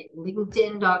Venier,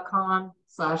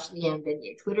 LinkedIn.com/Leanne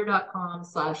Venier,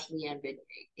 Twitter.com/Leanne Venier,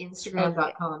 Okay.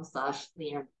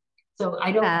 Instagram.com/Leanne. So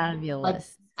I don't like,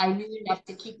 Fabulous. I knew enough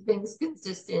to keep things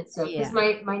consistent. So because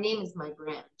Yeah. my name is my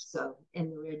brand. So,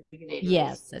 and the rejuvenator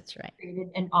Yes, is that's right.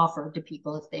 created and offered to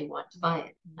people if they want to buy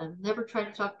it. I've never tried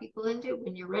to talk people into it.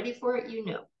 When you're ready for it,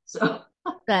 So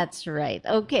That's right.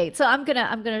 Okay, so I'm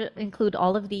gonna include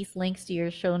all of these links to your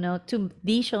show note to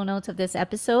the show notes of this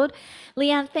episode.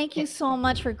 Leanne, thank you yeah. so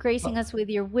much for gracing us with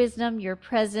your wisdom, your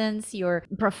presence, your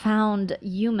profound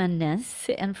humanness,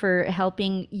 and for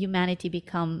helping humanity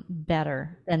become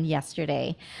better than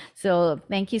yesterday. So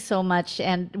thank you so much,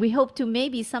 and we hope to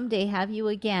maybe someday have you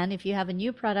again. If you have a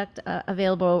new product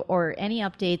available or any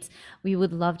updates, we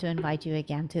would love to invite you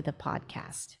again to the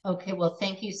podcast. Okay, well,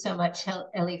 thank you so much,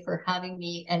 Ellie, for having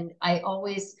me. And I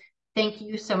always thank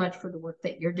you so much for the work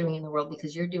that you're doing in the world,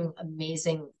 because you're doing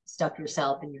amazing stuff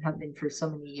yourself, and you have been for so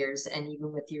many years, and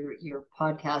even with your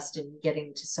podcast and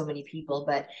getting to so many people.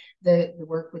 But the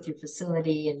work with your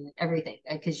facility and everything,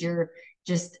 because you're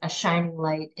just a shining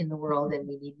light in the world, and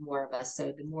we need more of us.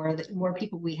 So the more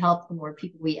people we help, the more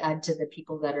people we add to the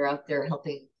people that are out there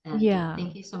helping. And Yeah.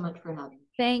 thank you so much for having me.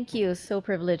 Thank you. So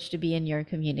privileged to be in your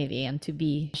community and to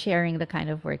be sharing the kind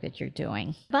of work that you're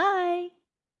doing. Bye.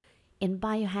 In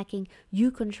biohacking,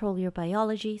 you control your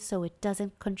biology so it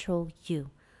doesn't control you.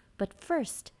 But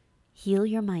first, heal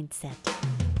your mindset.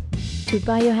 To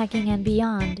biohacking and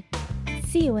beyond,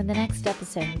 see you in the next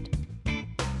episode.